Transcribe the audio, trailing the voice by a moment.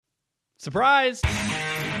Surprise!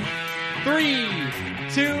 3,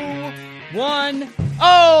 2, 1.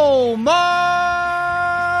 Oh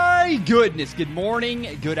my goodness. Good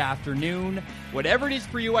morning, good afternoon. Whatever it is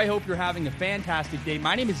for you, I hope you're having a fantastic day.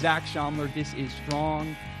 My name is Zach Schaumler. This is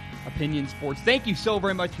Strong Opinion Sports. Thank you so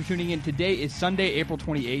very much for tuning in. Today is Sunday, April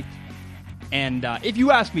 28th. And if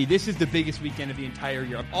you ask me, this is the biggest weekend of the entire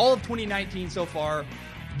year. Of all of 2019 so far,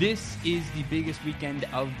 this is the biggest weekend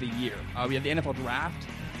of the year. We have the NFL Draft.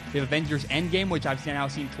 We have Avengers Endgame, which I've now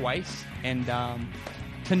seen twice. And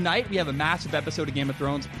tonight we have a massive episode of Game of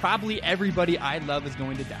Thrones. Probably everybody I love is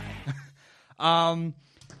going to die.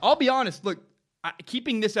 I'll be honest. Look,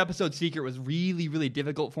 keeping this episode secret was really, really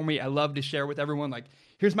difficult for me. I love to share with everyone, like,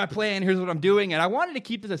 here's my plan, here's what I'm doing. And I wanted to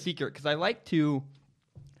keep this a secret because I like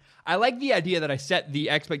the idea that I set the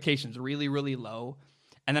expectations really, really low.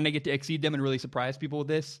 And then I get to exceed them and really surprise people with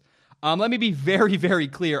this. Let me be very, very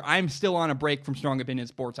clear. I'm still on a break from Strong Opinion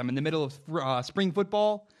Sports. I'm in the middle of spring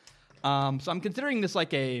football. So I'm considering this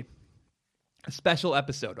like a special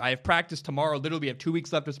episode. I have practice tomorrow. Literally, we have 2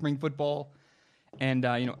 weeks left of spring football. And,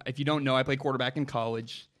 if you don't know, I play quarterback in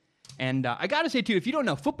college. And I got to say, too, if you don't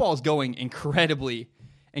know, football is going incredibly,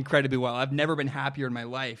 incredibly well. I've never been happier in my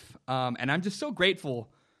life. And I'm just so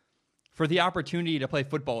grateful for the opportunity to play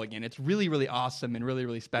football again. It's really, really awesome and really,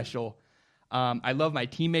 really special. I love my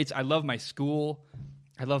teammates. I love my school.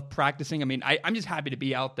 I love practicing. I mean, I'm just happy to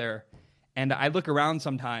be out there. And I look around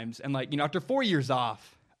sometimes and, like, after 4 years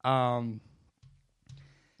off, to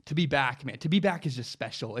be back, man, to be back is just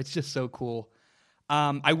special. It's just so cool.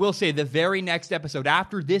 I will say the very next episode,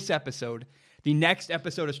 after this episode, the next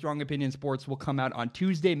episode of Strong Opinion Sports will come out on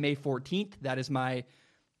Tuesday, May 14th. That is my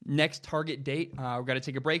next target date. We've got to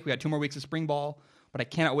take a break. We got 2 more weeks of spring ball, but I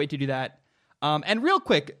cannot wait to do that. And real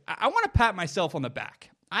quick, I want to pat myself on the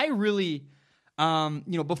back. I really,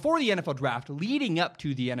 before the NFL draft, leading up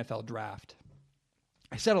to the NFL draft,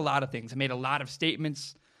 I said a lot of things. I made a lot of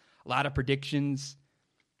statements, a lot of predictions,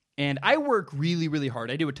 and I work really, really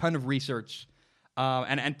hard. I do a ton of research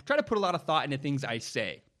and try to put a lot of thought into things I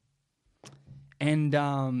say. And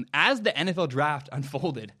as the NFL draft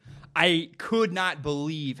unfolded, I could not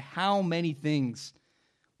believe how many things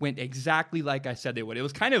went exactly like I said they would. It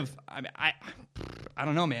was kind of, I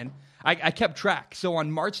don't know, man. I kept track. So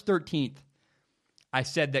on March 13th, I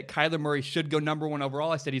said that Kyler Murray should go number 1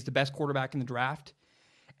 overall. I said he's the best quarterback in the draft.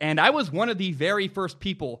 And I was one of the very first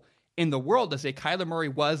people in the world to say Kyler Murray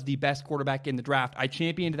was the best quarterback in the draft. I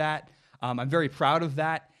championed that. I'm very proud of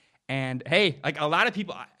that. And hey, like a lot of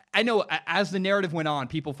people, I know as the narrative went on,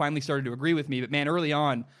 people finally started to agree with me. But man, early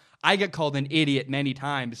on, I got called an idiot many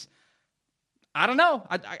times. I don't know.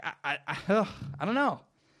 I don't know.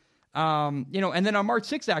 And then on March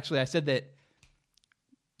 6th, actually, I said that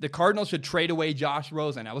the Cardinals should trade away Josh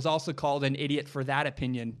Rosen. I was also called an idiot for that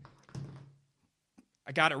opinion.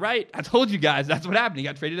 I got it right. I told you guys that's what happened. He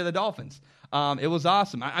got traded to the Dolphins. It was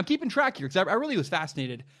awesome. I'm keeping track here because I really was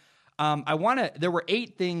fascinated. There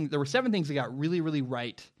were 7 things I got really, really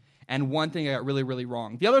right, and 1 thing I got really, really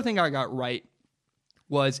wrong. The other thing I got right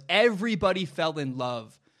was everybody fell in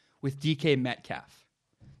love with DK Metcalf.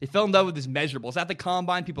 They fell in love with his measurables. At the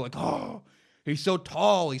combine, people were like, oh, he's so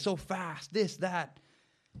tall, he's so fast, this, that.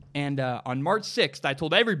 And on March 6th, I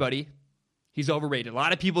told everybody he's overrated. A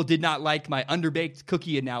lot of people did not like my underbaked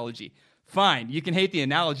cookie analogy. Fine, you can hate the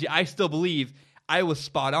analogy. I still believe I was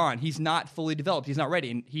spot on. He's not fully developed. He's not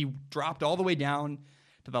ready. And he dropped all the way down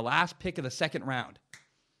to the last pick of the second round.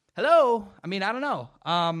 Hello? I mean, I don't know.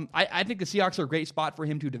 I think the Seahawks are a great spot for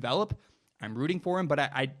him to develop. I'm rooting for him, but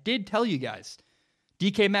I did tell you guys,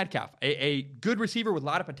 DK Metcalf, a good receiver with a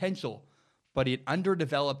lot of potential, but an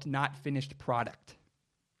underdeveloped, not finished product.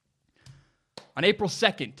 On April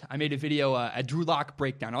 2nd, I made a video, a Drew Lock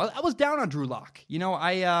breakdown. I was down on Drew Lock.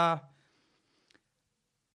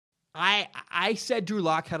 I said Drew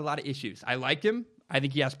Lock had a lot of issues. I liked him. I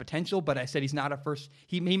think he has potential, but I said he's not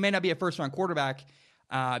he may not be a first-round quarterback,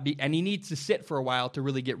 and he needs to sit for a while to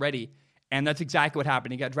really get ready. And that's exactly what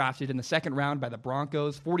happened. He got drafted in the second round by the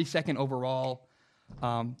Broncos, 42nd overall.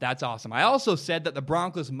 That's awesome. I also said that the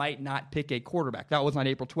Broncos might not pick a quarterback. That was on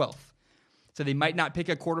April 12th. So they might not pick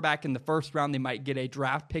a quarterback in the first round. They might get a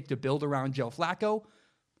draft pick to build around Joe Flacco.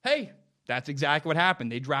 Hey, that's exactly what happened.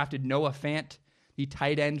 They drafted Noah Fant, the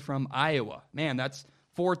tight end from Iowa. Man, that's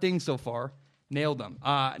 4 things so far. Nailed them.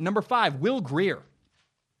 Number 5, Will Grier.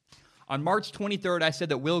 On March 23rd, I said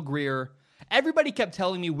that Will Grier, everybody kept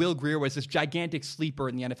telling me Will Grier was this gigantic sleeper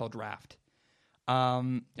in the NFL draft.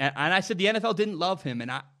 And I said the NFL didn't love him,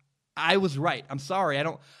 and I was right. I'm sorry.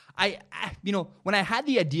 When I had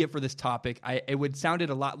the idea for this topic, it sounded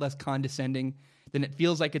a lot less condescending than it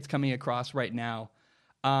feels like it's coming across right now.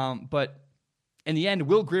 But in the end,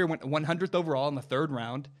 Will Grier went 100th overall in the third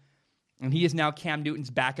round, and he is now Cam Newton's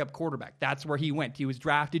backup quarterback. That's where he went. He was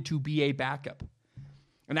drafted to be a backup.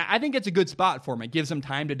 And I think it's a good spot for him. It gives him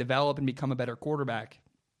time to develop and become a better quarterback.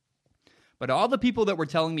 But all the people that were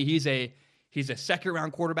telling me he's a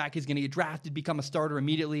second-round quarterback, he's going to get drafted, become a starter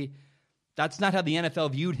immediately, that's not how the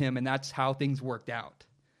NFL viewed him, and that's how things worked out.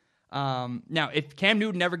 Now, if Cam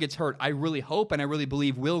Newton never gets hurt, I really hope and I really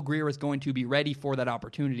believe Will Grier is going to be ready for that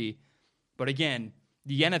opportunity. But again,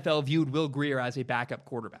 the NFL viewed Will Grier as a backup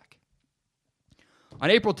quarterback. On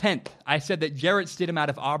April 10th, I said that Jarrett Stidham out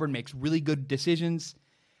of Auburn makes really good decisions,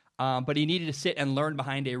 but he needed to sit and learn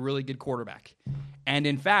behind a really good quarterback. And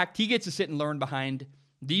in fact, he gets to sit and learn behind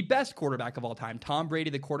the best quarterback of all time, Tom Brady,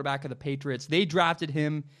 the quarterback of the Patriots. They drafted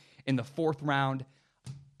him in the 4th round.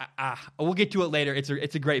 We'll get to it later.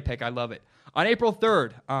 It's a great pick. I love it. On April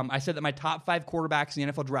 3rd, I said that my top 5 quarterbacks in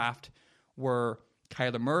the NFL draft were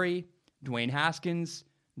Kyler Murray, Dwayne Haskins,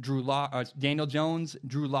 Daniel Jones,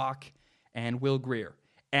 Drew Lock, and Will Grier.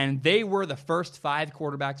 And they were the first 5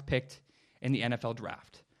 quarterbacks picked in the NFL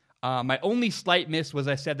draft. My only slight miss was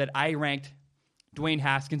I said that I ranked Dwayne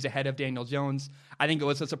Haskins ahead of Daniel Jones. I think it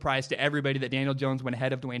was a surprise to everybody that Daniel Jones went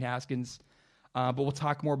ahead of Dwayne Haskins. But we'll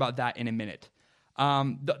talk more about that in a minute.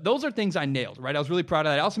 Those are things I nailed, right? I was really proud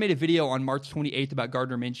of that. I also made a video on March 28th about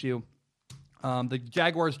Gardner Minshew. The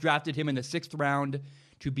Jaguars drafted him in the 6th round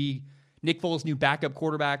to be Nick Foles' new backup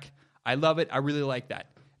quarterback. I love it. I really like that.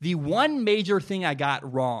 The one major thing I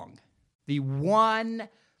got wrong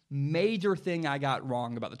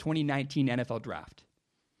about the 2019 NFL draft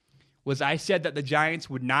was I said that the Giants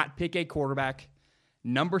would not pick a quarterback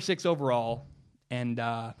number 6 overall, and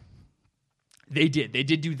they did. They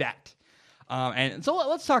did do that. And so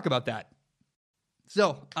let's talk about that.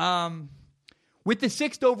 So, with the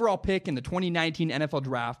 6th overall pick in the 2019 NFL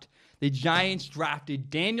draft, the Giants drafted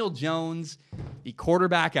Daniel Jones, the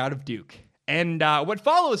quarterback out of Duke. And what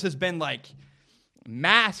follows has been like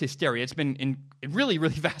mass hysteria. It's been really,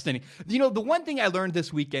 really fascinating. You know, the one thing I learned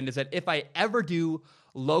this weekend is that if I ever do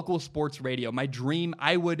local sports radio, my dream,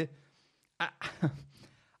 I would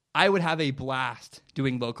have a blast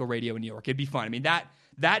doing local radio in New York. It'd be fun. I mean, that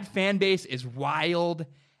fan base is wild,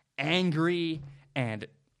 angry, and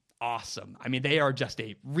awesome. I mean, they are just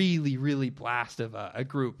a really, really blast of a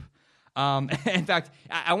group. In fact,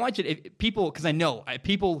 I want you to, because I know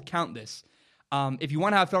people count this. If you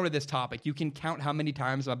want to have fun with this topic, you can count how many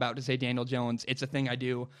times I'm about to say Daniel Jones. It's a thing I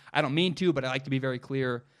do. I don't mean to, but I like to be very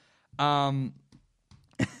clear.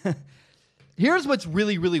 Here's what's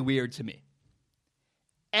really, really weird to me.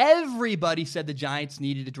 Everybody said the Giants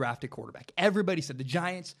needed to draft a quarterback. Everybody said the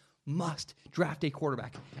Giants must draft a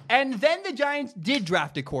quarterback. And then the Giants did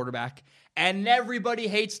draft a quarterback, and everybody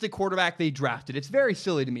hates the quarterback they drafted. It's very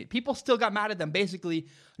silly to me. People still got mad at them, basically,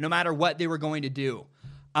 no matter what they were going to do.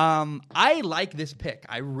 I like this pick.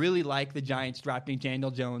 I really like the Giants drafting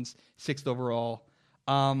Daniel Jones, 6th overall.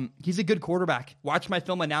 He's a good quarterback. Watch my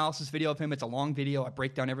film analysis video of him. It's a long video. I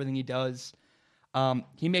break down everything he does.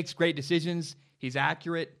 He makes great decisions. He's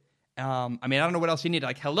accurate. I don't know what else you need.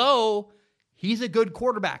 Like, hello, he's a good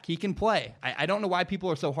quarterback. He can play. I don't know why people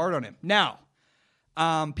are so hard on him. Now,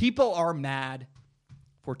 people are mad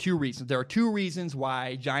for 2 reasons. There are 2 reasons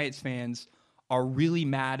why Giants fans are really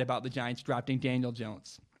mad about the Giants drafting Daniel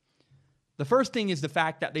Jones. The first thing is the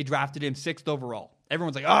fact that they drafted him 6th overall.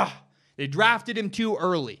 Everyone's like, they drafted him too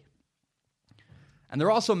early. And they're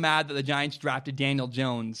also mad that the Giants drafted Daniel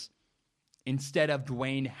Jones instead of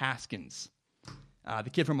Dwayne Haskins, the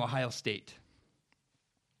kid from Ohio State.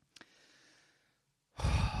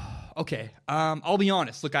 Okay, I'll be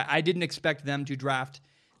honest. Look, I didn't expect them to draft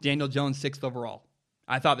Daniel Jones 6th overall.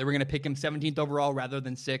 I thought they were going to pick him 17th overall rather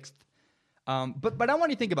than 6th. But I want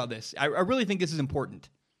you to think about this. I really think this is important.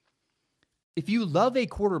 If you love a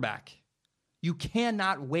quarterback, you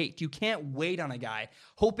cannot wait. You can't wait on a guy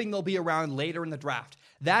hoping they'll be around later in the draft.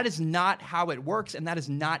 That is not how it works, and that is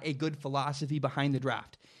not a good philosophy behind the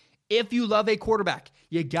draft. If you love a quarterback,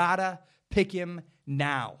 you gotta pick him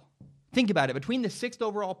now. Think about it. Between the 6th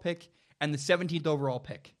overall pick and the 17th overall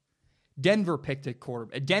pick, Denver picked a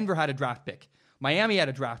quarterback. Denver had a draft pick. Miami had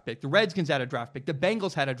a draft pick. The Redskins had a draft pick. The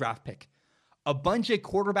Bengals had a draft pick. A bunch of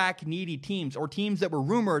quarterback-needy teams, or teams that were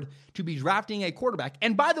rumored to be drafting a quarterback.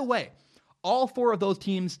 And by the way, all 4 of those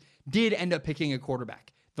teams did end up picking a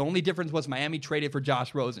quarterback. The only difference was Miami traded for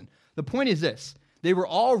Josh Rosen. The point is this. They were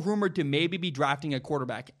all rumored to maybe be drafting a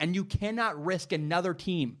quarterback, and you cannot risk another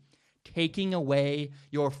team taking away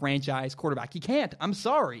your franchise quarterback. You can't. I'm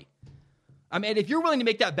sorry. I mean, if you're willing to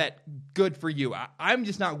make that bet, good for you. I'm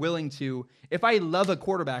just not willing to. If I love a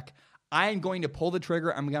quarterback, I am going to pull the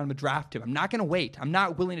trigger. I'm going to draft him. I'm not going to wait. I'm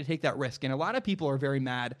not willing to take that risk. And a lot of people are very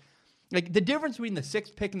mad. Like, the difference between the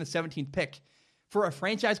 6th pick and the 17th pick for a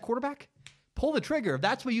franchise quarterback, pull the trigger if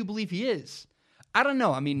that's what you believe he is. I don't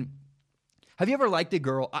know. I mean, have you ever liked a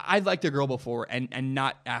girl? I've liked a girl before and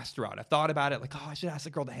not asked her out. I thought about it, like, oh, I should ask the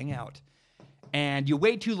girl to hang out. And you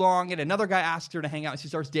wait too long, and another guy asks her to hang out, and she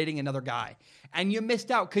starts dating another guy. And you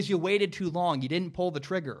missed out because you waited too long. You didn't pull the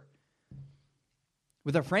trigger.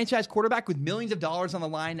 With a franchise quarterback with millions of dollars on the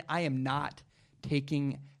line, I am not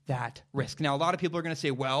taking that risk. Now, a lot of people are going to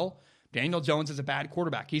say, well, Daniel Jones is a bad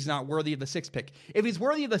quarterback. He's not worthy of the 6th pick. If he's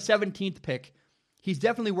worthy of the 17th pick, he's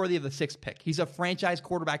definitely worthy of the 6th pick. He's a franchise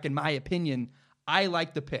quarterback, in my opinion. I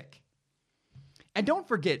like the pick. And don't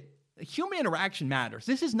forget, human interaction matters.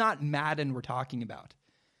 This is not Madden we're talking about.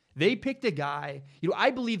 They picked a guy, I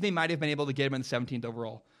believe they might have been able to get him in the 17th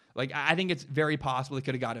overall. Like, I think it's very possible they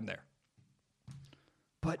could have got him there.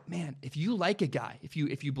 But man, if you like a guy, if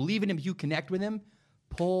you believe in him, if you connect with him,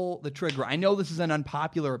 pull the trigger. I know this is an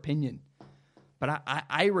unpopular opinion, but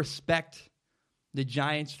I respect the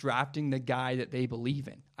Giants drafting the guy that they believe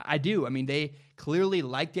in. I do. I mean, they clearly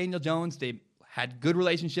like Daniel Jones. They had good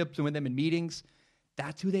relationships with him in meetings.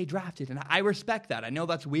 That's who they drafted, and I respect that. I know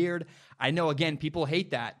that's weird. I know, again, people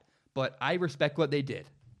hate that, but I respect what they did.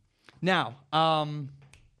 Now,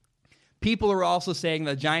 people are also saying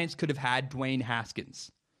the Giants could have had Dwayne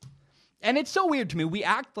Haskins. And it's so weird to me. We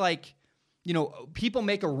act like, people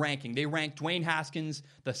make a ranking. They rank Dwayne Haskins,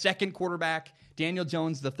 the 2nd quarterback, Daniel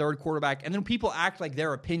Jones, the 3rd quarterback, and then people act like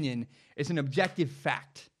their opinion is an objective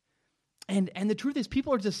fact. And the truth is,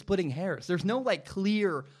 people are just splitting hairs. There's no,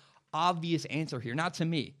 clear, obvious answer here, not to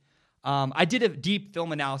me. I did a deep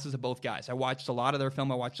film analysis of both guys. I watched a lot of their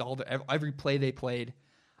film. I watched every play they played.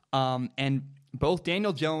 And both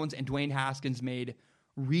Daniel Jones and Dwayne Haskins made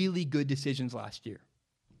really good decisions last year.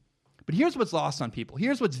 But here's what's lost on people.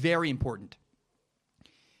 Here's what's very important.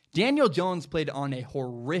 Daniel Jones played on a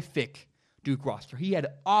horrific Duke roster. He had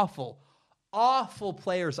awful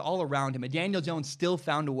players all around him, and Daniel Jones still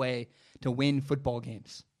found a way to win football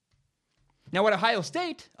games. Now, at Ohio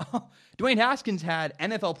State, Dwayne Haskins had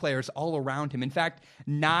NFL players all around him. In fact,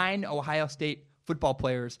 9 Ohio State football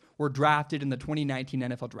players were drafted in the 2019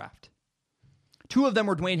 NFL Draft. 2 of them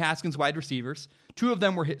were Dwayne Haskins' wide receivers. 2 of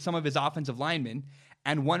them were some of his offensive linemen,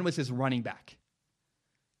 and 1 was his running back.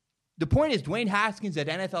 The point is, Dwayne Haskins had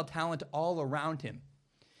NFL talent all around him.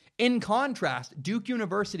 In contrast, Duke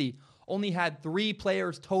University only had 3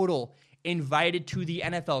 players total invited to the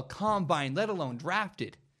NFL Combine, let alone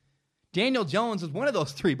drafted. Daniel Jones was one of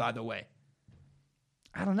those 3, by the way.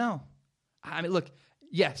 I don't know. I mean, look,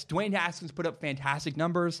 yes, Dwayne Haskins put up fantastic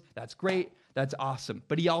numbers. That's great. That's awesome.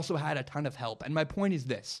 But he also had a ton of help. And my point is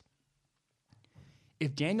this.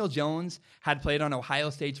 If Daniel Jones had played on Ohio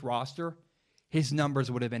State's roster, his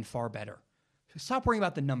numbers would have been far better. So stop worrying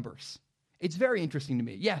about the numbers. It's very interesting to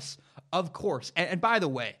me. Yes, of course. And by the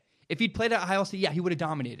way, if he'd played at Ohio State, yeah, he would have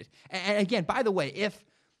dominated. And again, by the way, if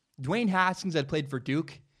Dwayne Haskins had played for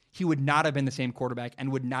Duke, he would not have been the same quarterback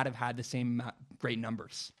and would not have had the same great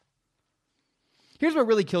numbers. Here's what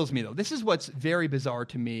really kills me, though. This is what's very bizarre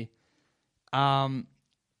to me. A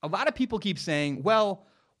lot of people keep saying, well,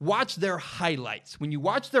 watch their highlights. When you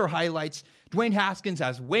watch their highlights, Dwayne Haskins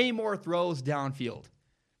has way more throws downfield.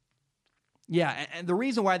 Yeah, and the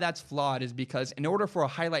reason why that's flawed is because in order for a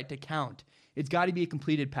highlight to count, it's got to be a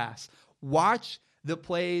completed pass. Watch the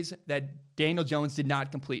plays that Daniel Jones did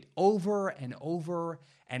not complete over and over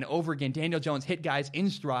and over again. Daniel Jones hit guys in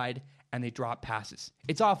stride, and they drop passes.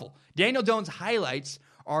 It's awful. Daniel Jones' highlights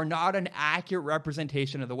are not an accurate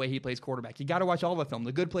representation of the way he plays quarterback. You got to watch all the film,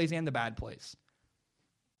 the good plays and the bad plays.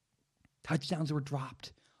 Touchdowns were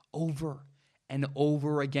dropped over and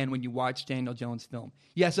over again when you watch Daniel Jones' film.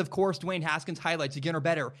 Yes, of course, Dwayne Haskins' highlights, again, are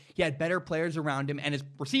better. He had better players around him, and his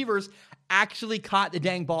receivers actually caught the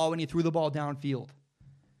dang ball when he threw the ball downfield.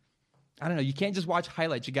 I don't know. You can't just watch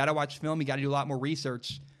highlights. You got to watch film. You got to do a lot more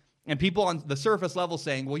research. And people on the surface level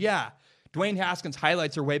saying, well, yeah, Dwayne Haskins'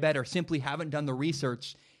 highlights are way better, simply haven't done the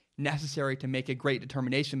research necessary to make a great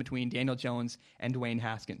determination between Daniel Jones and Dwayne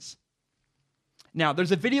Haskins. Now,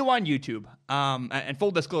 there's a video on YouTube, and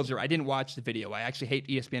full disclosure, I didn't watch the video. I actually hate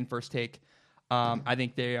ESPN First Take. I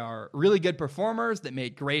think they are really good performers that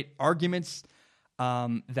make great arguments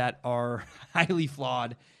that are highly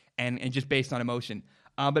flawed and just based on emotion.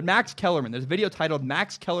 But Max Kellerman, there's a video titled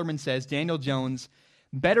Max Kellerman Says Daniel Jones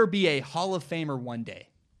Better Be a Hall of Famer One Day.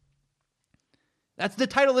 That's the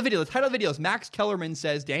title of the video. The title of the video is Max Kellerman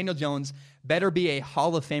Says Daniel Jones Better Be a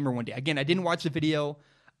Hall of Famer One Day. Again, I didn't watch the video.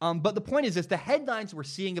 But the point is this, the headlines we're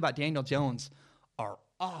seeing about Daniel Jones are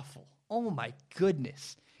awful. Oh my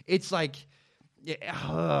goodness. It's like,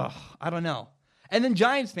 I don't know. And then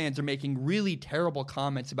Giants fans are making really terrible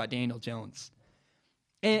comments about Daniel Jones.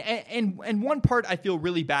 And one part, I feel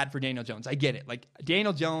really bad for Daniel Jones. I get it. Like,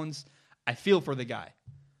 Daniel Jones, I feel for the guy.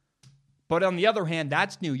 But on the other hand,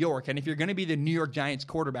 that's New York. And if you're going to be the New York Giants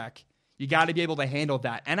quarterback, you got to be able to handle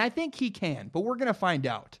that. And I think he can, but we're going to find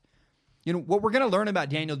out. You know, what we're going to learn about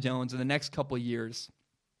Daniel Jones in the next couple of years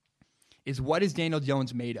is what is Daniel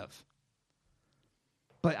Jones made of.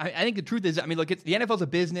 But I think the truth is, I mean, look, the NFL's a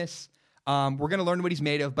business. We're going to learn what he's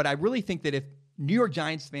made of. But I really think that if New York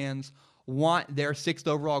Giants fans want their 6th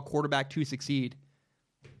overall quarterback to succeed,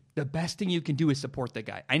 the best thing you can do is support the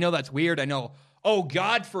guy. I know that's weird. I know, oh,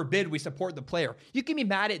 God forbid we support the player. You can be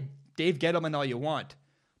mad at Dave Gettleman all you want,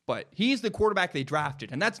 but he's the quarterback they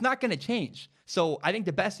drafted, and that's not going to change. So I think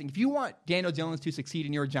the best thing, if you want Daniel Jones to succeed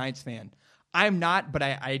and you're a Giants fan, I'm not, but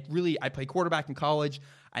I play quarterback in college.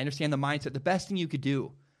 I understand the mindset. The best thing you could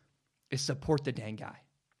do is support the dang guy.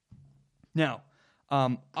 Now,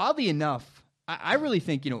 oddly enough, I really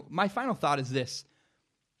think, you know, my final thought is this.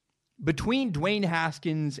 Between Dwayne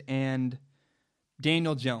Haskins and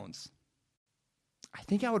Daniel Jones, I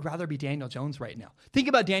think I would rather be Daniel Jones right now. Think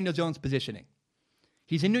about Daniel Jones' positioning.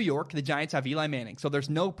 He's in New York. The Giants have Eli Manning, so there's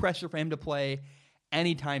no pressure for him to play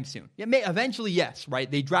anytime soon. Eventually, yes, right?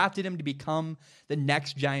 They drafted him to become the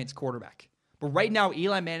next Giants quarterback. But right now,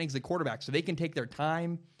 Eli Manning's the quarterback, so they can take their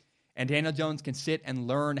time, and Daniel Jones can sit and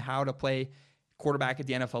learn how to play quarterback at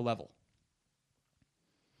the NFL level.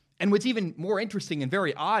 And what's even more interesting and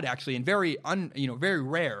very odd, actually, and very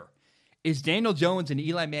rare, is Daniel Jones and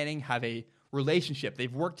Eli Manning have a relationship.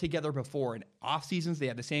 They've worked together before in off seasons. They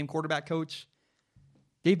have the same quarterback coach.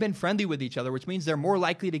 They've been friendly with each other, which means they're more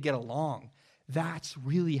likely to get along. That's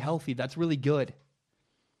really healthy. That's really good.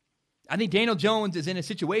 I think Daniel Jones is in a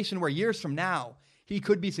situation where years from now, he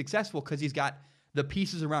could be successful because he's got the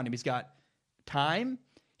pieces around him. He's got time,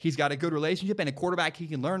 he's got a good relationship, and a quarterback he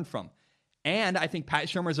can learn from. And I think Pat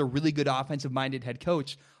Shurmur is a really good offensive-minded head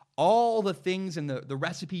coach. All the things and the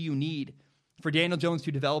recipe you need for Daniel Jones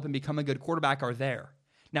to develop and become a good quarterback are there.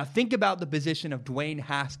 Now think about the position of Dwayne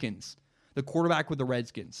Haskins, the quarterback with the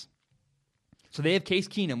Redskins. So they have Case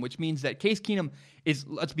Keenum, which means that Case Keenum is,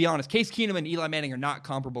 let's be honest, Case Keenum and Eli Manning are not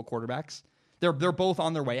comparable quarterbacks. They're both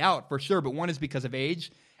on their way out for sure, but one is because of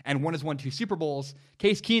age and one has won 2 Super Bowls.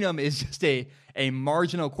 Case Keenum is just a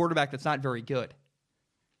marginal quarterback that's not very good.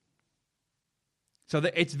 So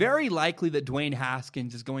it's very likely that Dwayne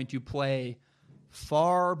Haskins is going to play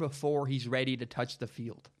far before he's ready to touch the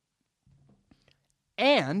field.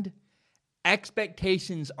 And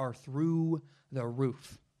expectations are through the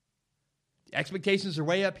roof. The expectations are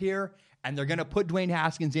way up here, and they're going to put Dwayne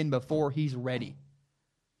Haskins in before he's ready.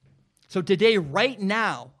 So today, right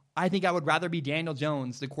now, I think I would rather be Daniel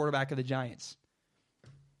Jones, the quarterback of the Giants.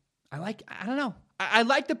 I don't know. I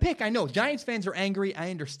like the pick. I know Giants fans are angry. I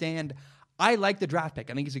understand. I like the draft pick.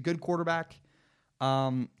 I think he's a good quarterback.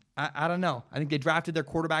 I don't know. I think they drafted their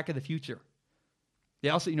quarterback of the future. They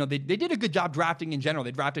also, they did a good job drafting in general.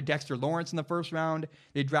 They drafted Dexter Lawrence in the first round.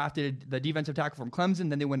 They drafted the defensive tackle from Clemson.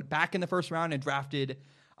 Then they went back in the first round and drafted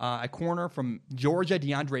a corner from Georgia,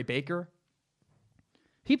 DeAndre Baker.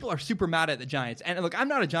 People are super mad at the Giants. And look, I'm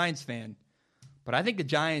not a Giants fan, but I think the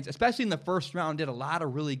Giants, especially in the first round, did a lot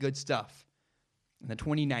of really good stuff in the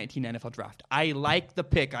 2019 NFL draft. I like the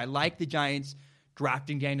pick. I like the Giants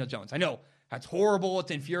drafting Daniel Jones. I know that's horrible.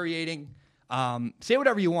 It's infuriating. Say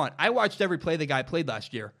whatever you want. I watched every play the guy played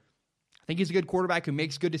last year. I think he's a good quarterback who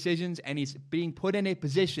makes good decisions, and he's being put in a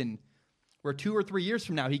position where 2 or 3 years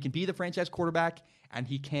from now, he can be the franchise quarterback, and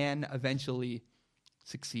he can eventually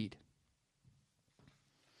succeed.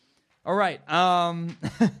 All right.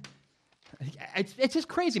 It's just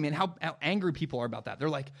crazy, man, how angry people are about that. They're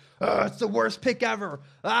like, oh, it's the worst pick ever.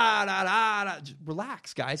 Just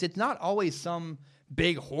relax, guys. It's not always some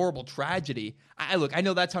big, horrible tragedy. I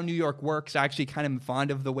know that's how New York works. I actually kind of am fond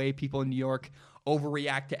of the way people in New York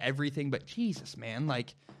overreact to everything. But Jesus, man,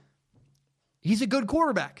 he's a good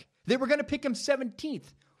quarterback. They were going to pick him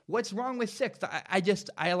 17th. What's wrong with 6th?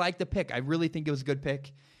 I like the pick. I really think it was a good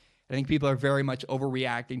pick. I think people are very much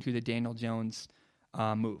overreacting to the Daniel Jones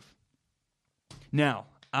move. Now,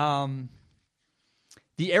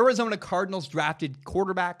 the Arizona Cardinals drafted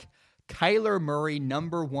quarterback Kyler Murray,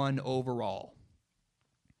 number 1 overall.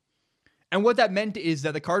 And what that meant is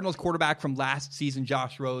that the Cardinals quarterback from last season,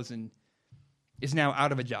 Josh Rosen, is now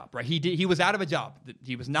out of a job, right? He was out of a job.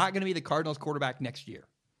 He was not going to be the Cardinals quarterback next year.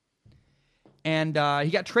 And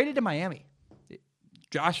he got traded to Miami.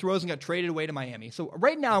 Josh Rosen got traded away to Miami. So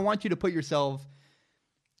right now, I want you to put yourself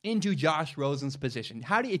into Josh Rosen's position.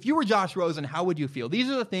 If you were Josh Rosen, how would you feel? These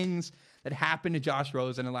are the things that happened to Josh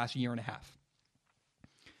Rosen in the last year and a half.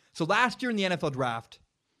 So last year in the NFL draft,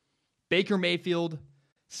 Baker Mayfield,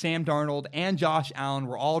 Sam Darnold, and Josh Allen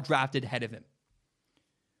were all drafted ahead of him,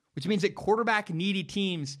 which means that quarterback-needy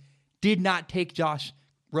teams did not take Josh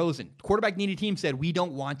Rosen. Quarterback-needy teams said, we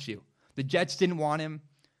don't want you. The Jets didn't want him.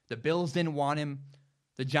 The Bills didn't want him.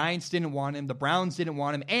 The Giants didn't want him. The Browns didn't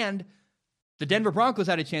want him. And the Denver Broncos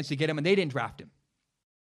had a chance to get him, and they didn't draft him.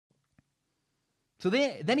 So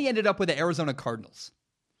then he ended up with the Arizona Cardinals,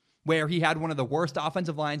 where he had one of the worst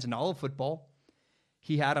offensive lines in all of football.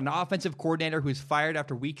 He had an offensive coordinator who was fired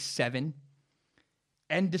after week 7.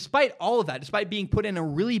 And despite all of that, despite being put in a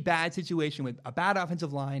really bad situation with a bad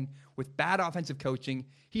offensive line, with bad offensive coaching,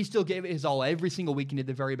 he still gave it his all every single week and did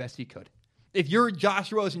the very best he could. If you're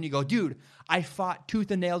Josh Rosen, you go, dude, I fought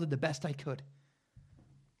tooth and nail, did the best I could.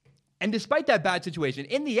 And despite that bad situation,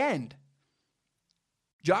 in the end,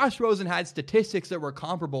 Josh Rosen had statistics that were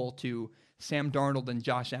comparable to Sam Darnold and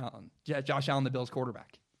Josh Allen. Josh Allen, the Bills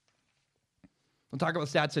quarterback. We'll talk about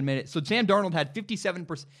stats in a minute. So Sam Darnold had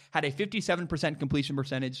a 57% completion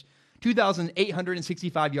percentage,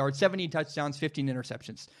 2,865 yards, 17 touchdowns, 15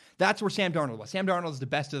 interceptions. That's where Sam Darnold was. Sam Darnold is the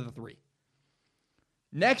best of the three.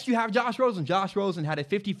 Next, you have Josh Rosen. Josh Rosen had a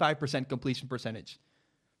 55% completion percentage,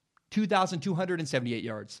 2,278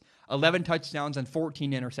 yards, 11 touchdowns, and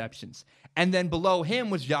 14 interceptions. And then below him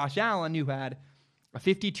was Josh Allen, who had a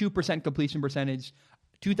 52% completion percentage,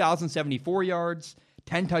 2,074 yards,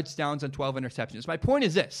 10 touchdowns, and 12 interceptions. My point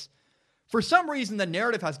is this. For some reason, the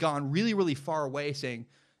narrative has gone really, really far away saying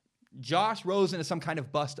Josh Rosen is some kind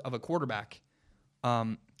of bust of a quarterback.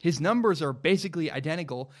 His numbers are basically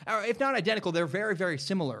identical. Or if not identical, they're very, very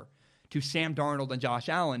similar to Sam Darnold and Josh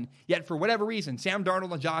Allen. Yet for whatever reason, Sam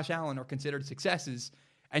Darnold and Josh Allen are considered successes,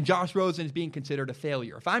 and Josh Rosen is being considered a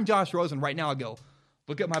failure. If I'm Josh Rosen right now, I go,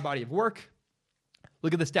 look at my body of work.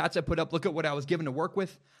 Look at the stats I put up. Look at what I was given to work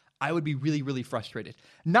with. I would be really, really frustrated.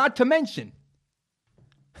 Not to mention,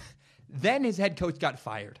 then his head coach got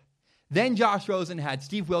fired. Then Josh Rosen had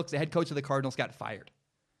Steve Wilks, the head coach of the Cardinals, got fired.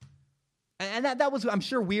 And that was, I'm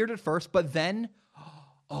sure, weird at first, but then,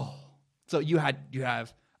 so you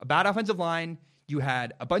have a bad offensive line, you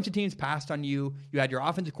had a bunch of teams passed on you, you had your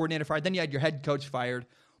offensive coordinator fired, then you had your head coach fired,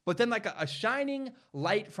 but then like a shining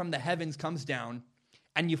light from the heavens comes down,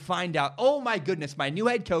 and you find out, oh my goodness, my new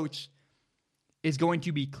head coach is going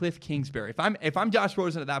to be Cliff Kingsbury. If I'm Josh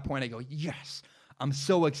Rosen at that point, I go, yes, I'm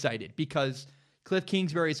so excited because Cliff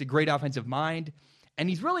Kingsbury is a great offensive mind, and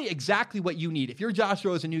he's really exactly what you need. If you're Josh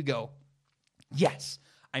Rosen, you go, yes,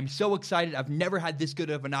 I'm so excited. I've never had this good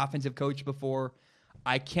of an offensive coach before.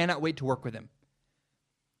 I cannot wait to work with him.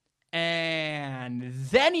 And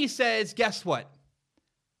then he says, guess what?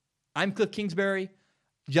 I'm Cliff Kingsbury.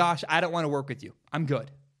 Josh, I don't want to work with you. I'm good.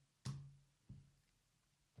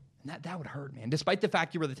 And that would hurt, man. Despite the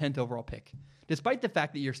fact you were the 10th overall pick. Despite the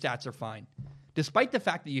fact that your stats are fine. Despite the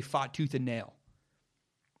fact that you fought tooth and nail.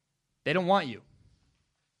 They don't want you.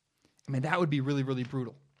 I mean, that would be really, really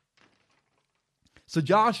brutal. So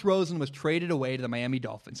Josh Rosen was traded away to the Miami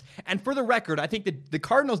Dolphins. And for the record, I think that the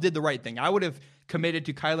Cardinals did the right thing. I would have committed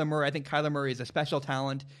to Kyler Murray. I think Kyler Murray is a special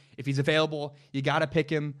talent. If he's available, you got to pick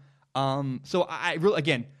him. So I really,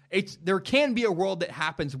 again, there can be a world that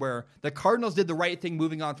happens where the Cardinals did the right thing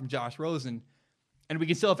moving on from Josh Rosen, and we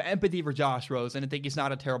can still have empathy for Josh Rosen and think he's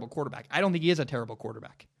not a terrible quarterback. I don't think he is a terrible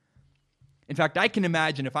quarterback. In fact, I can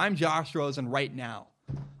imagine if I'm Josh Rosen right now,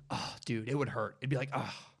 oh, dude, it would hurt. It'd be like,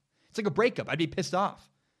 oh, it's like a breakup. I'd be pissed off.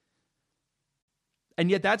 And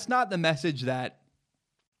yet that's not the message that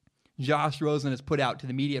Josh Rosen has put out to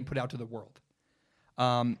the media and put out to the world.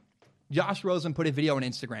 Josh Rosen put a video on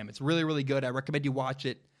Instagram. It's really, really good. I recommend you watch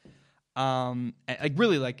it. Pause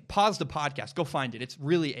the podcast. Go find it. It's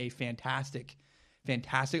really a fantastic.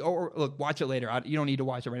 Or look, watch it later. You don't need to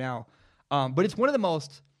watch it right now. But it's one of the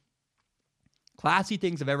most classy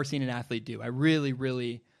things I've ever seen an athlete do. I really,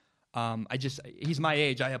 really, he's my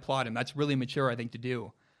age. I applaud him. That's really mature, I think, to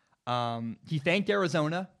do. He thanked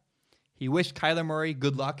Arizona. He wished Kyler Murray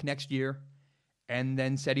good luck next year, and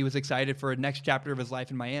then said he was excited for a next chapter of his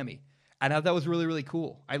life in Miami. I thought that was really, really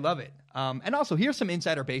cool. I love it. And also, here's some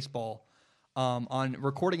insider baseball on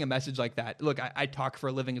recording a message like that. Look, I talk for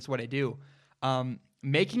a living. It's what I do.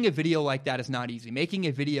 Making a video like that is not easy. Making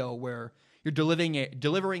a video where you're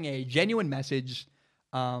delivering a genuine message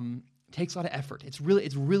takes a lot of effort. It's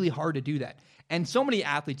really hard to do that. And so many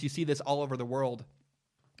athletes, you see this all over the world.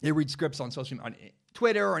 They read scripts on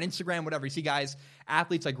Twitter or on Instagram, whatever. You see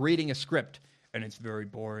athletes like reading a script, and it's very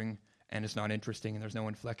boring, and it's not interesting, and there's no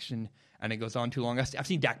inflection, and it goes on too long. I've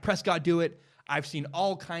seen Dak Prescott do it. I've seen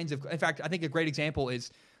all kinds of... In fact, I think a great example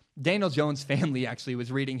is Daniel Jones' family actually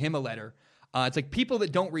was reading him a letter. It's like people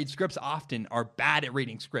that don't read scripts often are bad at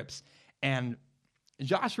reading scripts. And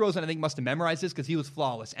Josh Rosen, I think, must have memorized this because he was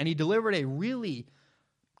flawless. And he delivered a really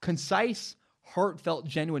concise, heartfelt,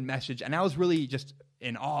 genuine message. And I was really just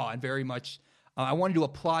in awe and very much, I wanted to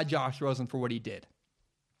applaud Josh Rosen for what he did.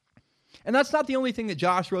 And that's not the only thing that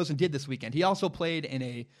Josh Rosen did this weekend. He also played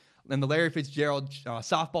in the Larry Fitzgerald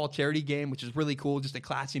softball charity game, which is really cool, just a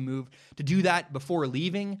classy move. To do that before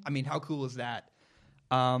leaving, I mean, how cool is that?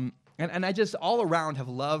 And I just all around have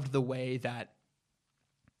loved the way that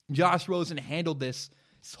Josh Rosen handled this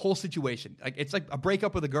whole situation. Like it's like a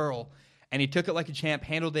breakup with a girl, and he took it like a champ,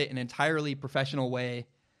 handled it in an entirely professional way.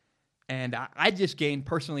 And I just gained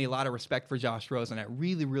personally a lot of respect for Josh Rosen. I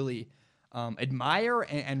really, really admire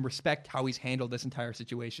and respect how he's handled this entire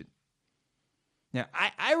situation. Now,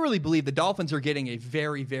 I really believe the Dolphins are getting a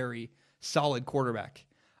very, very solid quarterback.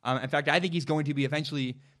 In fact, I think he's going to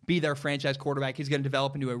eventually be their franchise quarterback. He's going to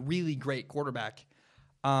develop into a really great quarterback.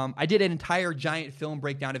 I did an entire giant film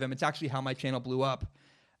breakdown of him. It's actually how my channel blew up.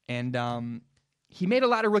 And he made a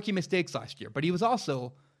lot of rookie mistakes last year, but he was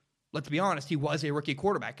also, let's be honest, he was a rookie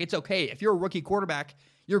quarterback. It's okay. If you're a rookie quarterback,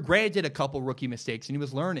 you're granted a couple rookie mistakes, and he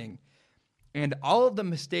was learning. And all of the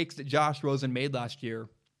mistakes that Josh Rosen made last year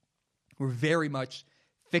were very much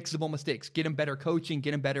fixable mistakes. Get him better coaching,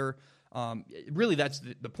 get him better. Really, that's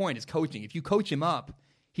the point, is coaching. If you coach him up,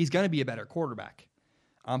 he's going to be a better quarterback.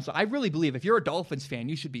 So I really believe if you're a Dolphins fan,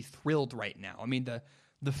 you should be thrilled right now. I mean,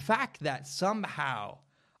 the fact that somehow,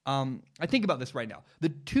 I think about this right now, the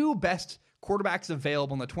two best quarterbacks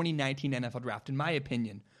available in the 2019 NFL Draft, in my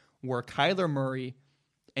opinion, were Kyler Murray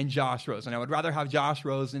and Josh Rosen. I would rather have Josh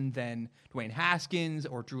Rosen than Dwayne Haskins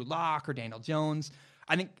or Drew Lock or Daniel Jones.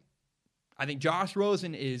 I think Josh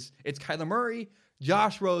Rosen it's Kyler Murray,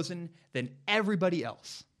 Josh Rosen, then everybody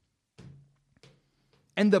else.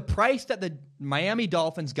 And the price that the Miami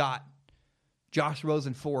Dolphins got Josh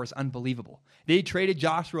Rosen for is unbelievable. They traded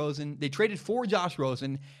for Josh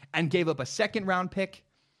Rosen and gave up a second-round pick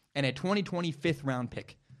and a 2020 fifth-round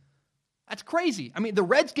pick. That's crazy. I mean, the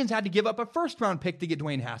Redskins had to give up a first-round pick to get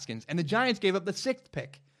Dwayne Haskins, and the Giants gave up the sixth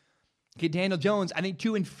pick to get Daniel Jones. I think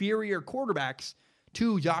two inferior quarterbacks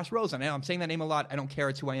to Josh Rosen. I know I'm saying that name a lot. I don't care.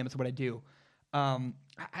 It's who I am. It's what I do.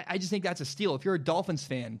 I just think that's a steal. If you're a Dolphins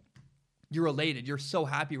fan, you're elated. You're so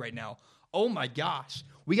happy right now. Oh, my gosh.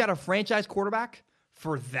 We got a franchise quarterback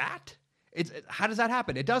for that? How does that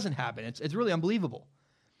happen? It doesn't happen. It's really unbelievable.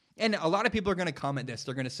 And a lot of people are going to comment this.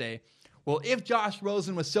 They're going to say, well, if Josh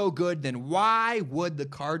Rosen was so good, then why would the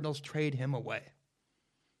Cardinals trade him away?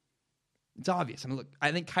 It's obvious. I mean, look,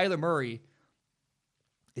 I think Kyler Murray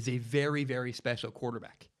is a very, very special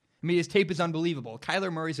quarterback. I mean, his tape is unbelievable.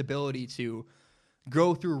 Kyler Murray's ability to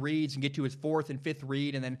go through reads and get to his fourth and fifth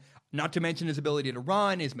read, and then not to mention his ability to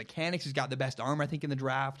run, his mechanics. He's got the best arm, I think, in the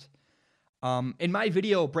draft. In my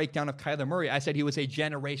video breakdown of Kyler Murray, I said he was a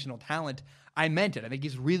generational talent. I meant it. I think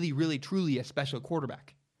he's really, really, truly a special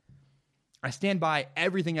quarterback. I stand by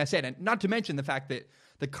everything I said, and not to mention the fact that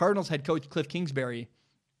the Cardinals head coach Cliff Kingsbury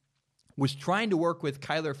was trying to work with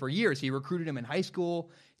Kyler for years. He recruited him in high school,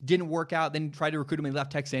 didn't work out, then tried to recruit him when he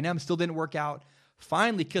left Texas A&M, still didn't work out.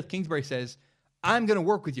 Finally, Cliff Kingsbury says, I'm going to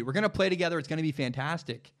work with you. We're going to play together. It's going to be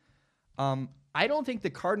fantastic. I don't think the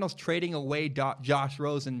Cardinals trading away Josh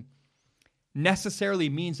Rosen necessarily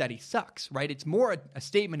means that he sucks, right? It's more a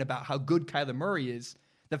statement about how good Kyler Murray is.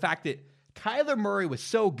 The fact that Kyler Murray was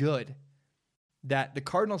so good that the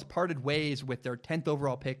Cardinals parted ways with their 10th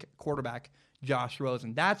overall pick quarterback, Josh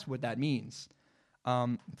Rosen. That's what that means.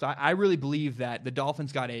 So I really believe that the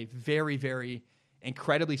Dolphins got a very, very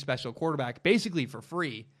incredibly special quarterback, basically for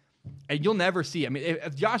free. And you'll never see. I mean,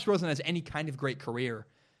 if Josh Rosen has any kind of great career,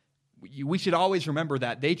 we should always remember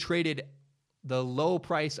that they traded the low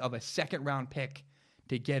price of a second-round pick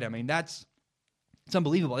to get him. I mean, it's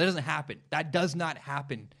unbelievable. That doesn't happen. That does not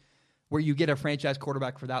happen where you get a franchise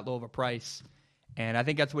quarterback for that low of a price. And I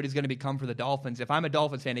think that's what he's going to become for the Dolphins. If I'm a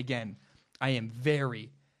Dolphins fan, again, I am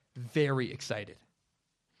very, very excited.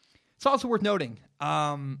 It's also worth noting,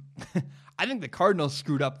 I think the Cardinals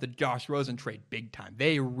screwed up the Josh Rosen trade big time.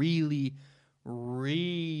 They really,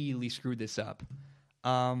 really screwed this up.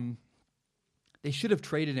 They should have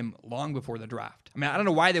traded him long before the draft. I mean, I don't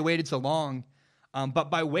know why they waited so long, but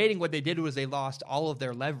by waiting, what they did was they lost all of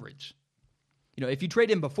their leverage. You know, if you trade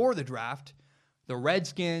him before the draft, the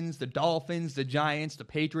Redskins, the Dolphins, the Giants, the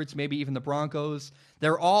Patriots, maybe even the Broncos,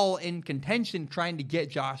 they're all in contention trying to get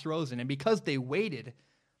Josh Rosen. And because they waited,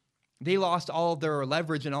 they lost all of their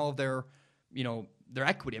leverage and all of their, their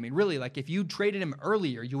equity. I mean, really, like if you traded him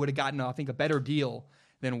earlier, you would have gotten, I think, a better deal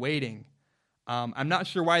than waiting. I'm not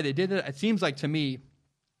sure why they did it. It seems like to me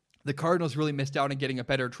the Cardinals really missed out on getting a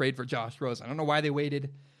better trade for Josh Rosen. I don't know why they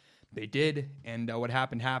waited. They did, and what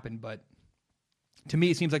happened. But to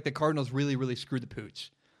me, it seems like the Cardinals really, really screwed the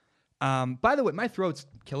pooch. By the way, my throat's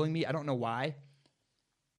killing me. I don't know why.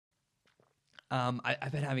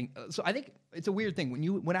 I've been having. So I think it's a weird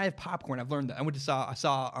thing when I have popcorn. I've learned that I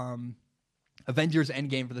saw Avengers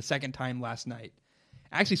Endgame for the second time last night.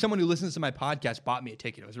 Actually, someone who listens to my podcast bought me a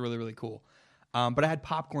ticket. It was really, really cool. But I had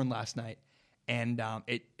popcorn last night. And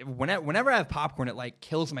whenever I have popcorn, it like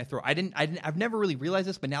kills my throat. I've never really realized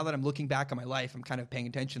this, but now that I'm looking back on my life, I'm kind of paying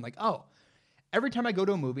attention. Like, oh, every time I go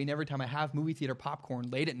to a movie and every time I have movie theater popcorn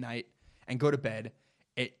late at night and go to bed,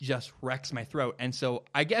 it just wrecks my throat. And so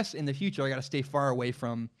I guess in the future, I got to stay far away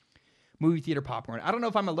from movie theater popcorn. I don't know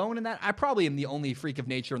if I'm alone in that. I probably am the only freak of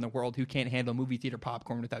nature in the world who can't handle movie theater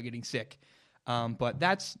popcorn without getting sick. But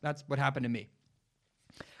that's what happened to me.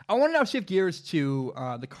 I want to now shift gears to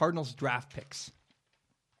the Cardinals draft picks.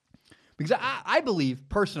 Because I believe,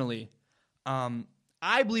 personally,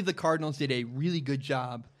 I believe the Cardinals did a really good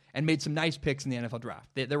job and made some nice picks in the NFL draft.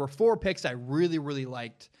 There were 4 picks I really, really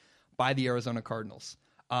liked by the Arizona Cardinals.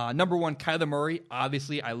 Number 1, Kyler Murray.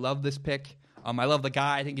 Obviously, I love this pick. I love the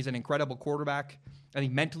guy. I think he's an incredible quarterback. I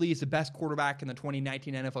think mentally he's the best quarterback in the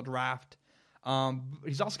 2019 NFL draft.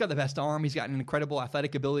 He's also got the best arm. He's got an incredible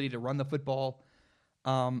athletic ability to run the football.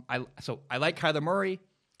 I like Kyler Murray.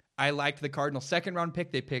 I liked the Cardinals' second-round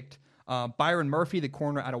pick. They picked Byron Murphy, the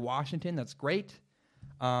corner out of Washington. That's great.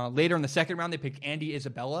 Later in the second round, they picked Andy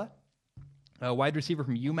Isabella, a wide receiver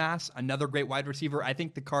from UMass, another great wide receiver. I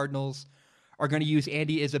think the Cardinals are going to use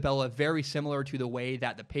Andy Isabella very similar to the way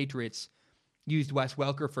that the Patriots used Wes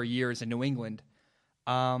Welker for years in New England.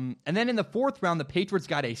 And then in the fourth round, the Patriots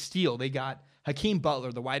got a steal. They got Hakeem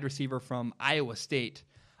Butler, the wide receiver from Iowa State.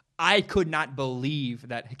 I could not believe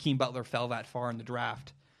that Hakeem Butler fell that far in the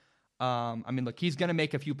draft. Look, he's going to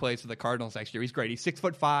make a few plays for the Cardinals next year. He's great. He's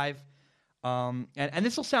 6'5". And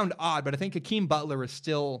this will sound odd, but I think Hakeem Butler is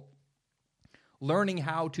still learning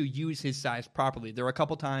how to use his size properly. There were a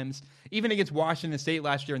couple times, even against Washington State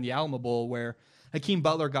last year in the Alamo Bowl, where Hakeem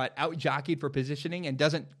Butler got out-jockeyed for positioning and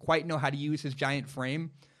doesn't quite know how to use his giant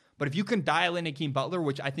frame. But if you can dial in Hakeem Butler,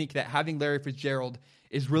 which I think that having Larry Fitzgerald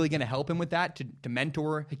is really going to help him with that, to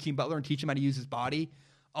mentor Hakeem Butler and teach him how to use his body,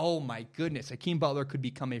 oh my goodness, Hakeem Butler could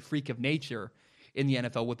become a freak of nature in the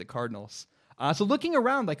NFL with the Cardinals. So looking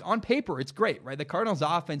around, like on paper, it's great, right? The Cardinals'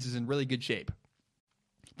 offense is in really good shape.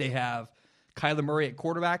 They have Kyler Murray at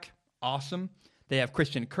quarterback, awesome. They have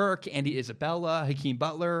Christian Kirk, Andy Isabella, Hakeem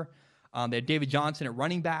Butler. They have David Johnson at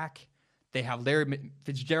running back. They have Larry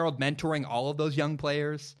Fitzgerald mentoring all of those young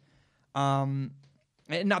players. And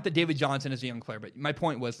not that David Johnson is a young player, but my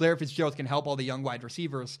point was Larry Fitzgerald can help all the young wide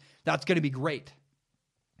receivers. That's going to be great.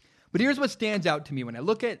 But here's what stands out to me when I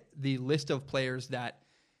look at the list of players that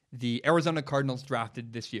the Arizona Cardinals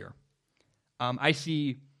drafted this year. I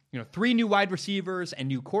see 3 new wide receivers, a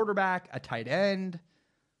new quarterback, a tight end,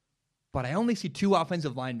 but I only see 2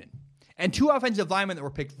 offensive linemen. And 2 offensive linemen that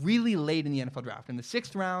were picked really late in the NFL draft. In the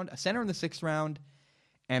 6th round, a center in the 6th round,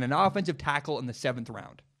 and an offensive tackle in the 7th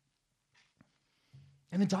round.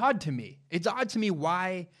 And it's odd to me. It's odd to me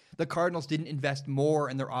why the Cardinals didn't invest more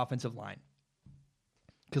in their offensive line.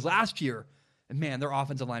 Because last year, man, their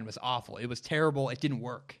offensive line was awful. It was terrible. It didn't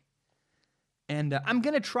work. And I'm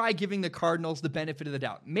going to try giving the Cardinals the benefit of the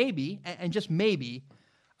doubt. Maybe, and just maybe,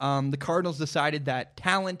 the Cardinals decided that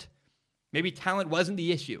talent wasn't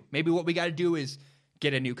the issue. Maybe what we got to do is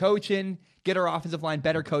get a new coach in, get our offensive line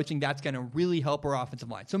better coaching. That's going to really help our offensive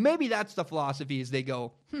line. So maybe that's the philosophy is they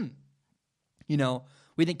go,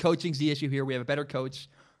 we think coaching's the issue here. We have a better coach.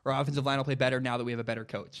 Our offensive line will play better now that we have a better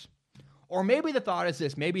coach. Or maybe the thought is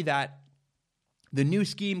this. Maybe that the new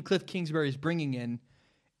scheme Cliff Kingsbury is bringing in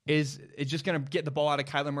is just going to get the ball out of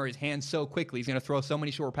Kyler Murray's hands so quickly. He's going to throw so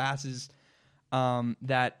many short passes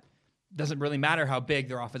that doesn't really matter how big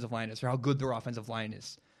their offensive line is or how good their offensive line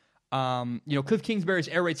is. Cliff Kingsbury's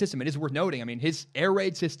air raid system, it is worth noting. I mean, his air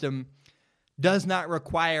raid system does not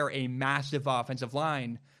require a massive offensive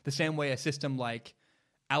line the same way a system like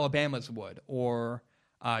Alabama's would or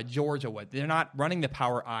Georgia would. They're not running the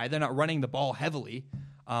power I. They're not running the ball heavily.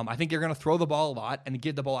 I think they're going to throw the ball a lot and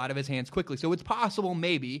get the ball out of his hands quickly. So it's possible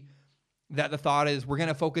maybe that the thought is we're going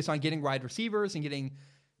to focus on getting wide receivers and getting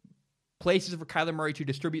places for Kyler Murray to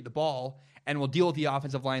distribute the ball, and we'll deal with the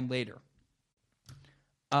offensive line later.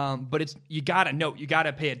 But you got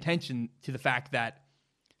to pay attention to the fact that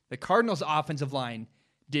the Cardinals' offensive line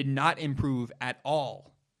did not improve at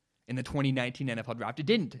all in the 2019 NFL draft. It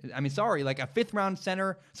didn't. Like a 6th-round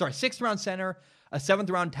center, a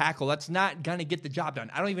 7th-round tackle, that's not going to get the job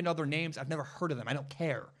done. I don't even know their names. I've never heard of them. I don't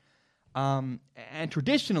care. And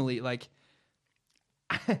traditionally, like,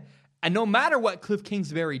 and no matter what Cliff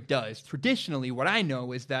Kingsbury does, traditionally, what I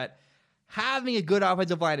know is that having a good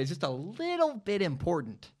offensive line is just a little bit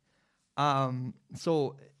important.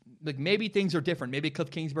 So, like, maybe things are different. Maybe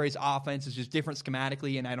Cliff Kingsbury's offense is just different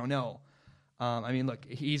schematically, and I don't know. I mean, look,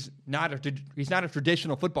 he's not a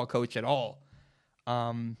traditional football coach at all.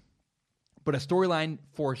 But a storyline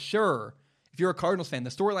for sure, if you're a Cardinals fan, the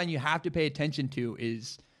storyline you have to pay attention to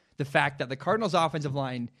is the fact that the Cardinals' offensive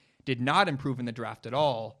line did not improve in the draft at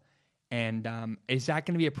all. And is that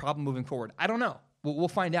going to be a problem moving forward? I don't know. We'll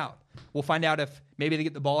find out. We'll find out if maybe they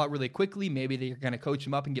get the ball out really quickly, maybe they're going to coach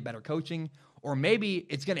them up and get better coaching, or maybe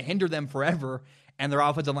it's going to hinder them forever and their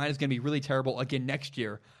offensive line is going to be really terrible again next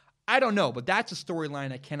year. I don't know, but that's a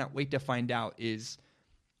storyline I cannot wait to find out is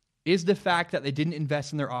the fact that they didn't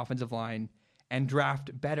invest in their offensive line and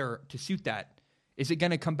draft better to suit that. Is it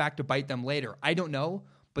going to come back to bite them later? I don't know,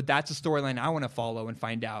 but that's a storyline I want to follow and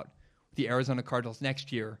find out with the Arizona Cardinals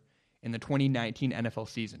next year in the 2019 NFL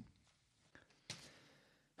season.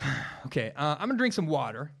 Okay, I'm gonna drink some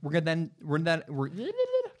water. We're can't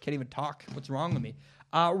even talk. What's wrong with me?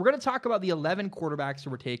 We're gonna talk about the 11 quarterbacks who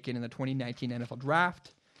were taken in the 2019 NFL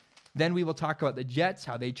Draft. Then we will talk about the Jets,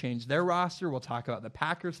 how they changed their roster. We'll talk about the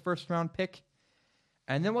Packers' first-round pick,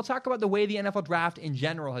 and then we'll talk about the way the NFL Draft in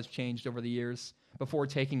general has changed over the years before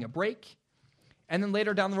taking a break. And then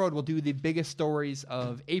later down the road, we'll do the biggest stories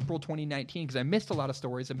of April 2019 because I missed a lot of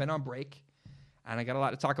stories. I've been on break, and I got a lot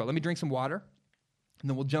to talk about. Let me drink some water. And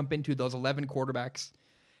then we'll jump into those 11 quarterbacks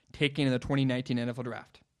taken in the 2019 NFL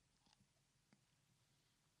Draft.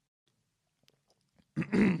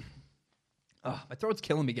 My throat's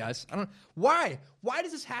killing me, guys. I don't know. Why? Why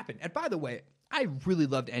does this happen? And by the way, I really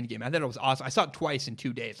loved Endgame. I thought it was awesome. I saw it twice in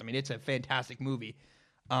 2 days. I mean, it's a fantastic movie.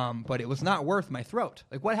 But it was not worth my throat.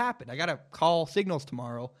 Like, what happened? I got to call signals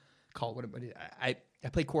tomorrow. I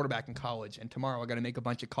played quarterback in college, and tomorrow I got to make a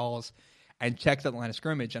bunch of calls and check the line of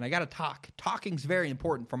scrimmage, and I got to talk. Talking's very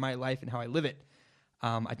important for my life and how I live it.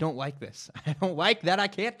 I don't like this. I don't like that I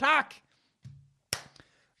can't talk.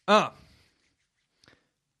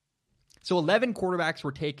 So 11 quarterbacks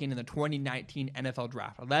were taken in the 2019 NFL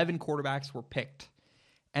Draft. 11 quarterbacks were picked.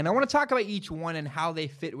 And I want to talk about each one and how they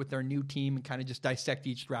fit with their new team and kind of just dissect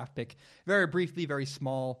each draft pick very briefly, very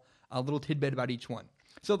small, a little tidbit about each one.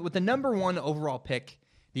 So with the number 1 overall pick,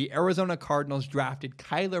 the Arizona Cardinals drafted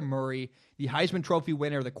Kyler Murray, the Heisman Trophy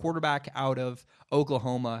winner, the quarterback out of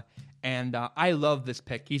Oklahoma. And I love this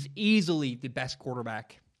pick. He's easily the best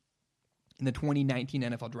quarterback in the 2019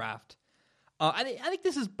 NFL Draft. I think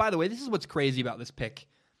this is, by the way, this is what's crazy about this pick.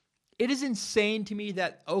 It is insane to me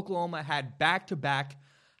that Oklahoma had back-to-back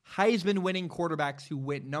Heisman-winning quarterbacks who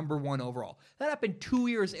went number 1 overall. That happened 2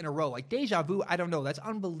 years in a row. Like, deja vu, I don't know. That's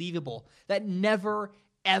unbelievable. That never,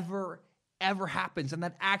 ever happens, and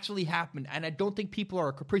that actually happened. And I don't think people are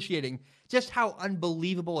appreciating just how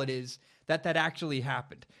unbelievable it is that that actually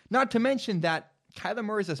happened. Not to mention that Kyler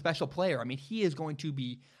Murray is a special player. I mean, he is going to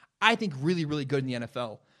be, I think, really, really good in the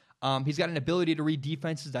NFL. He's got an ability to read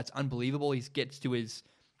defenses that's unbelievable. He gets to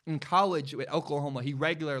in college at Oklahoma, he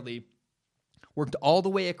regularly worked all the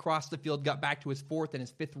way across the field, got back to his 4th and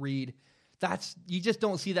his 5th read. You just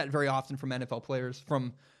don't see that very often from NFL players,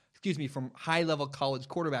 from high-level college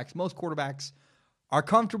quarterbacks. Most quarterbacks are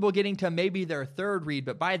comfortable getting to maybe their 3rd read,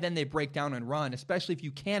 but by then they break down and run, especially if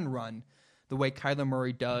you can run the way Kyler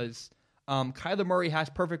Murray does. Kyler Murray has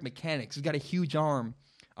perfect mechanics. He's got a huge arm.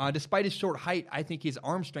 Despite his short height, I think his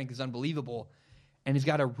arm strength is unbelievable, and he's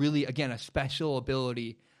got a special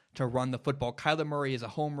ability to run the football. Kyler Murray is a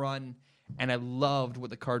home run, and I loved what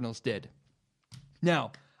the Cardinals did.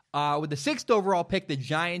 Now, with the 6th overall pick, the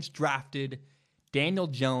Giants drafted Daniel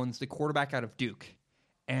Jones, the quarterback out of Duke.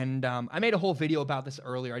 And I made a whole video about this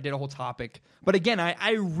earlier. I did a whole topic. But again,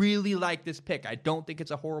 I really like this pick. I don't think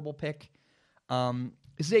it's a horrible pick.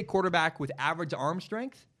 This is a quarterback with average arm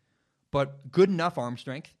strength, but good enough arm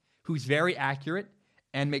strength, who's very accurate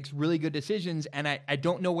and makes really good decisions. And I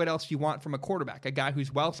don't know what else you want from a quarterback. A guy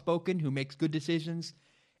who's well-spoken, who makes good decisions,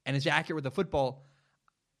 and is accurate with the football.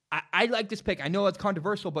 I like this pick. I know it's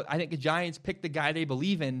controversial, but I think the Giants picked the guy they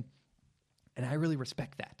believe in, and I really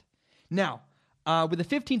respect that. Now, with the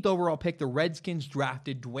 15th overall pick, the Redskins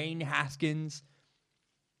drafted Dwayne Haskins,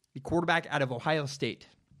 the quarterback out of Ohio State.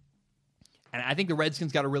 And I think the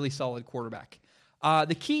Redskins got a really solid quarterback.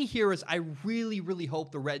 The key here is I really, really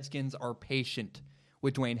hope the Redskins are patient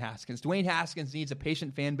with Dwayne Haskins. Dwayne Haskins needs a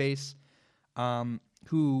patient fan base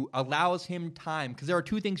who allows him time, because there are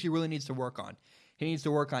 2 things he really needs to work on. He needs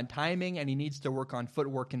to work on timing, and he needs to work on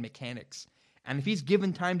footwork and mechanics. And if he's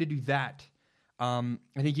given time to do that, I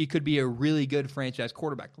think he could be a really good franchise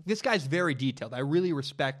quarterback. This guy's very detailed. I really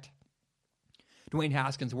respect Dwayne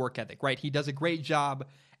Haskins' work ethic, right? He does a great job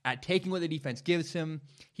at taking what the defense gives him.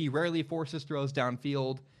 He rarely forces throws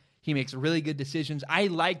downfield. He makes really good decisions. I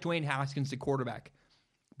like Dwayne Haskins, the quarterback.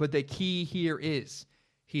 But the key here is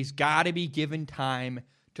he's got to be given time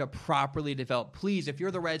to properly develop. Please, if you're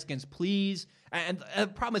the Redskins, please. And the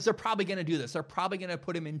problem is they're probably going to do this. They're probably going to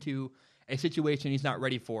put him into a situation he's not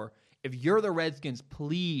ready for. If you're the Redskins,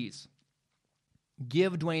 please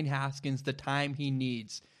give Dwayne Haskins the time he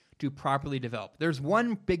needs to properly develop. There's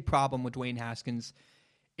one big problem with Dwayne Haskins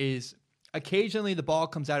is occasionally the ball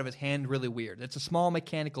comes out of his hand really weird. It's a small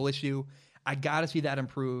mechanical issue. I got to see that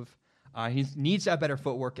improve. He needs to have better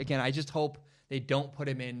footwork. Again, I just hope they don't put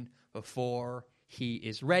him in before he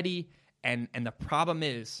is ready. And the problem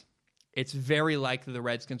is it's very likely the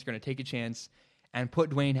Redskins are going to take a chance and put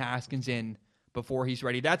Dwayne Haskins in before he's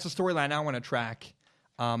ready. That's a storyline I want to track,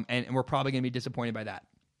 and we're probably going to be disappointed by that.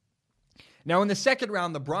 Now, in the second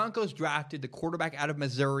round, the Broncos drafted the quarterback out of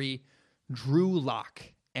Missouri, Drew Lock.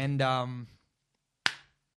 And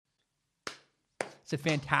it's a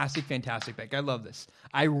fantastic, fantastic pick. I love this.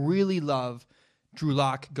 I really love Drew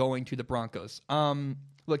Lock going to the Broncos.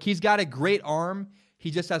 Look, he's got a great arm. He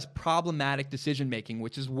just has problematic decision-making,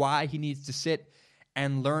 which is why he needs to sit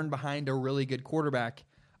and learn behind a really good quarterback.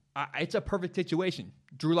 It's a perfect situation.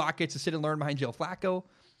 Drew Lock gets to sit and learn behind Joe Flacco.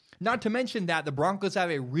 Not to mention that the Broncos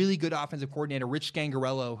have a really good offensive coordinator, Rich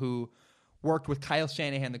Scangarello, who worked with Kyle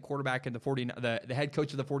Shanahan, the quarterback and the head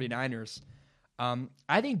coach of the 49ers.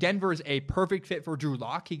 I think Denver is a perfect fit for Drew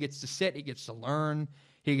Lock. He gets to sit, he gets to learn,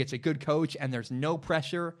 he gets a good coach, and there's no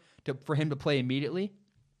pressure for him to play immediately.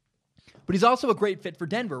 But he's also a great fit for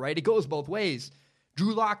Denver, right? It goes both ways.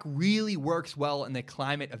 Drew Lock really works well in the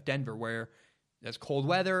climate of Denver, where there's cold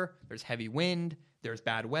weather, there's heavy wind, there's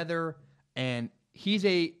bad weather, and he's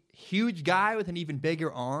a huge guy with an even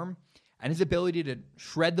bigger arm, and his ability to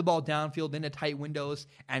shred the ball downfield into tight windows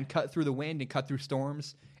and cut through the wind and cut through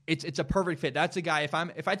storms. It's a perfect fit. That's a guy,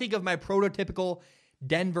 if I think of my prototypical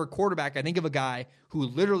Denver quarterback, I think of a guy who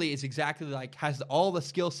literally is exactly like, has all the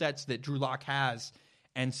skill sets that Drew Lock has.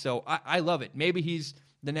 And so I love it. Maybe he's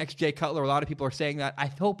the next Jay Cutler. A lot of people are saying that. I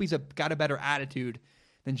hope he's got a better attitude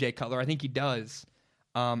than Jay Cutler. I think he does.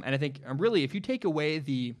 And I think really, if you take away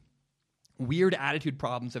the weird attitude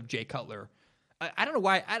problems of Jay Cutler, I don't know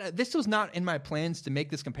why. This was not in my plans to make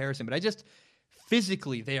this comparison, but I just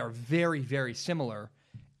physically they are very, very similar.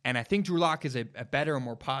 And I think Drew Lock is a better and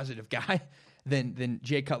more positive guy than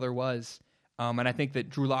Jay Cutler was. And I think that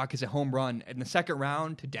Drew Lock is a home run in the second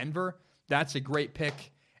round to Denver. That's a great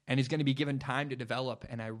pick, and he's going to be given time to develop.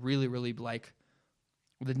 And I really, really like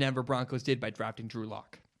what the Denver Broncos did by drafting Drew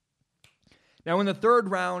Lock. Now, in the third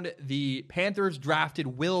round, the Panthers drafted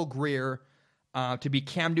Will Grier to be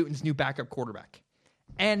Cam Newton's new backup quarterback.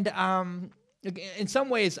 And in some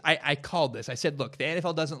ways, I called this. I said, look, the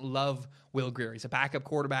NFL doesn't love Will Grier. He's a backup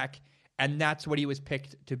quarterback, and that's what he was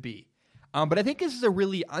picked to be. But I think this is a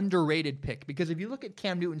really underrated pick because if you look at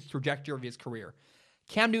Cam Newton's trajectory of his career,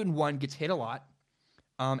 Cam Newton, one, gets hit a lot,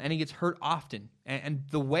 and he gets hurt often. And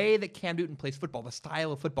the way that Cam Newton plays football, the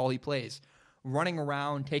style of football he plays, running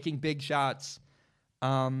around, taking big shots,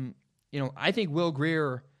 I think Will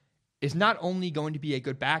Grier is not only going to be a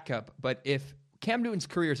good backup, but if Cam Newton's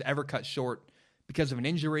career is ever cut short because of an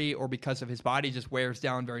injury or because of his body just wears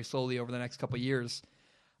down very slowly over the next couple of years,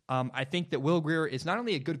 I think that Will Grier is not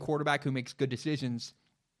only a good quarterback who makes good decisions,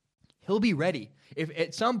 he'll be ready. If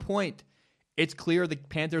at some point it's clear the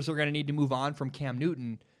Panthers are going to need to move on from Cam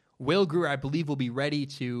Newton, Will Grier, I believe, will be ready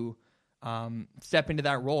to step into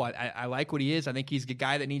that role. I like what he is. I think he's a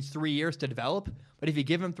guy that needs 3 years to develop, but if you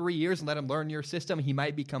give him 3 years and let him learn your system, he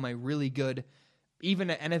might become a really good, even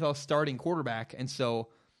an NFL starting quarterback. And so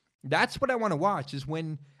that's what I want to watch is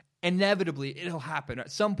when inevitably it'll happen.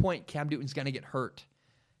 At some point, Cam Newton's going to get hurt.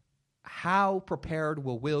 How prepared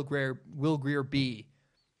will Will Grier be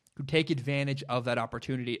to take advantage of that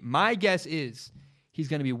opportunity? My guess is he's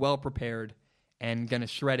going to be well prepared and going to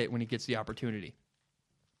shred it when he gets the opportunity.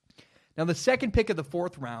 Now, the second pick of the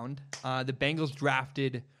fourth round, the Bengals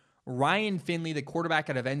drafted Ryan Finley, the quarterback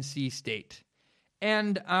out of NC State.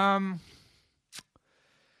 And I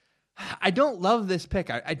don't love this pick.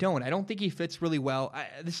 I don't think he fits really well.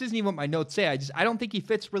 This isn't even what my notes say. I don't think he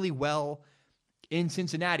fits really well in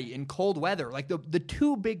Cincinnati in cold weather. Like the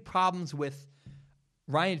two big problems with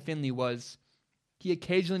Ryan Finley was he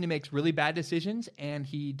occasionally makes really bad decisions and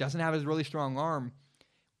he doesn't have a really strong arm.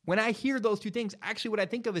 When I hear those two things, actually what I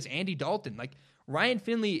think of is Andy Dalton. Like Ryan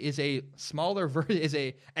Finley is a smaller is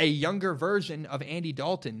a younger version of Andy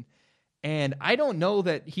Dalton. And I don't know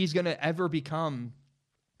that he's going to ever become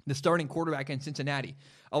the starting quarterback in Cincinnati.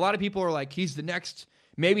 A lot of people are like, he's the next,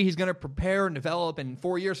 maybe he's going to prepare and develop, and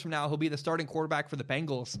 4 years from now, he'll be the starting quarterback for the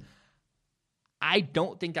Bengals. I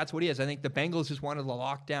don't think that's what he is. I think the Bengals just wanted to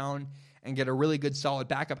lock down and get a really good, solid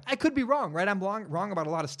backup. I could be wrong, right? I'm wrong about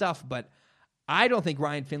a lot of stuff, but I don't think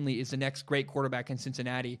Ryan Finley is the next great quarterback in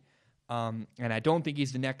Cincinnati. And I don't think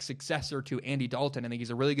he's the next successor to Andy Dalton. I think he's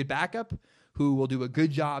a really good backup who will do a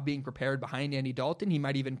good job being prepared behind Andy Dalton. He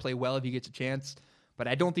might even play well if he gets a chance, but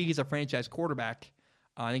I don't think he's a franchise quarterback.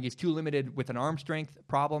 I think he's too limited with an arm strength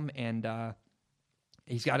problem, and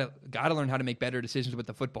he's got to learn how to make better decisions with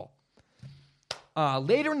the football.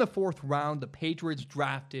 Later in the fourth round, the Patriots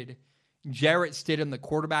drafted Jarrett Stidham, the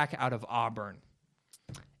quarterback out of Auburn.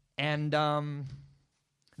 And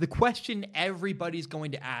the question everybody's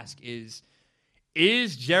going to ask is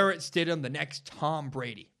Jarrett Stidham the next Tom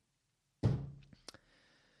Brady?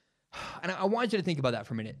 And I want you to think about that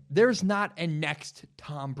for a minute. There's not a next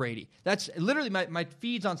Tom Brady. That's literally my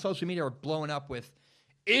feeds on social media are blowing up with,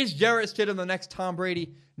 is Jarrett Stidham the next Tom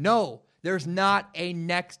Brady? No, there's not a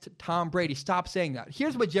next Tom Brady. Stop saying that.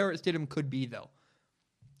 Here's what Jarrett Stidham could be, though.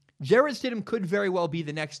 Jarrett Stidham could very well be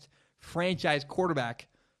the next franchise quarterback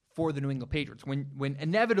for the New England Patriots. When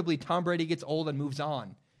inevitably Tom Brady gets old and moves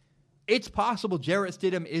on, it's possible Jarrett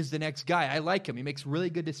Stidham is the next guy. I like him. He makes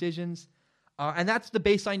really good decisions. And that's the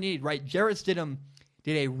baseline need, right? Jarrett Stidham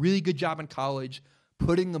did a really good job in college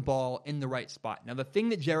putting the ball in the right spot. Now, the thing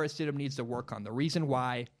that Jarrett Stidham needs to work on, the reason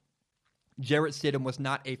why Jarrett Stidham was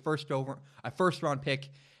not a first-round pick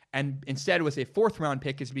and instead was a fourth-round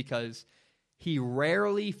pick, is because he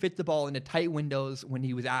rarely fit the ball into tight windows when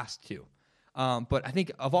he was asked to. But I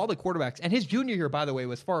think of all the quarterbacks, and his junior year, by the way,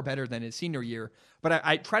 was far better than his senior year. But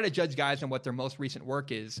I try to judge guys on what their most recent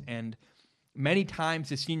work is, and many times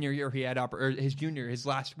his senior year he had or his junior, his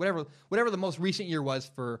last, whatever the most recent year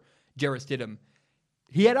was for Jarrett Stidham,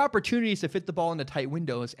 he had opportunities to fit the ball into tight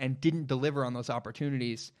windows and didn't deliver on those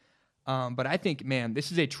opportunities. But I think, man,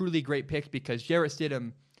 this is a truly great pick because Jarrett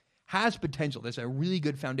Stidham has potential. There's a really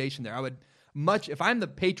good foundation there. If I'm the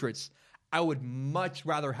Patriots, I would much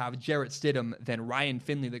rather have Jarrett Stidham than Ryan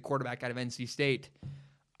Finley, the quarterback out of NC State.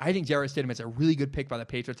 I think Jarrett Stidham is a really good pick by the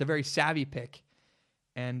Patriots, a very savvy pick,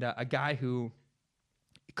 and a guy who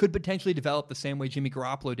could potentially develop the same way Jimmy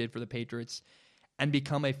Garoppolo did for the Patriots and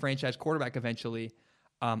become a franchise quarterback eventually.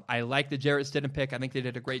 I like the Jarrett Stidham pick. I think they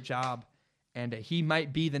did a great job, and he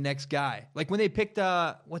might be the next guy. Like when they picked,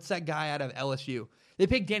 what's that guy out of LSU? They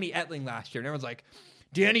picked Danny Etling last year, and everyone's like,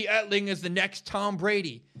 Danny Etling is the next Tom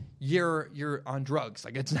Brady. You're on drugs.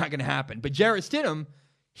 Like, it's not going to happen. But Jarrett Stidham,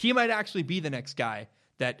 he might actually be the next guy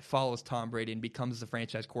that follows Tom Brady and becomes the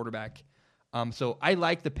franchise quarterback. So I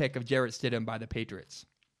like the pick of Jarrett Stidham by the Patriots.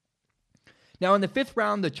 Now, in the fifth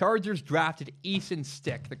round, the Chargers drafted Easton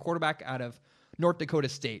Stick, the quarterback out of North Dakota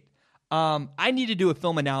State. I need to do a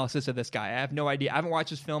film analysis of this guy. I have no idea. I haven't watched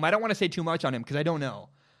his film. I don't want to say too much on him because I don't know.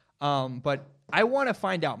 But I want to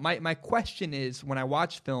find out. My question is, when I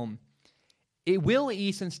watch film, will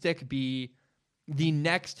Easton Stick be the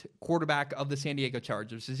next quarterback of the San Diego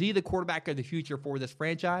Chargers? Is he the quarterback of the future for this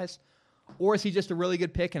franchise? Or is he just a really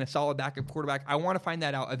good pick and a solid backup quarterback? I want to find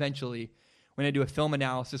that out eventually when I do a film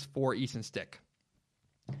analysis for Easton Stick.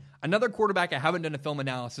 Another quarterback I haven't done a film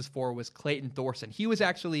analysis for was Clayton Thorson. He was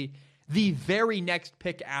actually the very next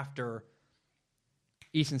pick after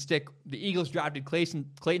Easton Stick. The Eagles drafted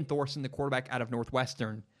Clayton Thorson, the quarterback out of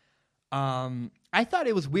Northwestern. I thought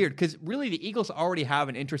it was weird because really the Eagles already have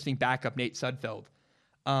an interesting backup, Nate Sudfeld.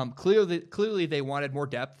 Clearly they wanted more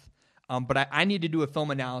depth, but I need to do a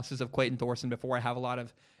film analysis of Clayton Thorson before I have a lot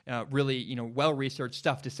of really well-researched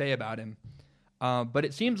stuff to say about him. But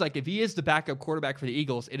it seems like if he is the backup quarterback for the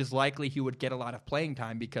Eagles, it is likely he would get a lot of playing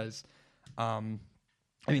time because,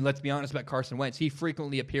 let's be honest about Carson Wentz. He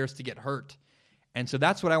frequently appears to get hurt. And so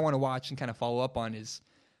that's what I want to watch and kind of follow up on is,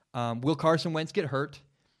 will Carson Wentz get hurt?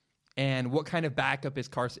 And what kind of backup is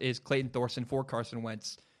Clayton Thorson for Carson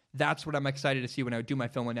Wentz? That's what I'm excited to see when I do my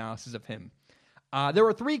film analysis of him. There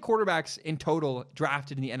were 3 quarterbacks in total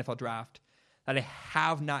drafted in the NFL draft that I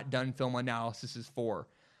have not done film analyses for.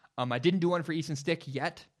 I didn't do one for Easton Stick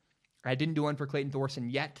yet. I didn't do one for Clayton Thorson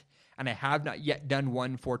yet. And I have not yet done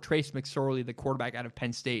one for Trace McSorley, the quarterback out of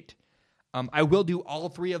Penn State. I will do all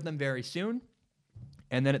 3 of them very soon.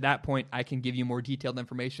 And then at that point, I can give you more detailed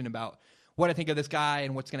information about what I think of this guy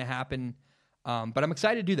and what's going to happen. But I'm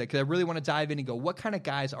excited to do that because I really want to dive in and go, what kind of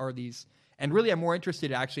guys are these? And really, I'm more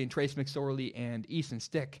interested actually in Trace McSorley and Easton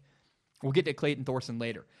Stick. We'll get to Clayton Thorson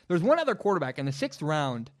later. There's one other quarterback in the 6th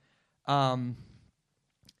round. The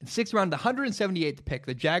 178th pick,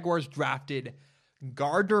 the Jaguars drafted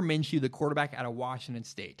Gardner Minshew, the quarterback out of Washington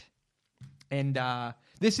State. And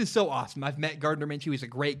this is so awesome. I've met Gardner Minshew. He's a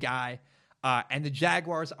great guy. And the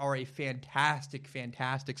Jaguars are a fantastic,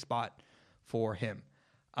 fantastic spot for him.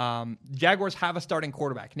 Jaguars have a starting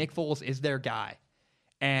quarterback. Nick Foles is their guy.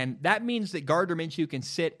 And that means that Gardner Minshew can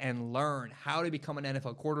sit and learn how to become an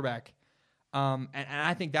NFL quarterback. And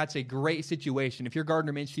I think that's a great situation. If you're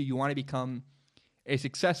Gardner Minshew, you want to become a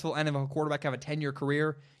successful NFL quarterback, have a 10-year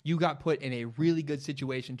career, you got put in a really good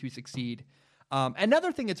situation to succeed.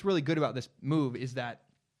 Another thing that's really good about this move is that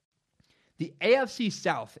the AFC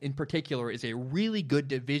South in particular is a really good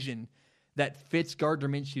division that fits Gardner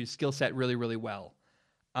Minshew's skill set really, really well.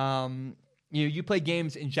 You play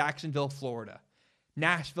games in Jacksonville, Florida,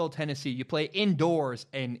 Nashville, Tennessee. You play indoors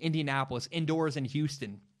in Indianapolis, indoors in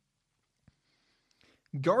Houston.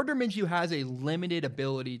 Gardner Minshew has a limited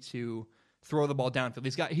ability to throw the ball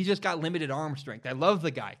downfield. He's just got limited arm strength. I love the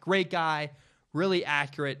guy. Great guy, really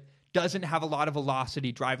accurate, doesn't have a lot of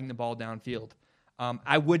velocity driving the ball downfield.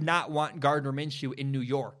 I would not want Gardner Minshew in New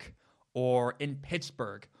York or in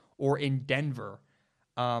Pittsburgh or in Denver.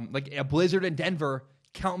 Like a blizzard in Denver,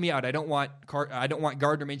 count me out. I don't want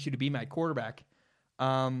Gardner Minshew to be my quarterback.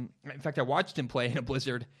 In fact, I watched him play in a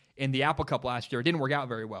blizzard in the Apple Cup last year. It didn't work out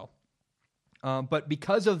very well. But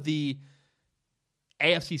because of the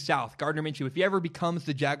AFC South, Gardner Minshew, if he ever becomes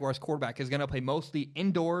the Jaguars quarterback, is going to play mostly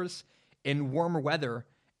indoors in warmer weather,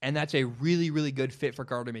 and that's a really, really good fit for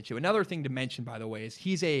Gardner Minshew. Another thing to mention, by the way, is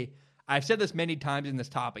I've said this many times in this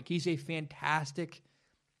topic, he's a fantastic,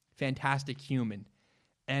 fantastic human.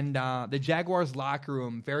 And the Jaguars locker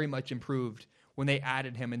room very much improved when they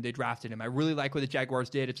added him and they drafted him. I really like what the Jaguars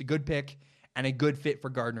did. It's a good pick and a good fit for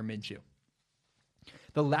Gardner Minshew.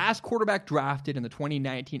 The last quarterback drafted in the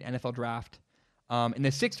 2019 NFL Draft, in the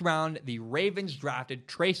 6th round, the Ravens drafted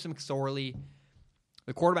Trace McSorley,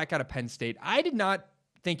 the quarterback out of Penn State. I did not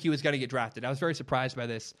think he was going to get drafted. I was very surprised by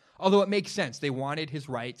this, although it makes sense. They wanted his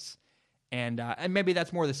rights, and maybe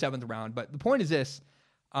that's more the 7th round. But the point is this.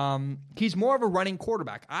 He's more of a running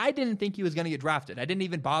quarterback. I didn't think he was going to get drafted. I didn't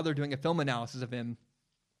even bother doing a film analysis of him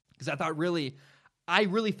because I really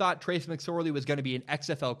thought Trace McSorley was going to be an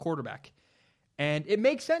XFL quarterback. And it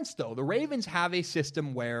makes sense, though. The Ravens have a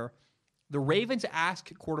system where the Ravens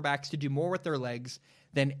ask quarterbacks to do more with their legs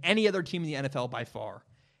than any other team in the NFL by far.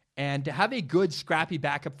 And to have a good, scrappy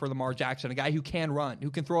backup for Lamar Jackson, a guy who can run, who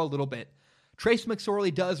can throw a little bit, Trace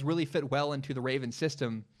McSorley does really fit well into the Ravens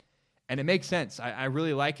system. And it makes sense. I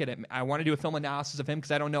really like it. I want to do a film analysis of him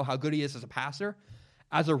because I don't know how good he is as a passer.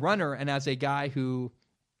 As a runner and as a guy who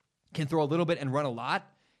can throw a little bit and run a lot,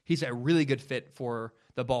 he's a really good fit for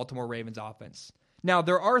the Baltimore Ravens offense. Now,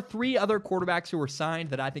 there are 3 other quarterbacks who were signed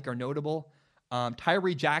that I think are notable.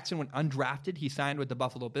 Tyree Jackson went undrafted. He signed with the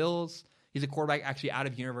Buffalo Bills. He's a quarterback actually out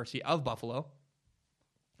of University of Buffalo.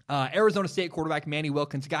 Arizona State quarterback Manny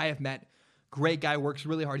Wilkins, guy I've met. Great guy, works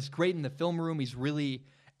really hard. He's great in the film room. He's really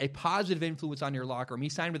a positive influence on your locker room. He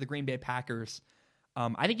signed with the Green Bay Packers.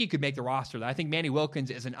 I think he could make the roster. I think Manny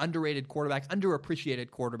Wilkins is an underrated quarterback,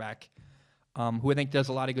 underappreciated quarterback, who I think does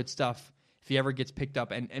a lot of good stuff if he ever gets picked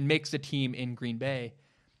up and makes the team in Green Bay.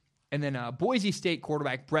 And then Boise State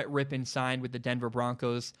quarterback Brett Rippon signed with the Denver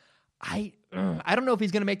Broncos. I don't know if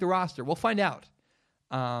he's going to make the roster. We'll find out.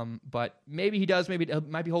 But maybe he does. Maybe he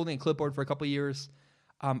might be holding a clipboard for a couple of years.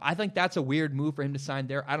 I think that's a weird move for him to sign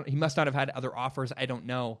there. He must not have had other offers. I don't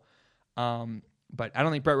know. But I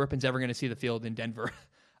don't think Brett Rippon's ever going to see the field in Denver.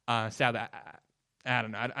 Sadly, I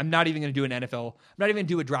don't know. I'm not even going to do an NFL. I'm not even going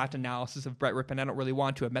to do a draft analysis of Brett Rippon. I don't really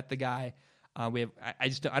want to. I've met the guy. I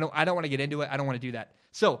don't want to get into it. I don't want to do that.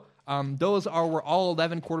 So those were all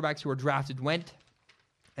 11 quarterbacks who were drafted went,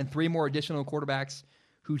 and 3 more additional quarterbacks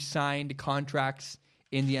who signed contracts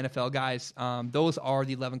in the NFL. Guys, those are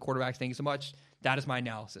the 11 quarterbacks. Thank you so much. That is my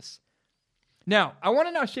analysis. Now, I want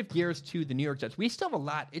to now shift gears to the New York Jets. We still have a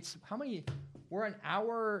lot. We're an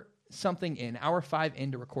hour something in, hour 5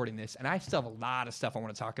 into recording this, and I still have a lot of stuff I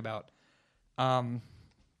want to talk about. I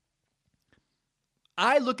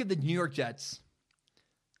look at the New York Jets.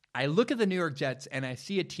 And I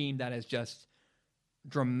see a team that has just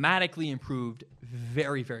dramatically improved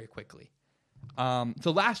very, very quickly.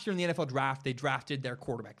 So last year in the NFL draft, they drafted their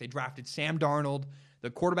quarterback. They drafted Sam Darnold, the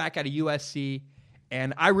quarterback out of USC.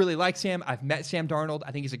 And I really like Sam. I've met Sam Darnold.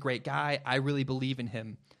 I think he's a great guy. I really believe in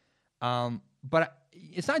him. But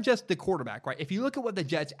it's not just the quarterback, right? If you look at what the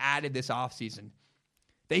Jets added this offseason,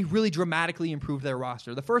 they really dramatically improved their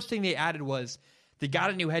roster. The first thing they added was they got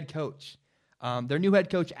a new head coach. Their new head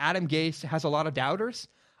coach, Adam Gase, has a lot of doubters.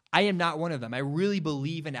 I am not one of them. I really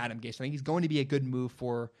believe in Adam Gase. I think he's going to be a good move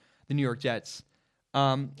for the New York Jets.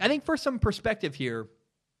 I think for some perspective here,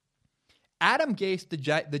 Adam Gase,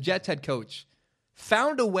 the Jets head coach,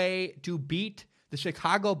 found a way to beat the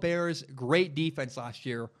Chicago Bears' great defense last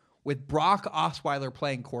year with Brock Osweiler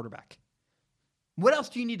playing quarterback. What else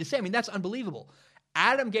do you need to say? I mean, that's unbelievable.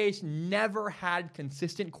 Adam Gase never had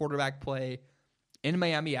consistent quarterback play in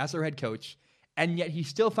Miami as their head coach, and yet he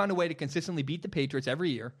still found a way to consistently beat the Patriots every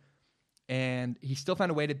year, and he still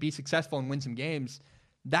found a way to be successful and win some games.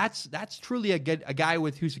 That's truly a guy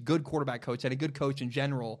who's a good quarterback coach and a good coach in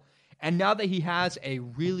general. And now that he has a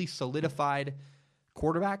really solidified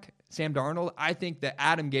quarterback, Sam Darnold, I think that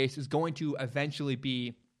Adam Gase is going to eventually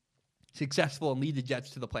be successful and lead the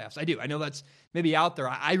Jets to the playoffs. I do. I know that's maybe out there.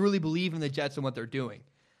 I really believe in the Jets and what they're doing.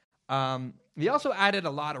 They also added a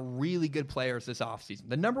lot of really good players this offseason.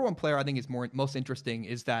 The number one player I think is most interesting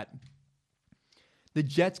is that the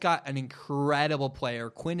Jets got an incredible player,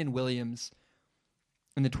 Quinnen Williams,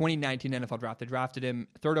 in the 2019 NFL Draft. They drafted him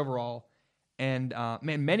 3rd overall. And,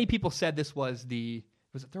 many people said this was it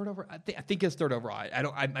third overall? I think it's 3rd overall.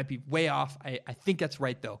 I might be way off. I think that's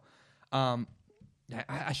right, though.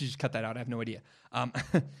 I should just cut that out. I have no idea.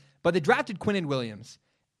 But they drafted Quinnen Williams.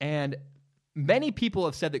 And many people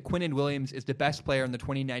have said that Quinnen Williams is the best player in the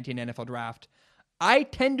 2019 NFL Draft. I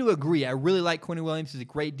tend to agree. I really like Quinnen Williams. He's a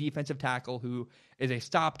great defensive tackle who is a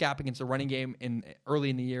stopgap against the running game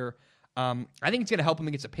early in the year. I think it's going to help him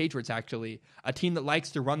against the Patriots, actually, a team that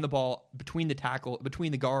likes to run the ball between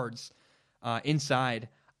the guards inside.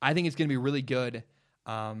 I think it's going to be really good.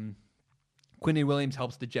 Quinnen Williams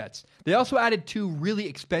helps the Jets. They also added 2 really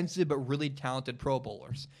expensive but really talented Pro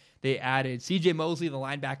Bowlers. They added C.J. Mosley, the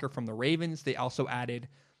linebacker from the Ravens. They also added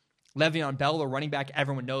Le'Veon Bell, the running back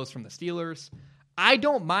everyone knows from the Steelers. I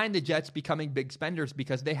don't mind the Jets becoming big spenders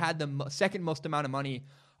because they had the second most amount of money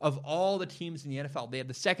of all the teams in the NFL. They have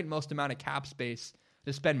the second most amount of cap space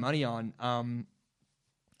to spend money on.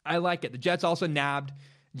 I like it. The Jets also nabbed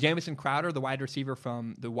Jamison Crowder, the wide receiver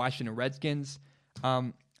from the Washington Redskins.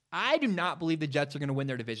 I do not believe the Jets are going to win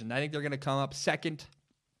their division. I think they're going to come up second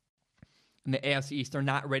in the AFC East. They're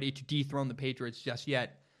not ready to dethrone the Patriots just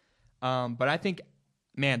yet. But I think,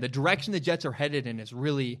 the direction the Jets are headed in is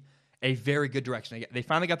really a very good direction. They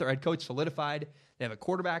finally got their head coach solidified. They have a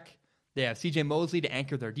quarterback. They have C.J. Mosley to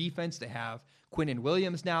anchor their defense. They have Quinnen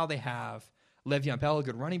Williams now. They have Le'Veon Bell, a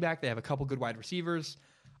good running back. They have a couple good wide receivers.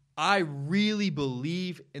 I really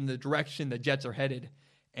believe in the direction the Jets are headed,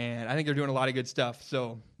 and I think they're doing a lot of good stuff.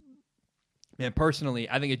 So, personally,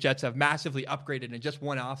 I think the Jets have massively upgraded in just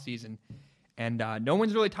one offseason, and no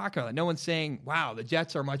one's really talking about it. No one's saying, wow, the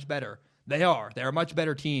Jets are much better. They are. They're a much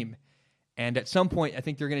better team, and at some point, I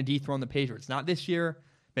think they're going to dethrone the Patriots. Not this year,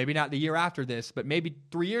 maybe not the year after this, but maybe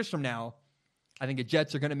 3 years from now, I think the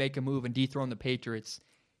Jets are going to make a move and dethrone the Patriots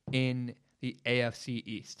in the AFC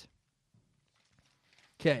East.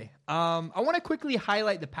 Okay, I want to quickly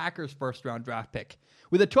highlight the Packers' first-round draft pick.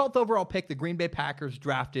 With the 12th overall pick, the Green Bay Packers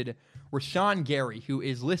drafted Rashawn Gary, who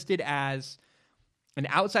is listed as an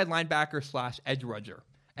outside linebacker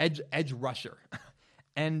 / edge rusher.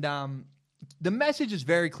 And the message is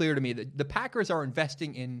very clear to me that the Packers are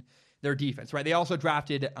investing in their defense, right? They also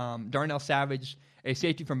drafted Darnell Savage, a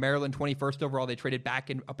safety from Maryland, 21st overall. They traded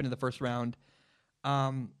up into the first round.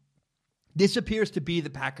 This appears to be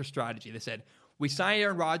the Packers' strategy. They said, we signed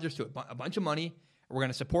Aaron Rodgers to a bunch of money. We're going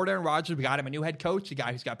to support Aaron Rodgers. We got him a new head coach, a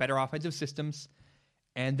guy who's got better offensive systems.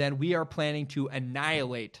 And then we are planning to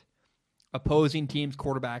annihilate opposing teams'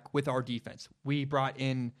 quarterback with our defense. We brought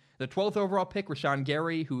in the 12th overall pick, Rashawn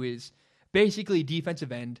Gary, who is basically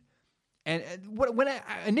defensive end. And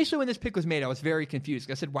initially when this pick was made, I was very confused.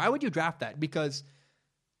 I said, why would you draft that? Because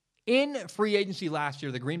in free agency last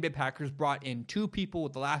year, the Green Bay Packers brought in 2 people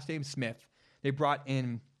with the last name Smith. They brought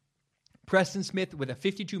in Preston Smith with a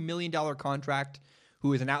 $52 million contract,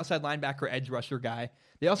 who is an outside linebacker, edge rusher guy.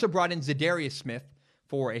 They also brought in Zadarius Smith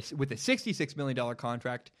with a $66 million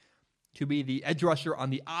contract to be the edge rusher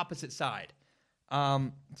on the opposite side.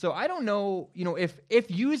 So I don't know,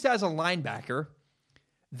 if used as a linebacker,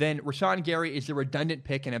 then Rashawn Gary is a redundant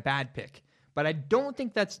pick and a bad pick. But I don't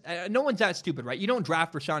think no one's that stupid, right? You don't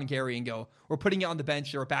draft Rashawn Gary and go, we're putting it on the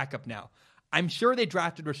bench or a backup now. I'm sure they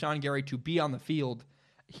drafted Rashawn Gary to be on the field.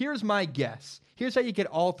 Here's my guess. Here's how you get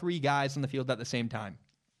all 3 guys on the field at the same time.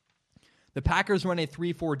 The Packers run a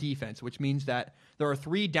 3-4 defense, which means that there are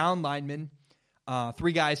 3 down linemen,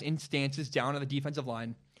 3 guys in stances down on the defensive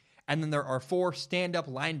line, and then there are 4 stand-up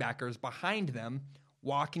linebackers behind them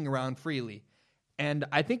walking around freely. And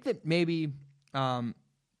I think that maybe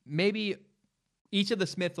each of the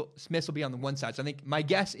Smiths will be on the one side. So I think my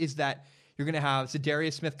guess is that you're going to have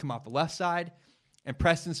Zadarius Smith come off the left side and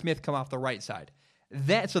Preston Smith come off the right side.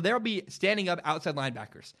 So there'll be standing up outside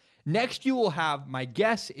linebackers. Next, you will have, my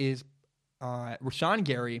guess is, Rashawn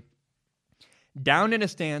Gary down in a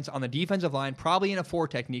stance on the defensive line, probably in a 4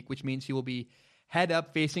 technique, which means he will be head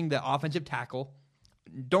up facing the offensive tackle.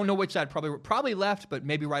 Don't know which side, probably left, but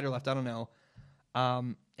maybe right or left, I don't know.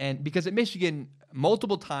 And because at Michigan,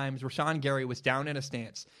 multiple times, Rashawn Gary was down in a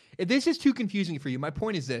stance. If this is too confusing for you, my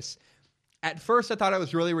point is this. At first, I thought it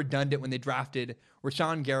was really redundant when they drafted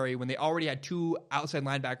Rashawn Gary, when they already had 2 outside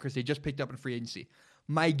linebackers they just picked up in free agency.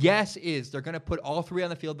 My guess is they're going to put all 3 on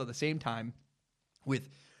the field at the same time, with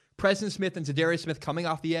Preston Smith and Zadarius Smith coming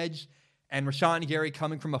off the edge, and Rashawn Gary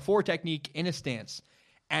coming from a 4 technique in a stance.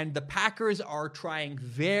 And the Packers are trying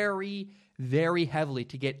very, very heavily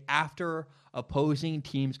to get after opposing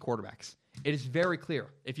teams' quarterbacks. It is very clear.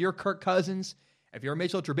 If you're Kirk Cousins, if you're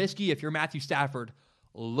Mitchell Trubisky, if you're Matthew Stafford,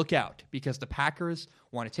 look out, because the Packers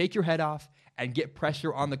want to take your head off and get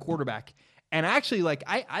pressure on the quarterback. And actually,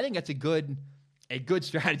 I think that's a good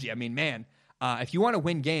strategy. I mean, man, if you want to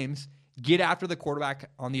win games, get after the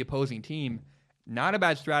quarterback on the opposing team. Not a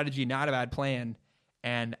bad strategy, not a bad plan.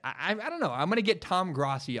 And I don't know. I'm going to get Tom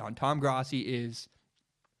Grossi on. Tom Grossi is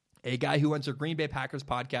a guy who runs a Green Bay Packers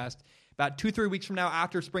podcast. About 2-3 weeks from now,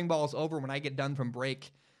 after spring ball is over, when I get done from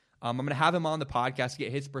break, I'm going to have him on the podcast to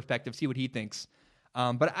get his perspective, see what he thinks.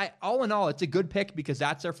 But all in all, it's a good pick because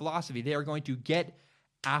that's their philosophy. They are going to get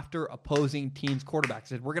after opposing teams'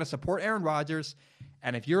 quarterbacks. We're going to support Aaron Rodgers,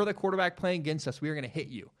 and if you're the quarterback playing against us, we are going to hit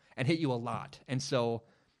you, and hit you a lot. And so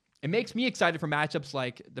it makes me excited for matchups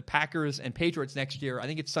like the Packers and Patriots next year. I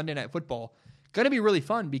think it's Sunday Night Football. Going to be really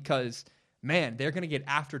fun because, man, they're going to get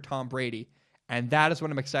after Tom Brady, and that is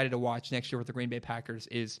what I'm excited to watch next year with the Green Bay Packers.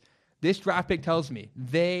 Is this draft pick tells me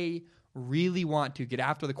they really want to get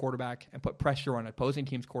after the quarterback and put pressure on opposing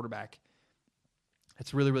team's quarterback.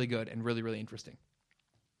 It's really, really good and really, really interesting.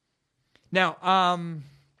 Now,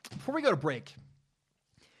 before we go to break,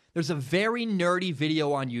 there's a very nerdy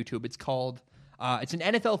video on YouTube. It's called, it's an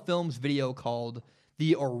NFL Films video called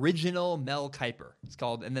The Original Mel Kiper. It's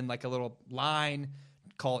called, and then like a little line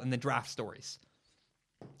called, and the draft stories.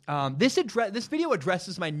 This video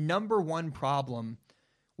addresses my number one problem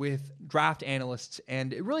with draft analysts,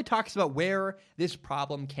 and it really talks about where this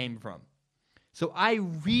problem came from. So I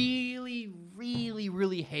really, really,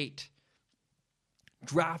 really hate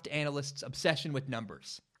draft analysts' obsession with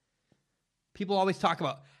numbers. People always talk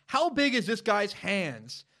about, how big is this guy's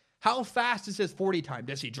hands? How fast is his 40 time?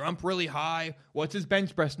 Does he jump really high? What's his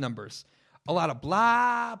bench press numbers? A lot of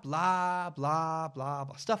blah, blah, blah, blah,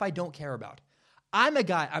 blah. Stuff I don't care about. I'm a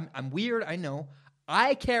guy, I'm weird, I know.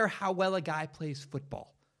 I care how well a guy plays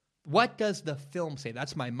football. What does the film say?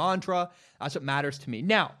 That's my mantra. That's what matters to me.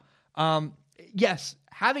 Now, yes,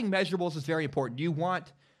 having measurables is very important. You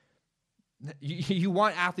want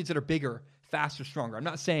athletes that are bigger, faster, stronger. I'm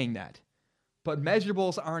not saying that. But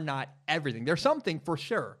measurables are not everything. They're something for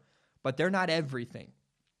sure, but they're not everything.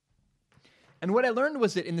 And what I learned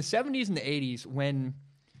was that in the 70s and the 80s, when,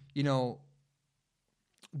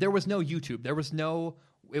 there was no YouTube,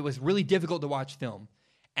 it was really difficult to watch film.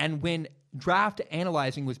 And when draft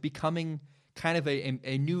analyzing was becoming kind of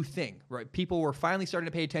a new thing, right? People were finally starting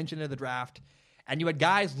to pay attention to the draft, and you had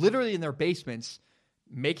guys literally in their basements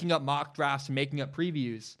making up mock drafts and making up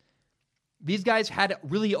previews. These guys had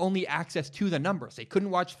really only access to the numbers. They couldn't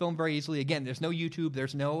watch film very easily. Again, there's no YouTube,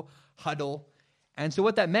 there's no huddle. And so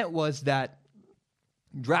what that meant was that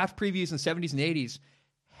draft previews in the 70s and 80s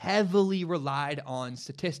heavily relied on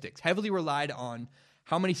statistics, heavily relied on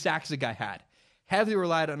how many sacks a guy had, heavily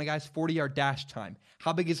relied on a guy's 40-yard dash time,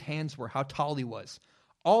 how big his hands were, how tall he was,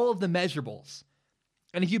 all of the measurables.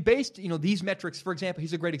 And if you based, these metrics, for example,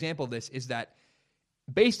 here's a great example of this, is that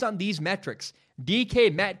based on these metrics,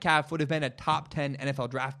 DK Metcalf would have been a top 10 NFL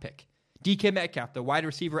draft pick. DK Metcalf, the wide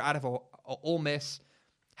receiver out of Ole Miss,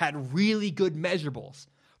 had really good measurables.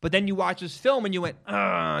 But then you watch his film and you went,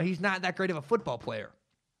 he's not that great of a football player.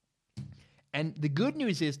 And the good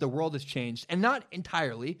news is the world has changed, and not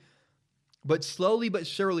entirely, but slowly but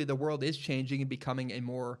surely the world is changing and becoming a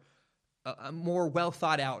more well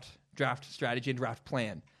thought out draft strategy and draft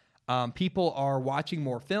plan. People are watching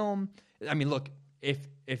more film. I mean, look,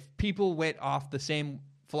 if people went off the same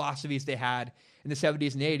philosophies they had in the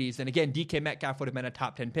 70s and 80s, then again, DK Metcalf would have been a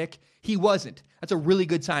top 10 pick. He wasn't. That's a really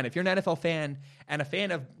good sign. If you're an NFL fan and a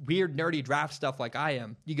fan of weird, nerdy draft stuff like I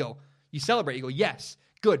am, you celebrate. You go, yes,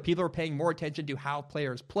 good. People are paying more attention to how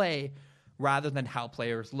players play rather than how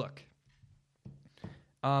players look.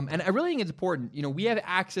 And I really think it's important. We have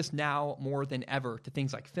access now more than ever to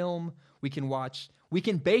things like film. We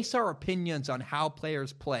can base our opinions on how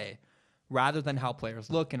players play rather than how players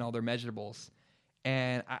look and all their measurables.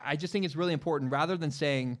 And I just think it's really important, rather than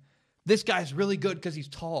saying, this guy's really good because he's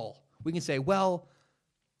tall, we can say, well,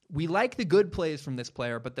 we like the good plays from this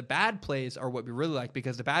player, but the bad plays are what we really like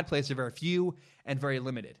because the bad plays are very few and very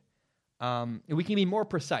limited. And we can be more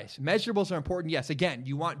precise. Measurables are important. Yes, again,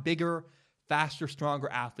 you want bigger, faster, stronger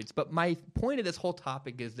athletes. But my point of this whole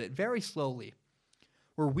topic is that very slowly,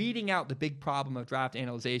 we're weeding out the big problem of draft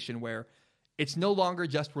analyzation where it's no longer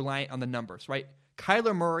just reliant on the numbers, right?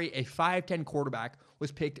 Kyler Murray, a 5'10 quarterback,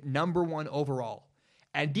 was picked number 1 overall.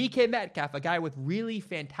 And DK Metcalf, a guy with really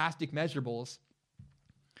fantastic measurables,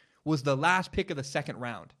 was the last pick of the second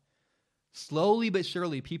round. Slowly but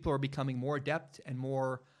surely, people are becoming more adept and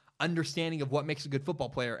more understanding of what makes a good football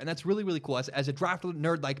player. And that's really, really cool. As a draft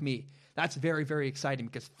nerd like me, that's very, very exciting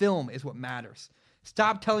because film is what matters.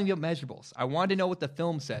 Stop telling me about measurables. I want to know what the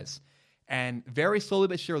film says. And very slowly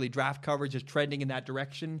but surely, draft coverage is trending in that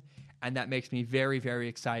direction. And that makes me very, very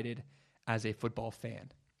excited as a football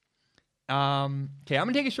fan. Okay, I'm going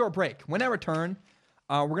to take a short break. When I return,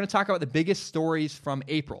 we're going to talk about the biggest stories from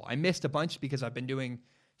April. I missed a bunch because I've been doing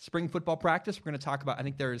spring football practice. We're going to talk about, I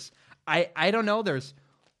think there's, I don't know, there's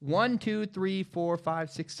 1, 2, 3, 4, 5,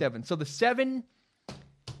 6, 7. So the 7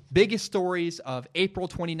 biggest stories of April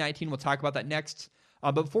 2019. We'll talk about that next.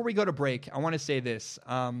 But before we go to break, I want to say this.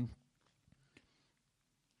 And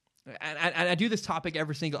I do this topic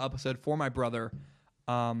every single episode for my brother,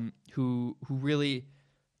 who really,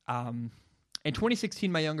 in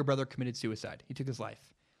 2016, my younger brother committed suicide. He took his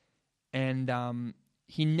life. And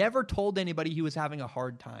he never told anybody he was having a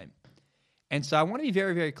hard time. And so I want to be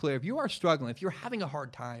very, very clear. If you are struggling, if you're having a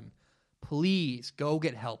hard time, please go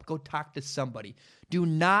get help. Go talk to somebody. Do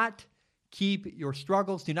not keep your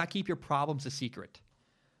struggles, do not keep your problems a secret.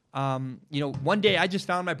 One day I just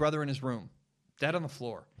found my brother in his room, dead on the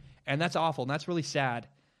floor. And that's awful, and that's really sad.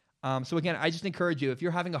 So again, I just encourage you, if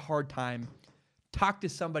you're having a hard time, talk to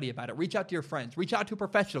somebody about it. Reach out to your friends. Reach out to a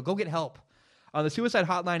professional. Go get help. The suicide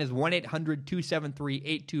hotline is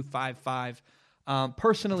 1-800-273-8255.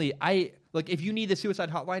 Personally, if you need the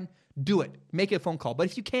suicide hotline, do it. Make a phone call. But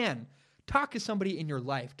if you can, talk to somebody in your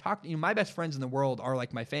life. My best friends in the world are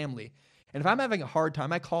like my family. And if I'm having a hard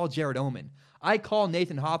time, I call Jared Oman. I call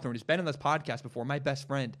Nathan Hawthorne, who's been on this podcast before, my best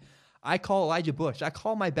friend. I call Elijah Bush. I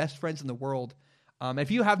call my best friends in the world. If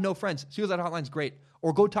you have no friends, suicide hotline's great.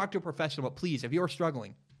 Or go talk to a professional. But please, if you're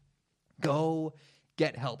struggling, go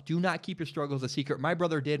get help. Do not keep your struggles a secret. My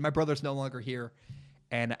brother did. My brother's no longer here.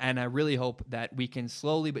 And I really hope that we can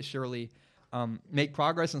slowly but surely make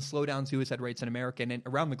progress and slow down suicide rates in America and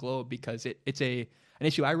around the globe because it's an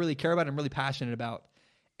issue I really care about and I'm really passionate about.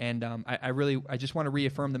 And I just want to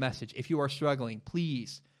reaffirm the message. If you are struggling,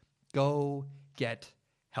 please go get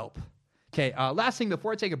help. Okay, last thing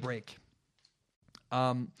before I take a break.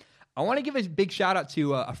 I want to give a big shout out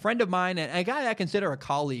to a friend of mine and a guy I consider a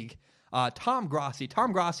colleague, Tom Grossi.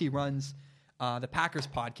 Tom Grossi runs the Packers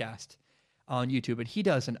podcast on YouTube, and he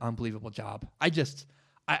does an unbelievable job.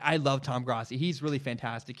 I love Tom Grossi. He's really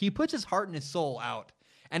fantastic. He puts his heart and his soul out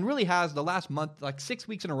and really has the last month, like 6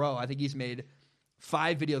 weeks in a row, I think he's made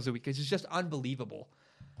 5 videos a week. It's just unbelievable.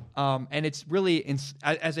 And it's really,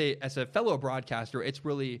 as a fellow broadcaster, it's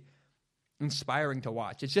really inspiring to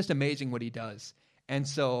watch. It's just amazing what he does. And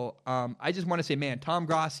so I just want to say, man, Tom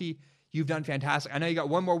Grossi, you've done fantastic. I know you got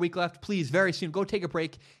 1 more week left. Please, very soon, go take a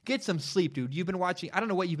break. Get some sleep, dude. You've been watching. I don't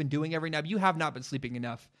know what you've been doing every night, but you have not been sleeping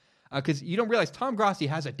enough because you don't realize Tom Grossi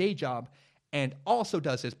has a day job and also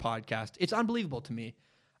does his podcast. It's unbelievable to me.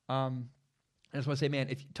 I just want to say, man,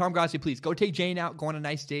 if Tom Grossi, please go take Jane out, go on a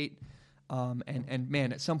nice date. And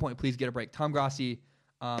man, at some point, please get a break. Tom Grossi,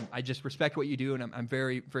 I just respect what you do, and I'm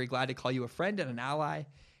very, very glad to call you a friend and an ally.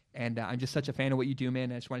 And I'm just such a fan of what you do,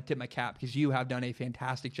 man. I just want to tip my cap because you have done a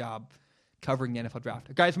fantastic job covering the NFL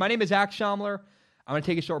draft. Guys, my name is Zach Schaumler. I'm going to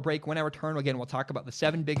take a short break. When I return, again, we'll talk about the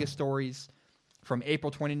 7 biggest stories from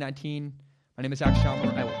April 2019. My name is Zach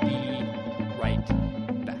Schaumler. I will be right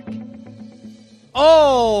back.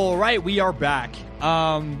 All right, we are back.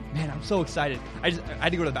 Man, I'm so excited. I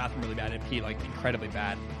had to go to the bathroom really bad and pee like incredibly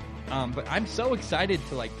bad. But I'm so excited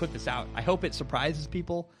to put this out. I hope it surprises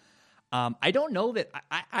people. I don't know that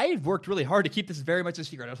I've worked really hard to keep this very much a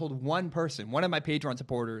secret. I told one person, one of my Patreon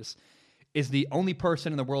supporters, is the only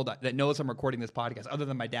person in the world that knows I'm recording this podcast, other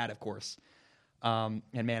than my dad, of course. And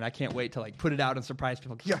man, I can't wait to put it out and surprise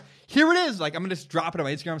people. Yeah, here it is. I'm gonna just drop it on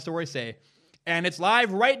my Instagram story, say, and it's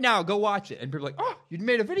live right now. Go watch it. And people are like, oh, you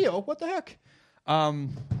made a video. What the heck?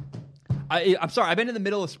 I'm sorry. I've been in the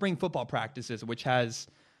middle of spring football practices, which has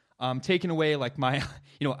taken away my,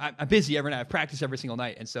 I'm busy every night. I practice every single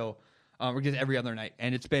night, and so. We're just every other night,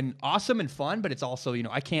 and it's been awesome and fun. But it's also,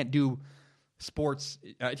 I can't do sports.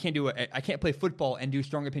 I can't play football and do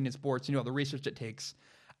strong opinion sports. The research it takes.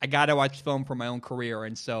 I gotta watch film for my own career,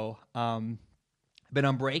 and so been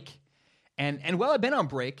on break. And while I've been on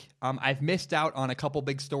break, I've missed out on a couple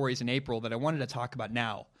big stories in April that I wanted to talk about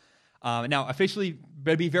now. Now, officially,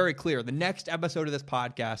 to be very clear, the next episode of this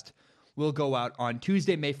podcast will go out on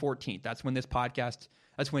Tuesday, May 14th. That's when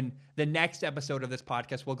the next episode of this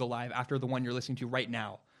podcast will go live after the one you're listening to right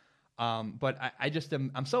now. But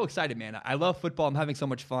I'm so excited, man. I love football. I'm having so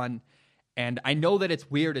much fun. And I know that it's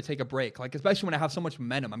weird to take a break, like especially when I have so much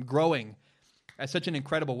momentum. I'm growing at such an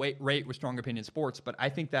incredible rate with Strong Opinion Sports. But I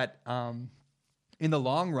think that in the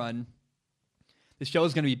long run, the show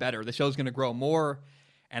is going to be better. The show is going to grow more.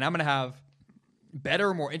 And I'm going to have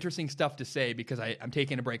better, more interesting stuff to say because I'm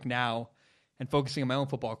taking a break now and focusing on my own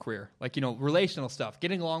football career. Like, relational stuff,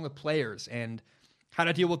 getting along with players and how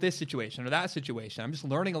to deal with this situation or that situation. I'm just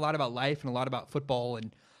learning a lot about life and a lot about football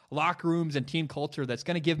and locker rooms and team culture that's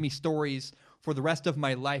going to give me stories for the rest of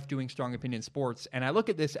my life doing Strong Opinion Sports. And I look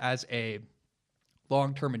at this as a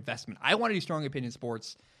long-term investment. I want to do Strong Opinion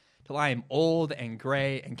Sports till I am old and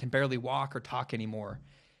gray and can barely walk or talk anymore.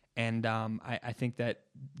 And I think that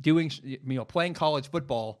playing college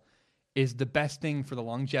football is the best thing for the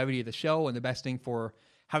longevity of the show, and the best thing for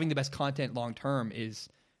having the best content long term is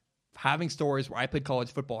having stories where I played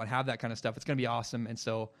college football and have that kind of stuff. It's going to be awesome. And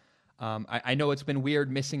so I know it's been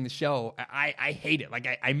weird missing the show. I hate it.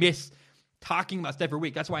 Like I miss talking about stuff every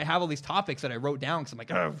week. That's why I have all these topics that I wrote down because I'm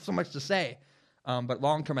like, oh, so much to say. But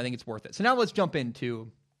long term, I think it's worth it. So now let's jump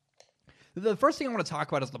into the first thing I want to talk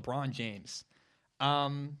about is LeBron James.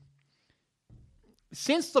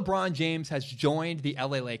 Since LeBron James has joined the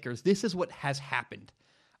LA Lakers, this is what has happened.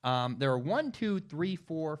 There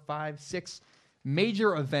are 6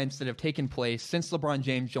 major events that have taken place since LeBron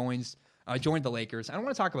James joined the Lakers. I want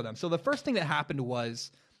to talk about them. So the first thing that happened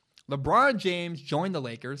was LeBron James joined the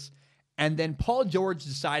Lakers, and then Paul George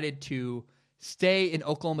decided to stay in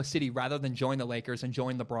Oklahoma City rather than join the Lakers and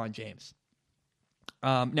join LeBron James.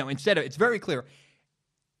 Now, it's very clear.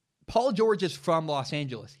 Paul George is from Los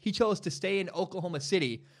Angeles. He chose to stay in Oklahoma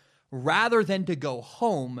City rather than to go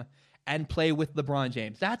home and play with LeBron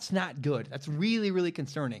James. That's not good. That's really, really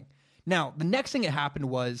concerning. Now, the next thing that happened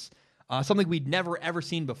was something we'd never, ever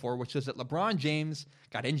seen before, which was that LeBron James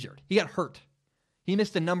got injured. He got hurt. He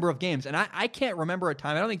missed a number of games. And I can't remember a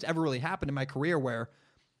time, I don't think it's ever really happened in my career, where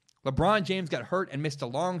LeBron James got hurt and missed a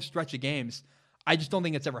long stretch of games. I just don't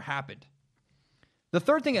think it's ever happened. The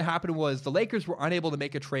third thing that happened was the Lakers were unable to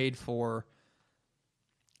make a trade for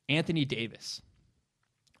Anthony Davis.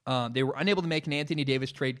 They were unable to make an Anthony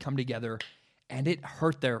Davis trade come together, and it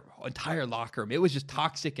hurt their entire locker room. It was just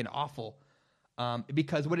toxic and awful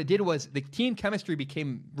because what it did was the team chemistry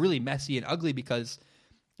became really messy and ugly because,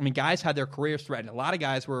 guys had their careers threatened. A lot of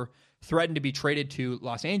guys were threatened to be traded to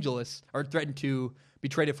Los Angeles or threatened to be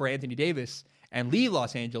traded for Anthony Davis and leave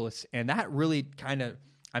Los Angeles, and that really kind of,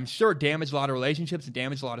 I'm sure, damaged a lot of relationships and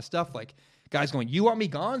damaged a lot of stuff. Like guys going, you want me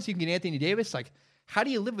gone so you can get Anthony Davis? Like, how do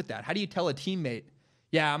you live with that? How do you tell a teammate,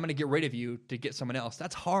 yeah, I'm going to get rid of you to get someone else?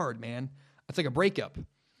 That's hard, man. That's like a breakup.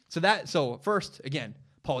 So first, again,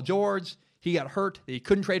 Paul George, he got hurt. He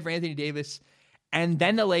couldn't trade for Anthony Davis. And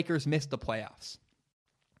then the Lakers missed the playoffs.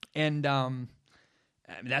 And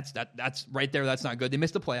that's right there. That's not good. They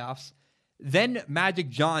missed the playoffs. Then Magic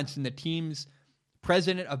Johnson, the team's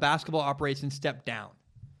president of basketball operations, stepped down.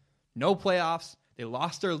 No playoffs. They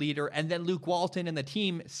lost their leader, and then Luke Walton and the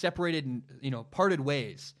team separated and parted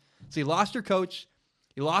ways. So you lost your coach,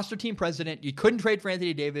 you lost your team president. You couldn't trade for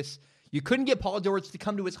Anthony Davis. You couldn't get Paul George to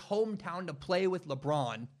come to his hometown to play with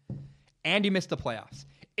LeBron, and you missed the playoffs.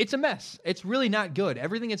 It's a mess. It's really not good.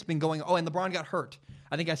 Everything that's been going. Oh, and LeBron got hurt.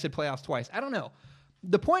 I think I said playoffs twice. I don't know.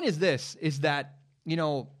 The point is this: is that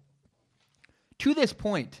to this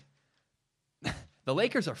point, the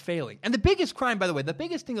Lakers are failing. And the biggest crime, by the way, the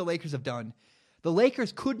biggest thing the Lakers have done, the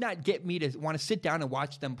Lakers could not get me to want to sit down and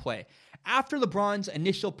watch them play. After LeBron's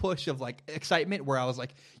initial push of excitement where I was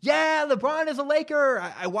like, yeah, LeBron is a Laker,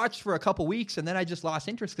 I watched for a couple weeks and then I just lost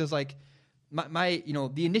interest because my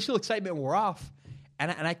the initial excitement wore off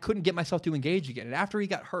and I couldn't get myself to engage again. And after he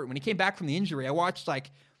got hurt, when he came back from the injury, I watched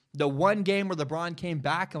the one game where LeBron came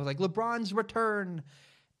back and I was like, LeBron's return.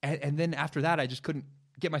 And then after that, I just couldn't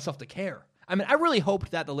get myself to care. I really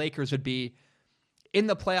hoped that the Lakers would be in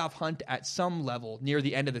the playoff hunt at some level near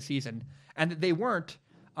the end of the season, and they weren't.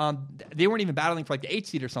 They weren't even battling for the 8th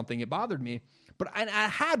seed or something. It bothered me, but I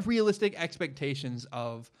had realistic expectations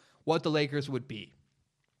of what the Lakers would be.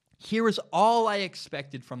 Here is all I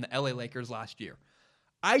expected from the LA Lakers last year.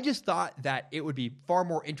 I just thought that it would be far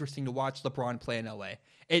more interesting to watch LeBron play in LA.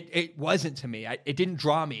 It wasn't to me. It didn't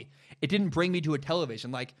draw me. It didn't bring me to a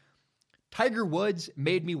television. Tiger Woods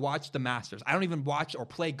made me watch the Masters. I don't even watch or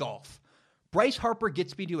play golf. Bryce Harper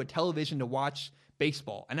gets me to a television to watch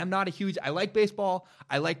baseball. And I like baseball.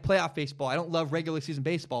 I like playoff baseball. I don't love regular season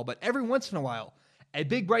baseball, but every once in a while, a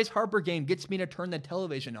big Bryce Harper game gets me to turn the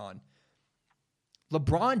television on.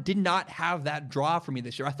 LeBron did not have that draw for me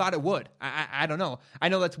this year. I thought it would. I don't know. I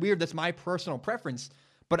know that's weird. That's my personal preference.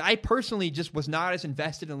 But I personally just was not as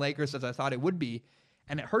invested in Lakers as I thought it would be.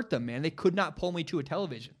 And it hurt them, man. They could not pull me to a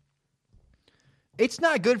television. It's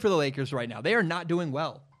not good for the Lakers right now. They are not doing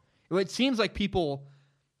well. It seems like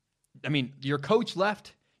your coach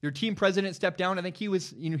left. Your team president stepped down. I think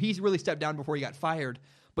he's really stepped down before he got fired.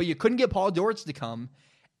 But you couldn't get Paul George to come.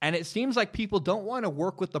 And it seems like people don't want to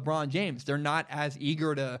work with LeBron James. They're not as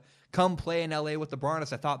eager to come play in LA with LeBron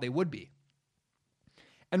as I thought they would be.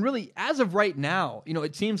 And really, as of right now,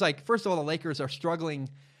 it seems like, first of all, the Lakers are struggling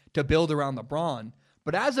to build around LeBron.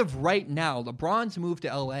 But as of right now, LeBron's move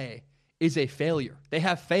to LA is a failure. They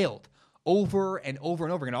have failed over and over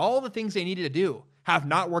and over again. All the things they needed to do have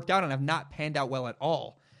not worked out and have not panned out well at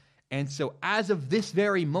all. And so as of this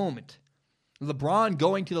very moment, LeBron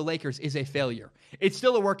going to the Lakers is a failure. It's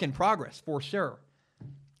still a work in progress, for sure.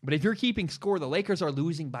 But if you're keeping score, the Lakers are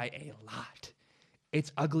losing by a lot.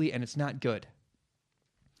 It's ugly and it's not good.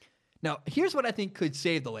 Now, here's what I think could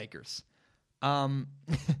save the Lakers.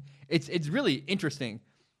 It's really interesting.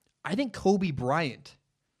 I think Kobe Bryant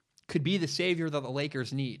could be the savior that the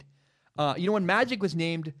Lakers need. When Magic was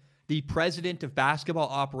named the president of basketball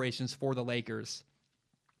operations for the Lakers,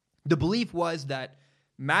 the belief was that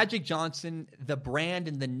Magic Johnson, the brand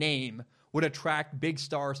and the name, would attract big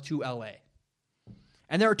stars to LA.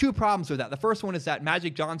 And there are two problems with that. The first one is that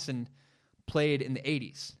Magic Johnson played in the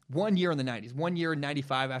 80s, 1 year in the 90s, 1 year in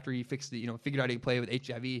 95 after he figured out he could play with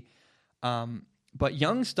HIV. But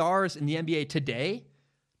young stars in the NBA today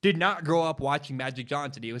did not grow up watching Magic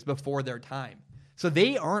Johnson. It was before their time. So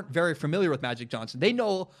they aren't very familiar with Magic Johnson. They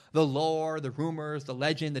know the lore, the rumors, the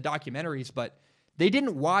legend, the documentaries, but they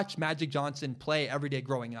didn't watch Magic Johnson play every day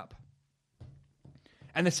growing up.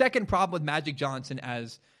 And the second problem with Magic Johnson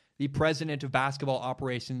as the president of basketball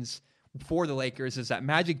operations for the Lakers is that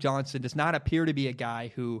Magic Johnson does not appear to be a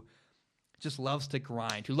guy who just loves to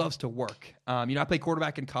grind, who loves to work. I played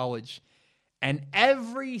quarterback in college, and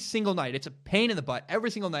every single night, it's a pain in the butt.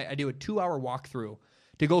 Every single night, I do a 2-hour walkthrough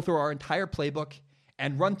to go through our entire playbook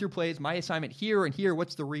and run through plays. My assignment here and here,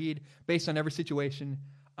 what's the read based on every situation.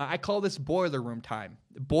 I call this boiler room time.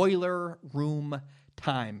 Boiler room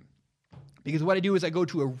time. Because what I do is I go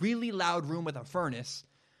to a really loud room with a furnace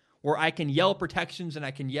where I can yell protections and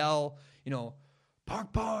I can yell,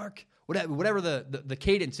 park, whatever the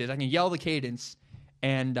cadence is. I can yell the cadence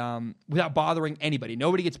and without bothering anybody.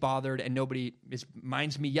 Nobody gets bothered and nobody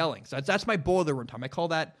minds me yelling. So that's my boiler room time. I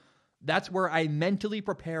call that's where I mentally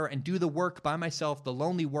prepare and do the work by myself, the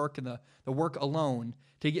lonely work and the work alone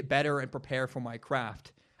to get better and prepare for my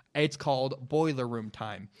craft. It's called boiler room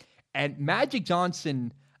time. And Magic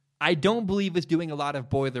Johnson, I don't believe, is doing a lot of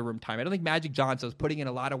boiler room time. I don't think Magic Johnson is putting in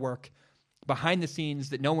a lot of work behind the scenes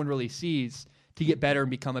that no one really sees to get better and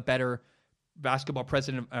become a better basketball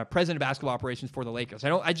president of basketball operations for the Lakers.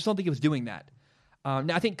 I just don't think he was doing that.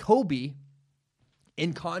 Now, I think Kobe,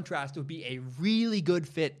 in contrast, would be a really good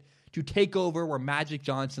fit to take over where Magic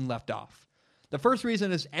Johnson left off. The first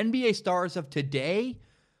reason is NBA stars of today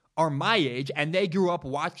are my age, and they grew up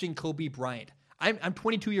watching Kobe Bryant. I'm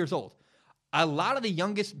 22 years old. A lot of the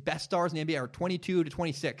youngest, best stars in the NBA are 22 to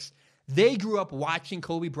 26. They grew up watching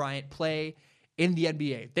Kobe Bryant play in the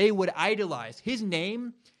NBA. They would idolize his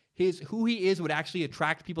name. Who he is would actually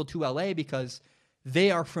attract people to LA because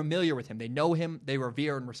they are familiar with him. They know him. They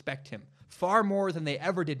revere and respect him far more than they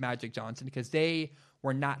ever did Magic Johnson because they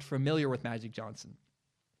were not familiar with Magic Johnson.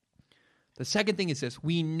 The second thing is this.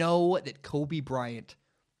 We know that Kobe Bryant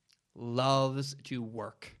loves to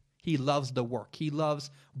work. He loves the work. He loves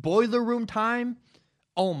boiler room time.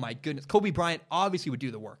 Oh my goodness. Kobe Bryant obviously would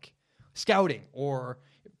do the work. Scouting or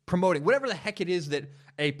promoting, whatever the heck it is that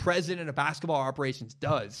a president of basketball operations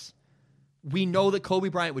does. We know that Kobe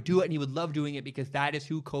Bryant would do it and he would love doing it because that is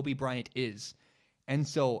who Kobe Bryant is. And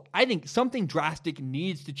so I think something drastic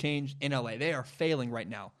needs to change in LA. They are failing right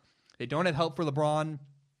now. They don't have help for LeBron.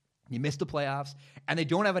 You missed the playoffs. And they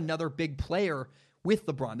don't have another big player with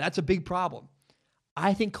LeBron. That's a big problem.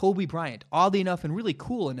 I think Kobe Bryant, oddly enough and really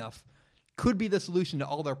cool enough, could be the solution to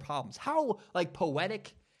all their problems. How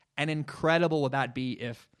poetic and incredible would that be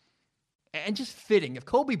and just fitting, if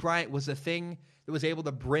Kobe Bryant was the thing that was able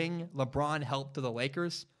to bring LeBron help to the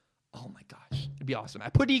Lakers? Oh my gosh, it'd be awesome. I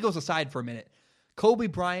put egos aside for a minute. Kobe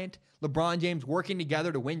Bryant, LeBron James working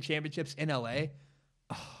together to win championships in LA.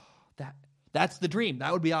 Oh, that's the dream.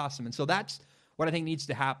 That would be awesome. And so that's what I think needs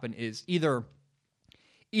to happen is either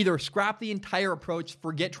Either scrap the entire approach,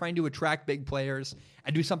 forget trying to attract big players,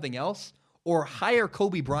 and do something else, or hire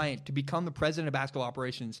Kobe Bryant to become the president of basketball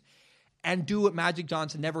operations and do what Magic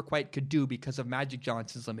Johnson never quite could do because of Magic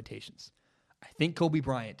Johnson's limitations. I think Kobe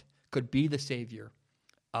Bryant could be the savior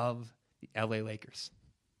of the LA Lakers.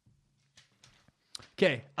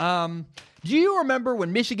 Okay, do you remember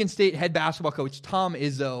when Michigan State head basketball coach Tom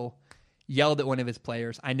Izzo yelled at one of his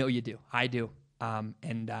players? I know you do. I do.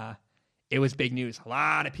 It was big news. A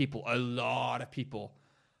lot of people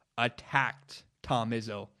attacked Tom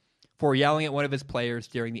Izzo for yelling at one of his players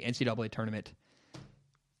during the NCAA tournament.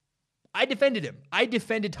 I defended him. I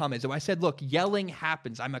defended Tom Izzo. I said, look, yelling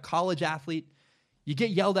happens. I'm a college athlete. You get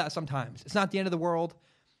yelled at sometimes. It's not the end of the world.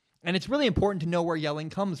 And it's really important to know where yelling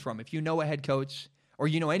comes from. If you know a head coach or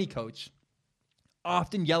you know any coach,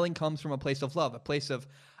 often yelling comes from a place of love, a place of,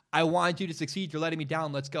 I want you to succeed. You're letting me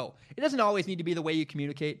down. Let's go. It doesn't always need to be the way you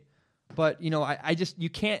communicate. But, you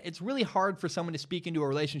can't, it's really hard for someone to speak into a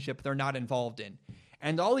relationship they're not involved in.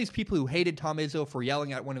 And all these people who hated Tom Izzo for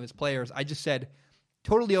yelling at one of his players, I just said,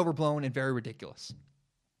 totally overblown and very ridiculous.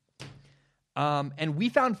 And we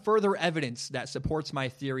found further evidence that supports my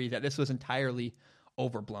theory that this was entirely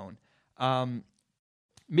overblown.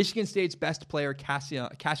 Michigan State's best player,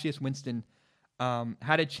 Cassius Winston,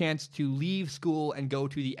 had a chance to leave school and go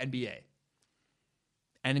to the NBA.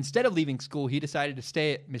 And instead of leaving school, he decided to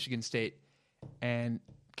stay at Michigan State and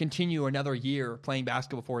continue another year playing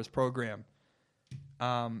basketball for his program.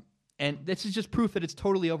 And this is just proof that it's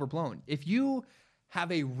totally overblown. If you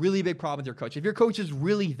have a really big problem with your coach, if your coach is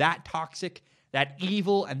really that toxic, that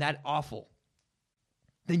evil, and that awful,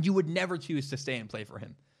 then you would never choose to stay and play for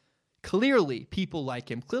him. Clearly, people like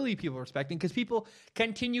him. Clearly, people respect him because people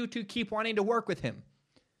continue to keep wanting to work with him.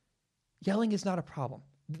 Yelling is not a problem.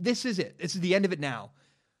 This is it. This is the end of it now.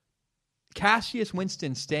 Cassius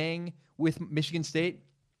Winston staying with Michigan State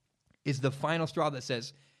is the final straw that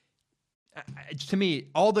says, to me,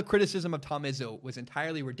 all the criticism of Tom Izzo was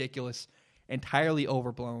entirely ridiculous, entirely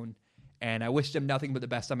overblown, and I wished him nothing but the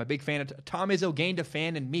best. I'm a big fan of Tom Izzo. Gained a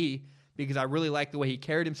fan in me because I really liked the way he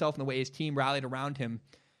carried himself and the way his team rallied around him.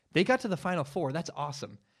 They got to the Final Four. That's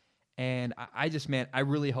awesome. And I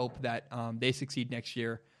really hope that they succeed next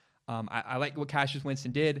year. I like what Cassius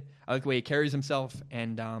Winston did. I like the way he carries himself.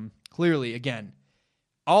 And clearly, again,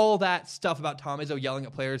 all that stuff about Tom Izzo yelling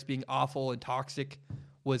at players being awful and toxic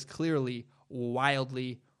was clearly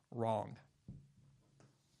wildly wrong.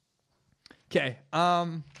 Okay. A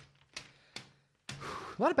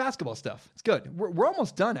lot of basketball stuff. It's good. We're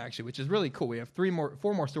almost done, actually, which is really cool. We have 4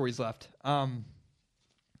 more stories left.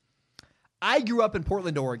 I grew up in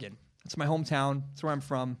Portland, Oregon. It's my hometown. It's where I'm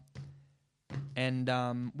from. And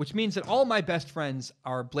which means that all my best friends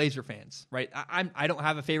are Blazer fans, right? I don't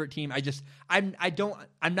have a favorite team. I'm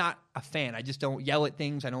not a fan. I just don't yell at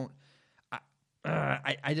things.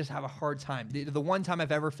 I just have a hard time. The one time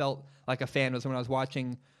I've ever felt like a fan was when I was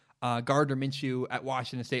watching Gardner Minshew at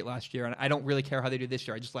Washington State last year, and I don't really care how they do this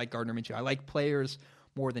year. I just like Gardner Minshew. I like players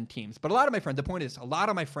more than teams. But the point is, a lot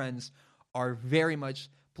of my friends are very much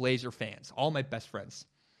Blazer fans, all my best friends.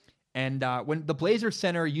 And when the Blazer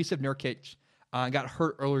center, Yusuf Nurkic, got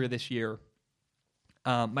hurt earlier this year,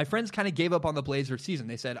 my friends kind of gave up on the Blazer season.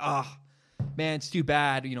 They said, man, it's too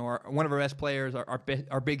bad. One of our best players,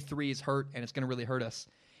 our big three is hurt, and it's going to really hurt us.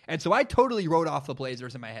 And so I totally wrote off the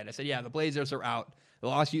Blazers in my head. I said, yeah, the Blazers are out.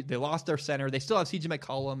 They lost their center. They still have CJ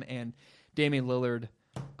McCollum and Damian Lillard.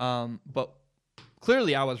 But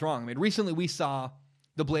clearly I was wrong. I mean, recently we saw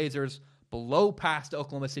the Blazers blow past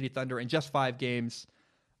Oklahoma City Thunder in just 5 games.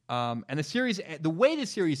 And the way the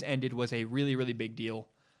series ended was a really, really big deal.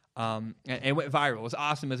 And it went viral. It was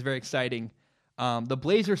awesome. It was very exciting. The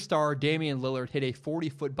Blazers star Damian Lillard hit a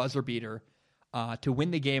 40-foot buzzer beater to win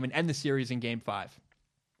the game and end the series in Game 5.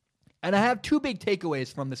 And I have 2 big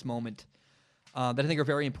takeaways from this moment that I think are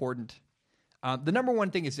very important. The number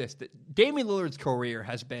one thing is this, that Damian Lillard's career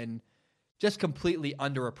has been just completely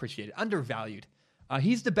underappreciated, undervalued.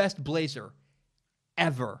 He's the best Blazer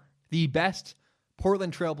ever. The best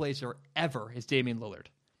Portland Trail Blazer ever is Damian Lillard.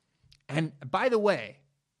 And by the way,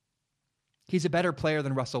 he's a better player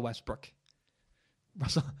than Russell Westbrook.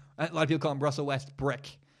 A lot of people call him Russell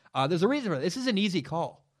Westbrick. There's a reason for that. This is an easy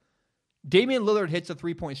call. Damian Lillard hits a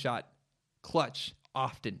 3-point shot clutch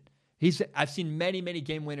often. I've seen many, many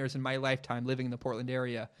game winners in my lifetime living in the Portland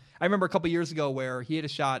area. I remember a couple years ago where he hit a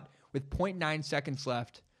shot with 0.9 seconds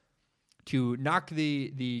left to knock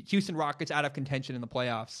the Houston Rockets out of contention in the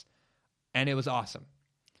playoffs, and it was awesome.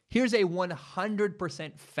 Here's a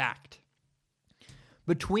 100% fact.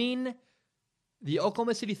 Between the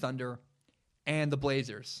Oklahoma City Thunder and the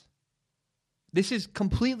Blazers, this is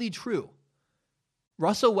completely true.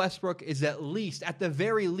 Russell Westbrook is at the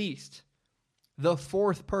very least, the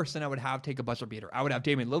fourth person I would have take a buzzer beater. I would have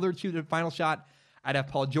Damian Lillard shoot the final shot. I'd have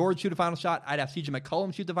Paul George shoot the final shot. I'd have CJ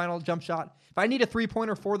McCollum shoot the final jump shot. If I need a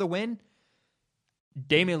three-pointer for the win,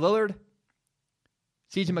 Damian Lillard,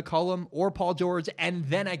 CJ McCollum, or Paul George, and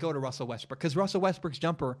then I go to Russell Westbrook. Because Russell Westbrook's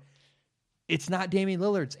jumper, it's not Damian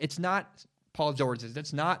Lillard's. It's not Paul George's.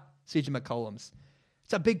 It's not CJ McCollum's.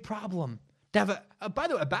 It's a big problem. To have, by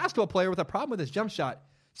the way, a basketball player with a problem with his jump shot,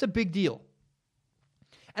 it's a big deal.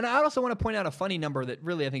 And I also want to point out a funny number that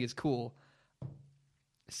really I think is cool.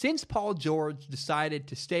 Since Paul George decided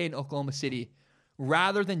to stay in Oklahoma City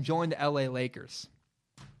rather than join the LA Lakers,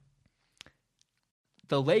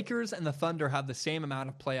 the Lakers and the Thunder have the same amount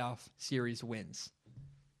of playoff series wins.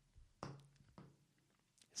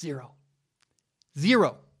 0.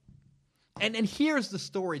 And here's the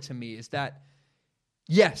story to me is that,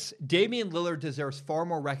 yes, Damian Lillard deserves far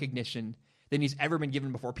more recognition than he's ever been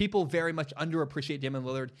given before. People very much underappreciate Damian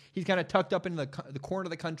Lillard. He's kind of tucked up in the corner of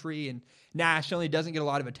the country and nationally doesn't get a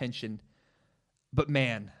lot of attention. But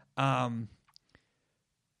man,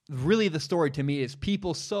 really the story to me is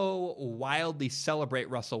people so wildly celebrate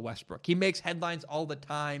Russell Westbrook. He makes headlines all the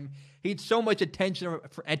time. He gets so much attention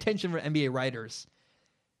from NBA writers.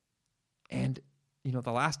 And,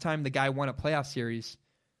 the last time the guy won a playoff series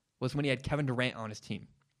was when he had Kevin Durant on his team.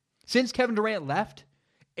 Since Kevin Durant left,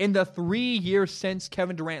 in the 3 years since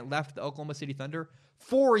Kevin Durant left the Oklahoma City Thunder,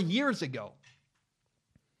 4 years ago,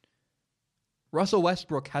 Russell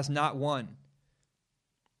Westbrook has not won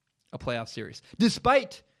a playoff series.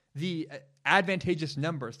 Despite the advantageous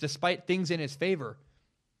numbers, despite things in his favor,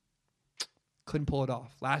 couldn't pull it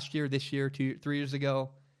off. Last year, this year, 3 years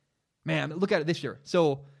ago. Man, look at it this year.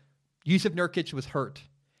 So, Yusuf Nurkic was hurt,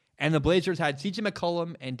 and the Blazers had CJ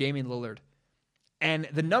McCollum and Damian Lillard. And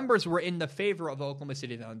the numbers were in the favor of the Oklahoma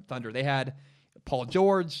City Thunder. They had Paul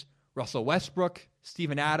George, Russell Westbrook,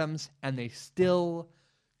 Steven Adams, and they still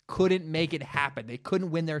couldn't make it happen. They couldn't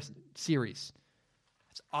win their series.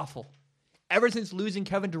 That's awful. Ever since losing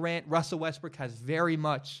Kevin Durant, Russell Westbrook has very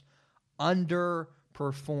much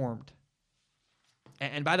underperformed.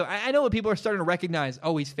 And by the way, I know that people are starting to recognize,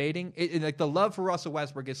 he's fading. Like the love for Russell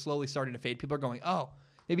Westbrook is slowly starting to fade. People are going,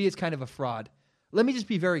 maybe it's kind of a fraud. Let me just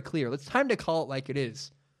be very clear. It's time to call it like it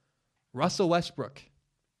is. Russell Westbrook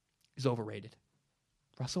is overrated.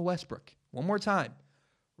 Russell Westbrook. One more time.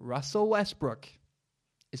 Russell Westbrook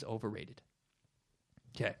is overrated.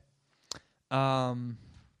 Okay.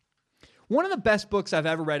 One of the best books I've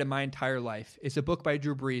ever read in my entire life is a book by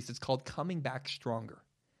Drew Brees. It's called Coming Back Stronger.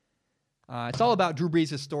 It's all about Drew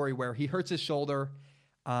Brees' story where he hurts his shoulder,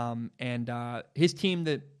 and his team,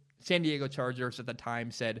 the San Diego Chargers at the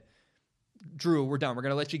time, said, Drew, we're done. We're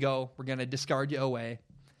going to let you go. We're going to discard you away.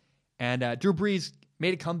 And Drew Brees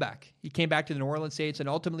made a comeback. He came back to the New Orleans Saints and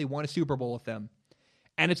ultimately won a Super Bowl with them.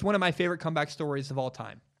 And it's one of my favorite comeback stories of all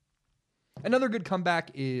time. Another good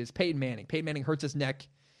comeback is Peyton Manning. Peyton Manning hurts his neck.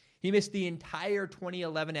 He missed the entire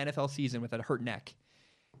 2011 NFL season with a hurt neck.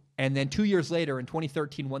 And then 2 years later, in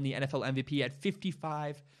 2013, won the NFL MVP at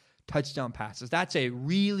 55 touchdown passes. That's a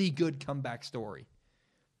really good comeback story.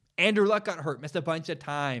 Andrew Luck got hurt, missed a bunch of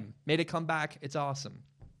time, made a comeback. It's awesome.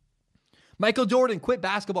 Michael Jordan quit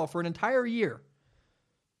basketball for an entire year.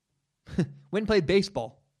 Went and played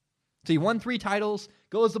baseball. So he won 3 titles,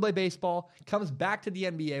 goes to play baseball, comes back to the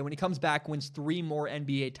NBA. When he comes back, wins 3 more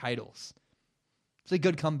NBA titles. It's a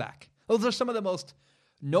good comeback. Those are some of the most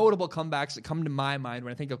notable comebacks that come to my mind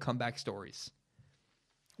when I think of comeback stories.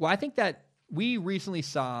 Well, I think that we recently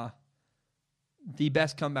saw the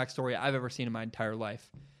best comeback story I've ever seen in my entire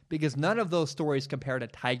life, because none of those stories compare to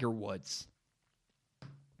Tiger Woods.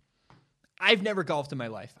 I've never golfed in my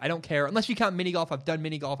life. I don't care. Unless you count mini golf. I've done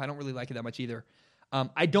mini golf. I don't really like it that much either.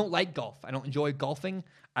 I don't like golf. I don't enjoy golfing.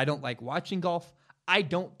 I don't like watching golf. I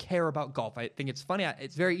don't care about golf. I think it's funny.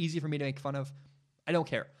 It's very easy for me to make fun of. I don't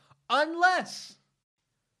care. Unless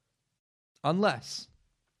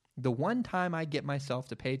the one time I get myself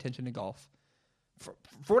to pay attention to golf, for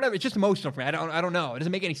whatever, it's just emotional for me. I don't know. It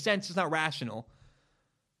doesn't make any sense. It's not rational.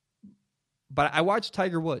 But I watch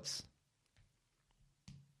Tiger Woods.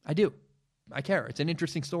 I do. I care. It's an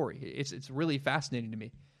interesting story. It's really fascinating to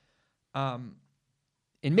me.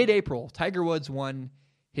 In mid-April, Tiger Woods won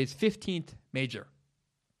his 15th major.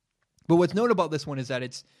 But what's notable about this one is that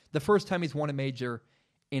it's the first time he's won a major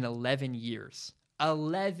in 11 years.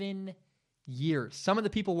 11 years. Some of the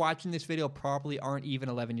people watching this video probably aren't even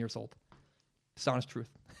 11 years old. It's the honest truth.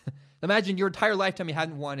 Imagine your entire lifetime you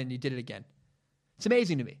hadn't won and you did it again. It's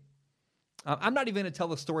amazing to me. I'm not even going to tell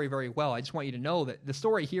the story very well. I just want you to know that the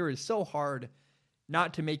story here is so hard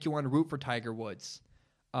not to make you want to root for Tiger Woods.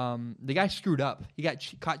 the guy screwed up. He got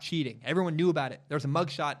caught cheating. Everyone knew about it. There was a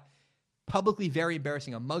mugshot, publicly very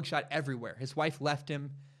embarrassing, a mugshot everywhere. His wife left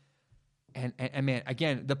him. And man,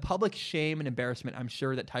 again, the public shame and embarrassment I'm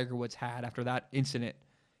sure that Tiger Woods had after that incident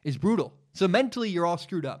is brutal. So mentally, you're all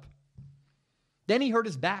screwed up. Then he hurt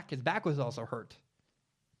his back. His back was also hurt.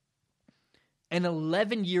 And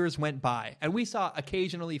 11 years went by. And we saw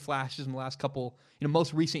occasionally flashes in the last couple,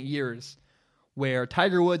 most recent years where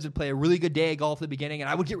Tiger Woods would play a really good day of golf at the beginning. And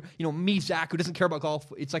I would get, me, Zach, who doesn't care about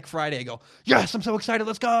golf, it's like Friday. I go, yes, I'm so excited.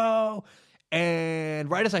 Let's go. And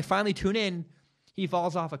right as I finally tune in, he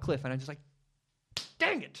falls off a cliff. And I'm just like,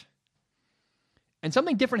 dang it. And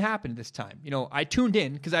something different happened this time. I tuned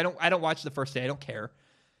in because I don't watch the first day. I don't care.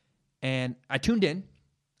 And I tuned in.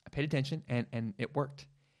 I paid attention and it worked.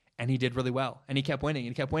 And he did really well. And he kept winning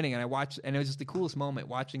and he kept winning. And I watched, and it was just the coolest moment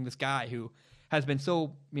watching this guy who has been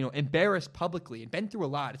so, embarrassed publicly and been through a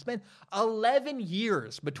lot. It's been 11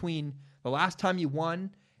 years between the last time you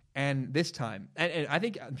won and this time. And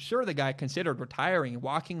I'm sure the guy considered retiring and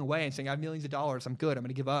walking away and saying, I have millions of dollars. I'm good. I'm going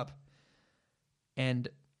to give up. And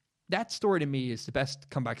that story to me is the best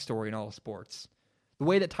comeback story in all of sports. The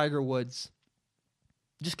way that Tiger Woods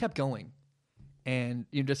just kept going. And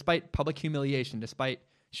despite public humiliation, despite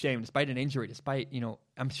shame, despite an injury, despite,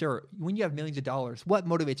 I'm sure when you have millions of dollars, what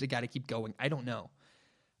motivates a guy to keep going? I don't know.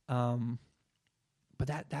 But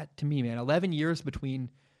that to me, man, 11 years between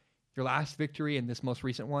your last victory and this most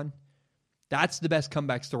recent one, that's the best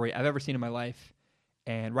comeback story I've ever seen in my life.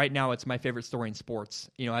 And right now it's my favorite story in sports.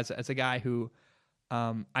 As a guy who,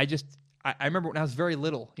 I remember when I was very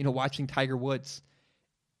little, watching Tiger Woods,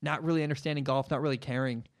 not really understanding golf, not really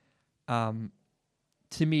caring.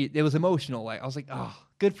 To me, it was emotional. Like I was like, oh,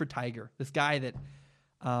 good for Tiger. This guy that,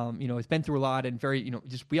 has been through a lot and very,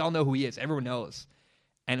 just we all know who he is. Everyone knows.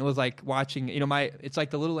 And it was like watching, it's like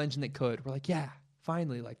the little engine that could. We're like, yeah,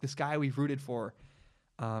 finally, like this guy we've rooted for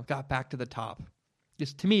got back to the top.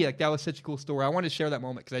 Just to me, like that was such a cool story. I wanted to share that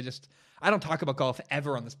moment because I don't talk about golf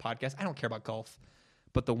ever on this podcast. I don't care about golf.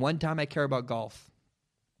 But the one time I care about golf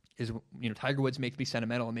is, Tiger Woods makes me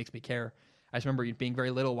sentimental and makes me care. I just remember being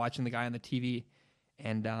very little, watching the guy on the TV,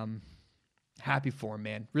 and happy for him,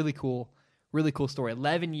 man. Really cool story.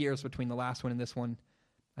 11 years between the last one and this one.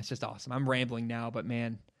 That's just awesome. I'm rambling now, but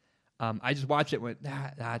man, I just watched it. Went,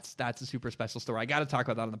 that's a super special story. I got to talk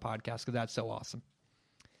about that on the podcast because that's so awesome.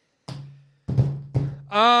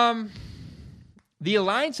 The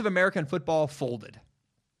Alliance of American Football folded.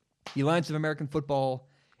 The Alliance of American Football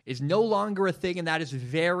is no longer a thing, and that is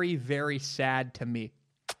very, very sad to me.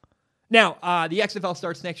 Now, the XFL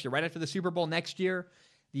starts next year. Right after the Super Bowl next year,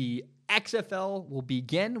 the XFL will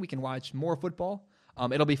begin. We can watch more football.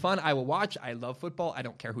 It'll be fun. I will watch. I love football. I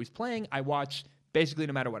don't care who's playing. I watch basically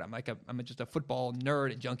no matter what. I'm just a football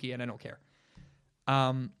nerd and junkie, and I don't care.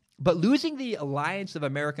 But losing the Alliance of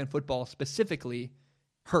American Football specifically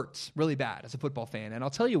hurts really bad as a football fan, and I'll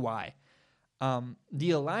tell you why.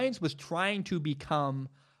 The Alliance was trying to become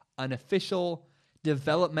an official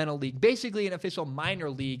developmental league, basically an official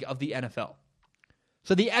minor league of the NFL.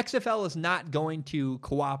 So the XFL is not going to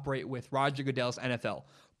cooperate with Roger Goodell's NFL,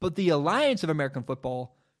 but the Alliance of American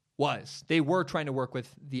Football was. They were trying to work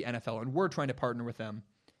with the NFL and were trying to partner with them.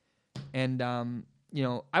 And,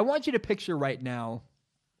 I want you to picture right now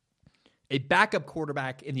a backup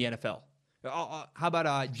quarterback in the NFL. How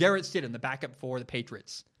about Jarrett Stidham, the backup for the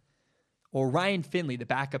Patriots? Or Ryan Finley, the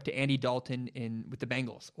backup to Andy Dalton with the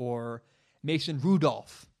Bengals? Or Mason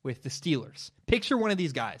Rudolph with the Steelers? Picture one of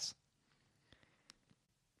these guys.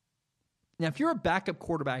 Now, if you're a backup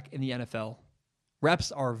quarterback in the NFL,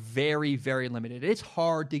 reps are very, very limited. It's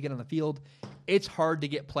hard to get on the field. It's hard to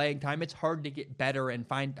get playing time. It's hard to get better and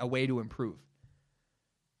find a way to improve.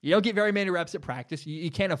 You don't get very many reps at practice. You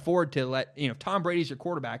can't afford to let, Tom Brady's your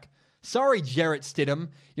quarterback. Sorry, Jarrett Stidham.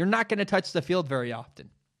 You're not going to touch the field very often.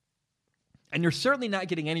 And you're certainly not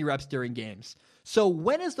getting any reps during games. So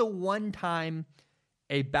when is the one time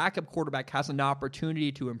a backup quarterback has an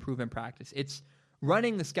opportunity to improve in practice? It's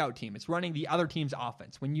running the scout team. It's running the other team's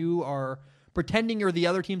offense. When you are pretending you're the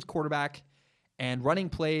other team's quarterback and running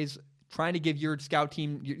plays, trying to give your scout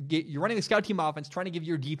team, you're running the scout team offense, trying to give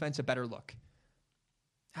your defense a better look.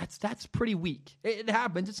 That's pretty weak. It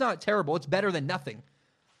happens. It's not terrible. It's better than nothing.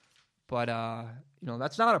 But,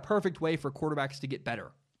 that's not a perfect way for quarterbacks to get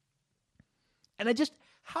better. And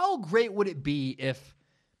how great would it be if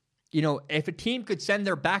a team could send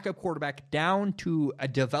their backup quarterback down to a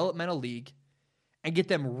developmental league and get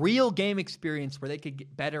them real game experience where they could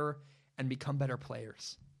get better and become better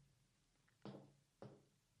players?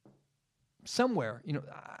 Somewhere,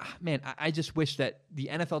 I just wish that the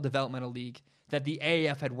NFL Developmental League, that the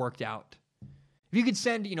AAF had worked out. If you could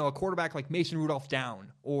send, a quarterback like Mason Rudolph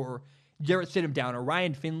down or Jarrett Stidham down or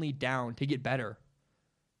Ryan Finley down to get better,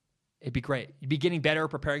 it'd be great. You'd be getting better,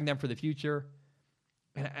 preparing them for the future.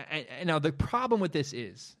 And now the problem with this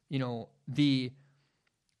is, the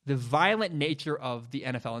violent nature of the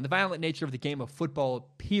NFL and the violent nature of the game of football,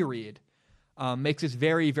 period, makes this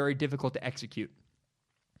very, very difficult to execute.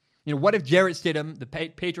 What if Jarrett Stidham, the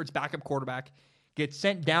Patriots' backup quarterback, gets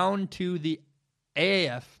sent down to the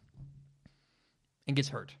AAF and gets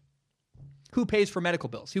hurt? Who pays for medical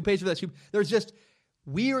bills? Who pays for this? There's just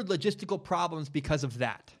weird logistical problems because of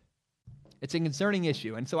that. It's a concerning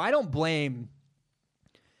issue. And so I don't blame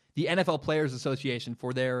the NFL Players Association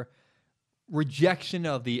for their rejection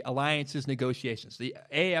of the alliance's negotiations. The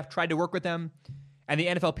AAF tried to work with them, and the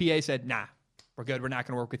NFLPA said, nah, we're good. We're not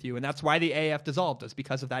going to work with you. And that's why the AAF dissolved, is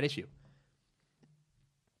because of that issue.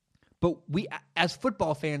 But we, as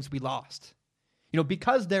football fans, we lost.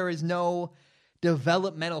 Because there is no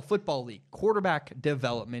developmental football league, quarterback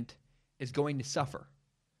development is going to suffer.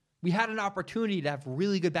 We had an opportunity to have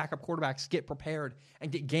really good backup quarterbacks get prepared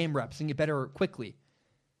and get game reps and get better quickly.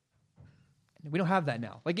 We don't have that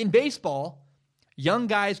now. Like in baseball, young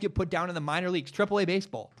guys get put down in the minor leagues, AAA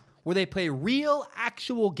baseball, where they play real,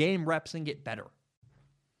 actual game reps and get better.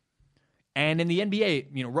 And in the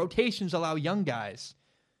NBA, rotations allow young guys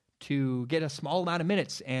to get a small amount of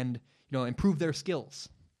minutes and, improve their skills.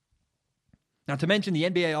 Not to mention the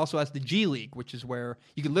NBA also has the G League, which is where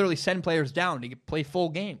you can literally send players down to play full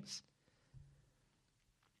games.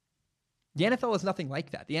 The NFL is nothing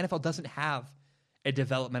like that. The NFL doesn't have a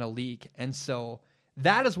developmental league. And so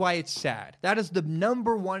that is why it's sad. That is the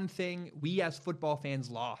number one thing we as football fans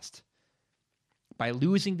lost. By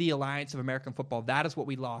losing the Alliance of American Football, that is what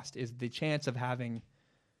we lost, is the chance of having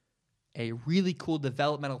a really cool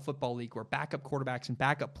developmental football league where backup quarterbacks and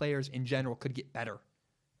backup players in general could get better.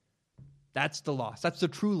 That's the loss. That's the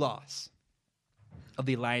true loss of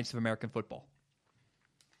the Alliance of American Football.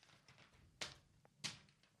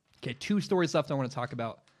 Okay, 2 stories left I want to talk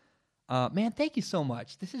about. Man, thank you so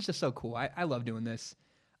much. This is just so cool. I love doing this.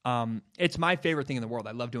 It's my favorite thing in the world.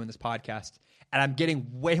 I love doing this podcast, and I'm getting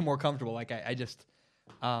way more comfortable. Like it's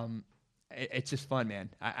just fun, man.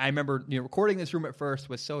 I remember recording this room at first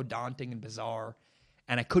was so daunting and bizarre,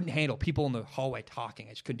 and I couldn't handle people in the hallway talking.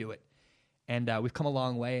 I just couldn't do it. And we've come a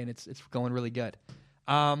long way, and it's going really good.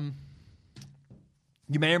 You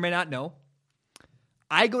may or may not know,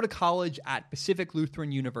 I go to college at Pacific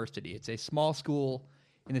Lutheran University. It's a small school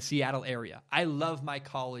in the Seattle area. I love my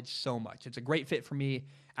college so much. It's a great fit for me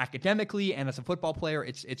academically, and as a football player,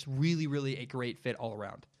 it's really, really a great fit all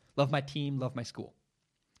around. Love my team, love my school.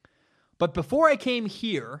 But before I came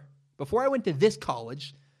here, before I went to this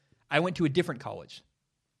college, I went to a different college.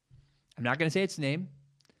 I'm not going to say its name,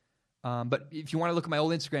 but if you want to look at my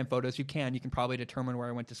old Instagram photos, you can. You can probably determine where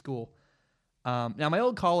I went to school. Now, my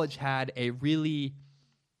old college had a really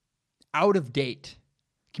out-of-date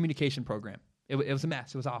communication program. It was a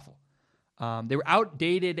mess. It was awful. They were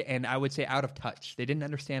outdated and I would say out of touch. They didn't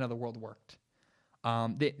understand how the world worked.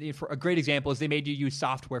 For a great example is they made you use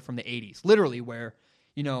software from the 80s, literally where,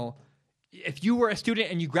 if you were a student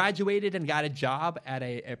and you graduated and got a job at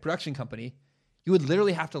a production company, you would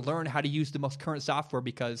literally have to learn how to use the most current software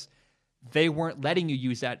because they weren't letting you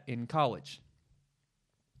use that in college.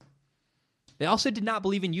 They also did not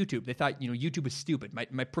believe in YouTube. They thought, YouTube was stupid.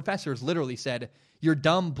 My professors literally said, your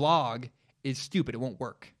dumb blog is stupid. It won't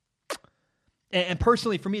work. And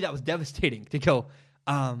personally, for me, that was devastating to go,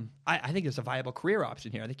 I think there's a viable career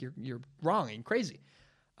option here. I think you're wrong and crazy.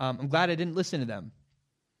 I'm glad I didn't listen to them.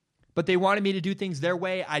 But they wanted me to do things their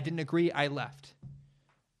way. I didn't agree. I left.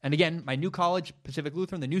 And again, my new college, Pacific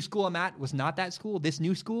Lutheran, the new school I'm at was not that school. This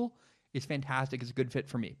new school is fantastic. It's a good fit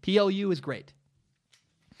for me. PLU is great.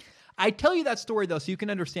 I tell you that story, though, so you can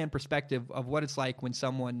understand perspective of what it's like when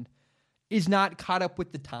someone is not caught up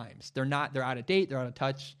with the times. They're out of date. They're out of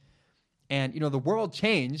touch. And, the world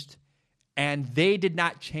changed, and they did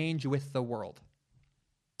not change with the world.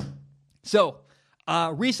 So,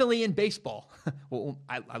 recently in baseball, well,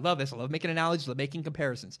 I love this. I love making analogies. I love making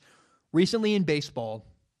comparisons. Recently in baseball,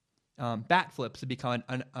 bat flips have become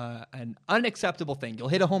an unacceptable thing. You'll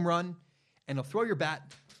hit a home run, and you'll throw your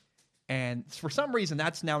bat, and for some reason,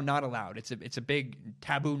 that's now not allowed. It's a big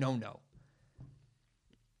taboo no-no.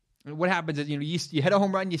 And what happens is, you hit a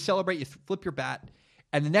home run, you celebrate, you flip your bat,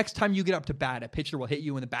 and the next time you get up to bat, a pitcher will hit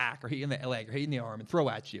you in the back or hit you in the leg or hit you in the arm and throw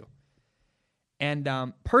at you. And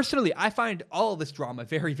personally, I find all of this drama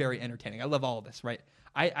very, very entertaining. I love all of this, right?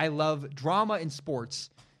 I love drama in sports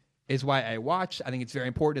is why I watch. I think it's very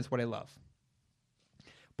important. It's what I love.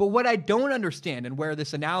 But what I don't understand and where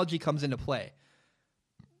this analogy comes into play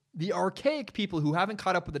the archaic people who haven't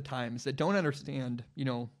caught up with the times, that don't understand,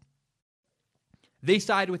 they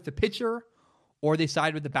side with the pitcher or they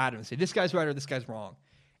side with the batter and say, this guy's right or this guy's wrong.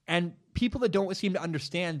 And people that don't seem to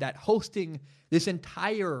understand that hosting this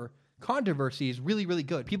entire controversy is really, really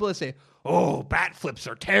good. People that say, oh, bat flips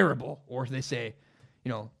are terrible. Or they say,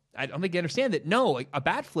 I don't think they understand that. No, a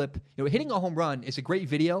bat flip, hitting a home run is a great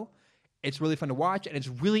video. It's really fun to watch, and it's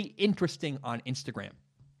really interesting on Instagram.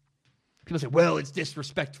 People say, well, it's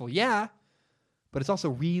disrespectful. Yeah, but it's also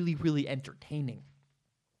really, really entertaining.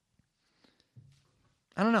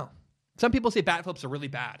 I don't know. Some people say bat flips are really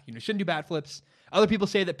bad. Shouldn't do bat flips. Other people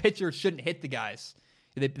say that pitchers shouldn't hit the guys.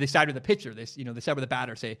 They side with the pitcher. They side with the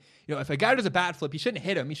batter. Say, if a guy does a bat flip, you shouldn't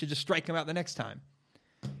hit him. You should just strike him out the next time.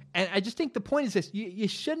 And I just think the point is this. You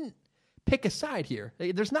shouldn't pick a side here.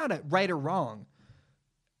 There's not a right or wrong.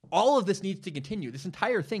 All of this needs to continue. This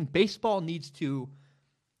entire thing, baseball needs to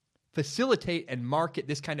facilitate and market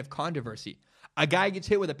this kind of controversy. A guy gets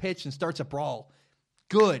hit with a pitch and starts a brawl.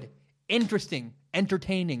 Good, interesting,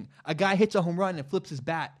 entertaining. A guy hits a home run and flips his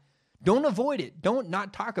bat. Don't avoid it. Don't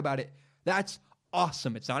not talk about it. That's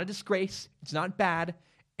awesome. It's not a disgrace. It's not bad.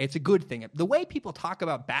 It's a good thing. The way people talk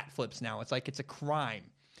about bat flips now, it's like it's a crime.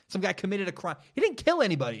 Some guy committed a crime. He didn't kill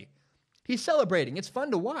anybody. He's celebrating. It's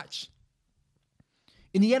fun to watch.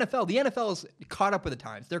 In the NFL is caught up with the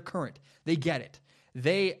times. They're current. They get it.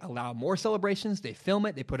 They allow more celebrations. They film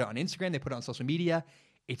it. They put it on Instagram. They put it on social media.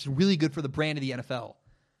 It's really good for the brand of the NFL.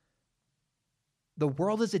 The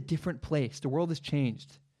world is a different place. The world has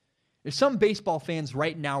changed. There's some baseball fans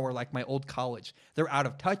right now are like my old college. They're out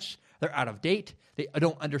of touch. They're out of date. They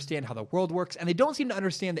don't understand how the world works. And they don't seem to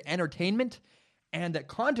understand the entertainment and that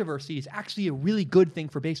controversy is actually a really good thing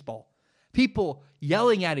for baseball. People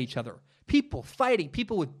yelling at each other. People fighting.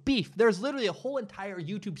 People with beef. There's literally a whole entire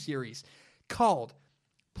YouTube series called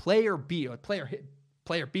Player Beef, or Player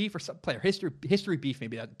Beef, or Player History Beef,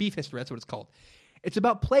 maybe that Beef History. That's what it's called. It's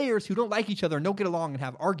about players who don't like each other and don't get along and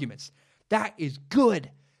have arguments. That is good.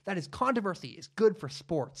 That is controversy. It's good for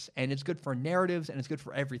sports, and it's good for narratives, and it's good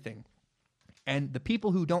for everything. And the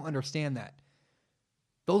people who don't understand that,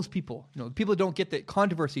 those people, people who don't get that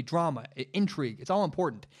controversy, drama, intrigue, it's all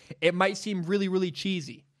important. It might seem really, really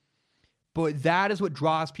cheesy, but that is what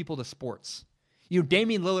draws people to sports.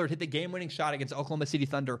 Damian Lillard hit the game-winning shot against Oklahoma City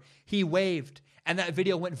Thunder. He waved, and that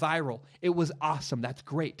video went viral. It was awesome. That's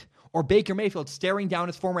great. Or Baker Mayfield staring down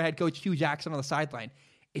his former head coach, Hugh Jackson, on the sideline.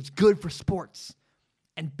 It's good for sports.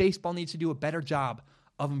 And baseball needs to do a better job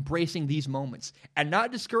of embracing these moments and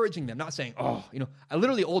not discouraging them, not saying,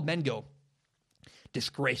 literally old men go,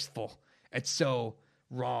 disgraceful. It's so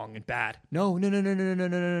wrong and bad. No.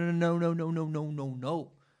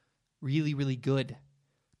 Really, really good.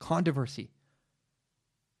 Controversy.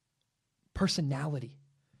 Personality.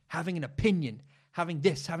 Having an opinion. Having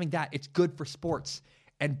this, having that. It's good for sports.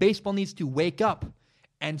 And baseball needs to wake up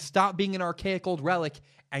and stop being an archaic old relic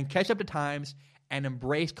and catch up to times and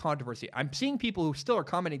embrace controversy. I'm seeing people who still are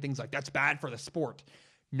commenting things like, that's bad for the sport.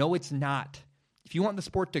 No, it's not. If you want the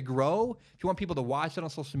sport to grow, if you want people to watch it on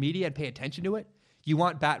social media and pay attention to it, you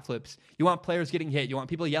want bat flips. You want players getting hit. You want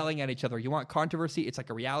people yelling at each other. You want controversy. It's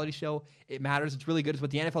like a reality show. It matters. It's really good. It's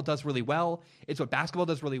what the NFL does really well. It's what basketball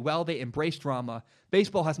does really well. They embrace drama.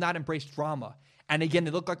 Baseball has not embraced drama. And again,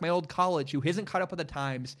 they look like my old college who isn't caught up with the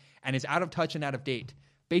times and is out of touch and out of date.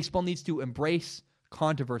 Baseball needs to embrace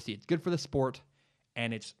controversy. It's good for the sport,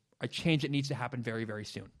 and it's a change that needs to happen very, very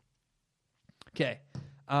soon. Okay.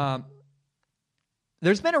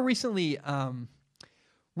 There's been recently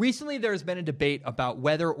there's been a debate about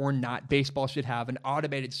whether or not baseball should have an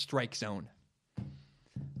automated strike zone.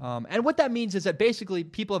 And what that means is that basically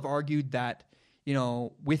people have argued that,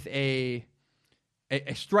 with a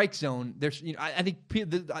strike zone, there's, I think,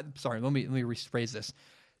 sorry, let me rephrase this.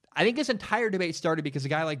 I think this entire debate started because a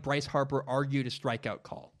guy like Bryce Harper argued a strikeout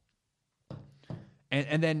call.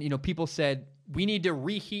 And then, people said, we need to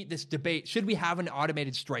reheat this debate. Should we have an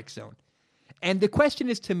automated strike zone? And the question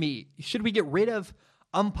is, to me, should we get rid of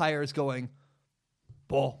umpires going,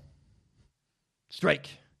 ball, strike?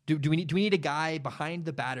 Do we need a guy behind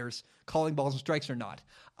the batters calling balls and strikes or not?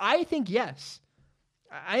 I think yes.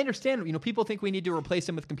 I understand, people think we need to replace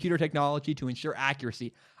them with computer technology to ensure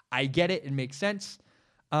accuracy. I get it. It makes sense.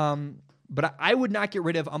 But I would not get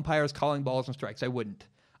rid of umpires calling balls and strikes. I wouldn't.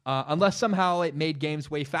 Unless somehow it made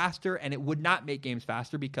games way faster, and it would not make games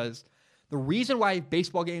faster because the reason why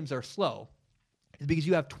baseball games are slow is because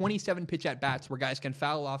you have 27 pitch at-bats where guys can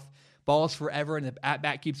foul off balls forever and the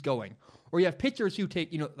at-bat keeps going. Or you have pitchers who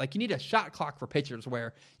take, you need a shot clock for pitchers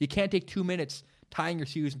where you can't take 2 minutes tying your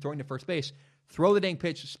shoes and throwing to first base. Throw the dang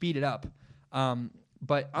pitch, speed it up.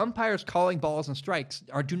 But umpires calling balls and strikes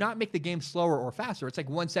do not make the game slower or faster. It's like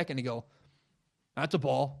 1 second to go, that's a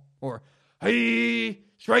ball, or hey,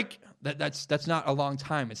 strike. That's not a long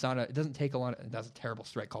time. It doesn't take a lot. That's a terrible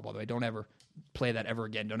strike call, by the way. Don't ever play that ever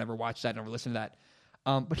again. Don't ever watch that. Don't ever listen to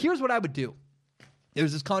that. But here's what I would do.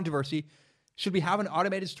 There's this controversy. Should we have an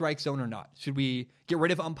automated strike zone or not? Should we get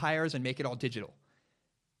rid of umpires and make it all digital?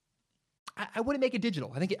 I wouldn't make it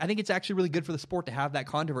digital. I think it's actually really good for the sport to have that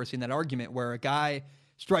controversy and that argument where a guy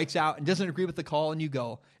strikes out and doesn't agree with the call and you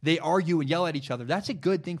go, they argue and yell at each other. That's a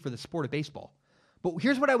good thing for the sport of baseball. But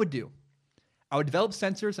here's what I would do. I would develop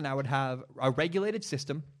sensors and I would have a regulated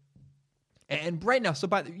system. And right now,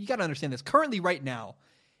 you got to understand this. Currently, right now,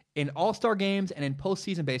 in all-star games and in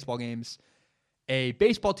postseason baseball games, a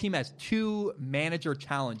baseball team has 2 manager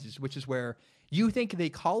challenges, which is where you think the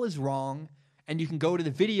call is wrong and you can go to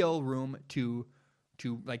the video room to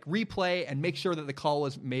like replay and make sure that the call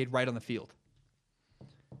was made right on the field.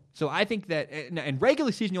 So I think that in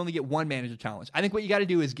regular season, you only get 1 manager challenge. I think what you got to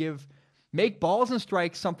do is make balls and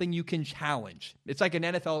strikes something you can challenge. It's like an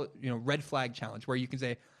NFL, red flag challenge where you can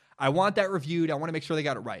say, I want that reviewed. I want to make sure they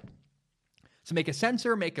got it right. So make a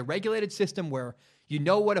sensor, make a regulated system where you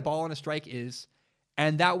know what a ball and a strike is.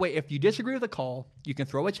 And that way, if you disagree with the call, you can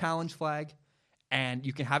throw a challenge flag and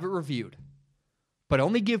you can have it reviewed. But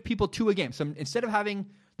only give people 2 a game. So instead of having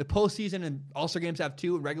the postseason and all-star games have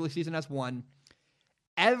 2 and regular season has 1,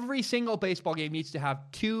 every single baseball game needs to have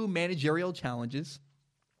 2 managerial challenges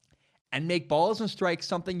and make balls and strikes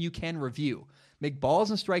something you can review. Make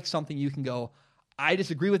balls and strikes something you can go, I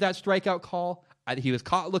disagree with that strikeout call. He was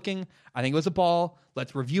caught looking. I think it was a ball.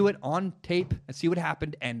 Let's review it on tape and see what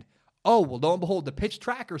happened. And lo and behold, the pitch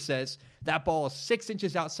tracker says that ball is 6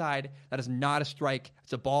 inches outside. That is not a strike.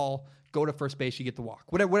 It's a ball. Go to first base, you get the walk.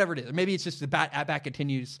 Whatever it is. Maybe it's just the at-bat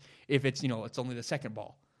continues if it's, it's only the second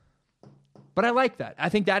ball. But I like that. I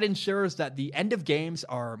think that ensures that the end of games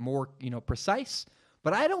are more, precise.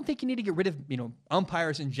 But I don't think you need to get rid of,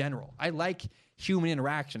 umpires in general. I like human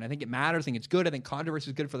interaction. I think it matters. I think it's good. I think controversy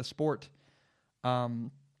is good for the sport. I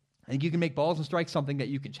think you can make balls and strikes something that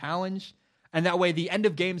you can challenge. And that way the end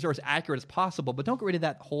of games are as accurate as possible. But don't get rid of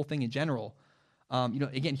that whole thing in general.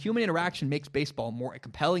 Again, human interaction makes baseball more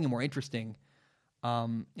compelling and more interesting.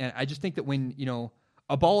 And I just think that when,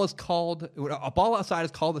 a ball outside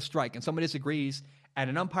is called a strike and someone disagrees and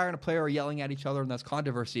an umpire and a player are yelling at each other and that's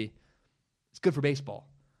controversy, it's good for baseball.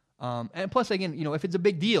 And plus, again, if it's a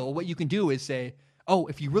big deal, what you can do is say,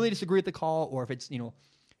 if you really disagree with the call or if it's,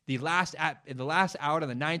 the last out of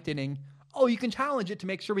the 9th inning, you can challenge it to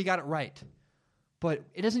make sure we got it right. But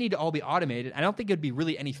it doesn't need to all be automated. I don't think it'd be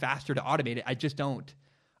really any faster to automate it. I just don't.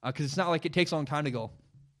 Because it's not like it takes a long time to go,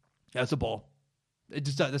 that's a ball.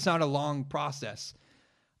 It's not a long process.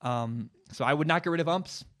 So I would not get rid of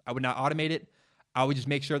umps. I would not automate it. I would just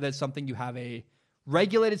make sure that it's something you have a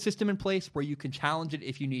regulated system in place where you can challenge it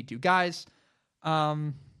if you need to. Guys,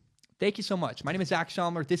 thank you so much. My name is Zach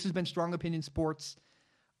Schaumler. This has been Strong Opinion Sports.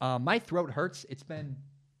 My throat hurts. It's been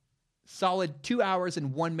solid 2 hours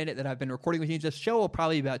and 1 minute that I've been recording with you. This show will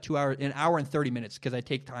probably be about 2 hours, an hour and 30 minutes because I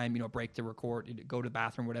take time, break to record, go to the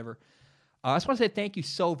bathroom, whatever. I just want to say thank you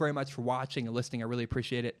so very much for watching and listening. I really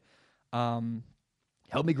appreciate it.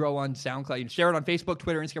 Help me grow on SoundCloud. Share it on Facebook,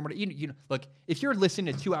 Twitter, Instagram. Whatever. Look, if you're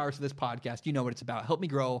listening to 2 hours of this podcast, you know what it's about. Help me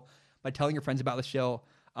grow by telling your friends about the show.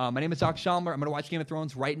 My name is Zach Schaumler. I'm going to watch Game of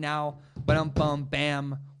Thrones right now.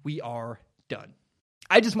 Bam, we are done.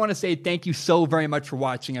 I just want to say thank you so very much for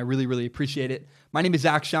watching. I really, really appreciate it. My name is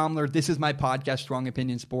Zach Schaumler. This is my podcast, Strong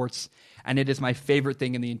Opinion Sports, and it is my favorite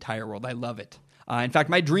thing in the entire world. I love it. In fact,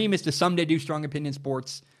 my dream is to someday do Strong Opinion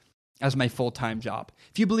Sports as my full-time job.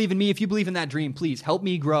 If you believe in me, if you believe in that dream, please help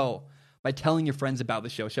me grow by telling your friends about the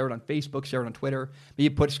show. Share it on Facebook, share it on Twitter. Maybe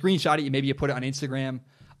you put a screenshot of it, maybe you put it on Instagram.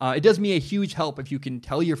 It does me a huge help if you can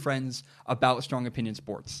tell your friends about Strong Opinion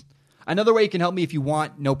Sports. Another way you can help me if you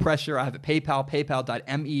want, no pressure, I have a PayPal,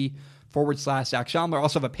 paypal.me/Zach Schaumler. I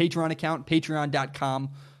also have a Patreon account,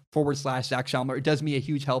 patreon.com/Zach Schaumler. It does me a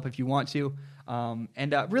huge help if you want to.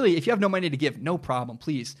 Really, if you have no money to give, no problem,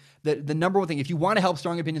 please. The number one thing, if you want to help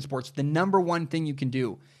Strong Opinion Sports, the number one thing you can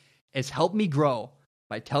do is help me grow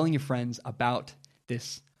by telling your friends about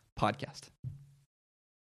this podcast.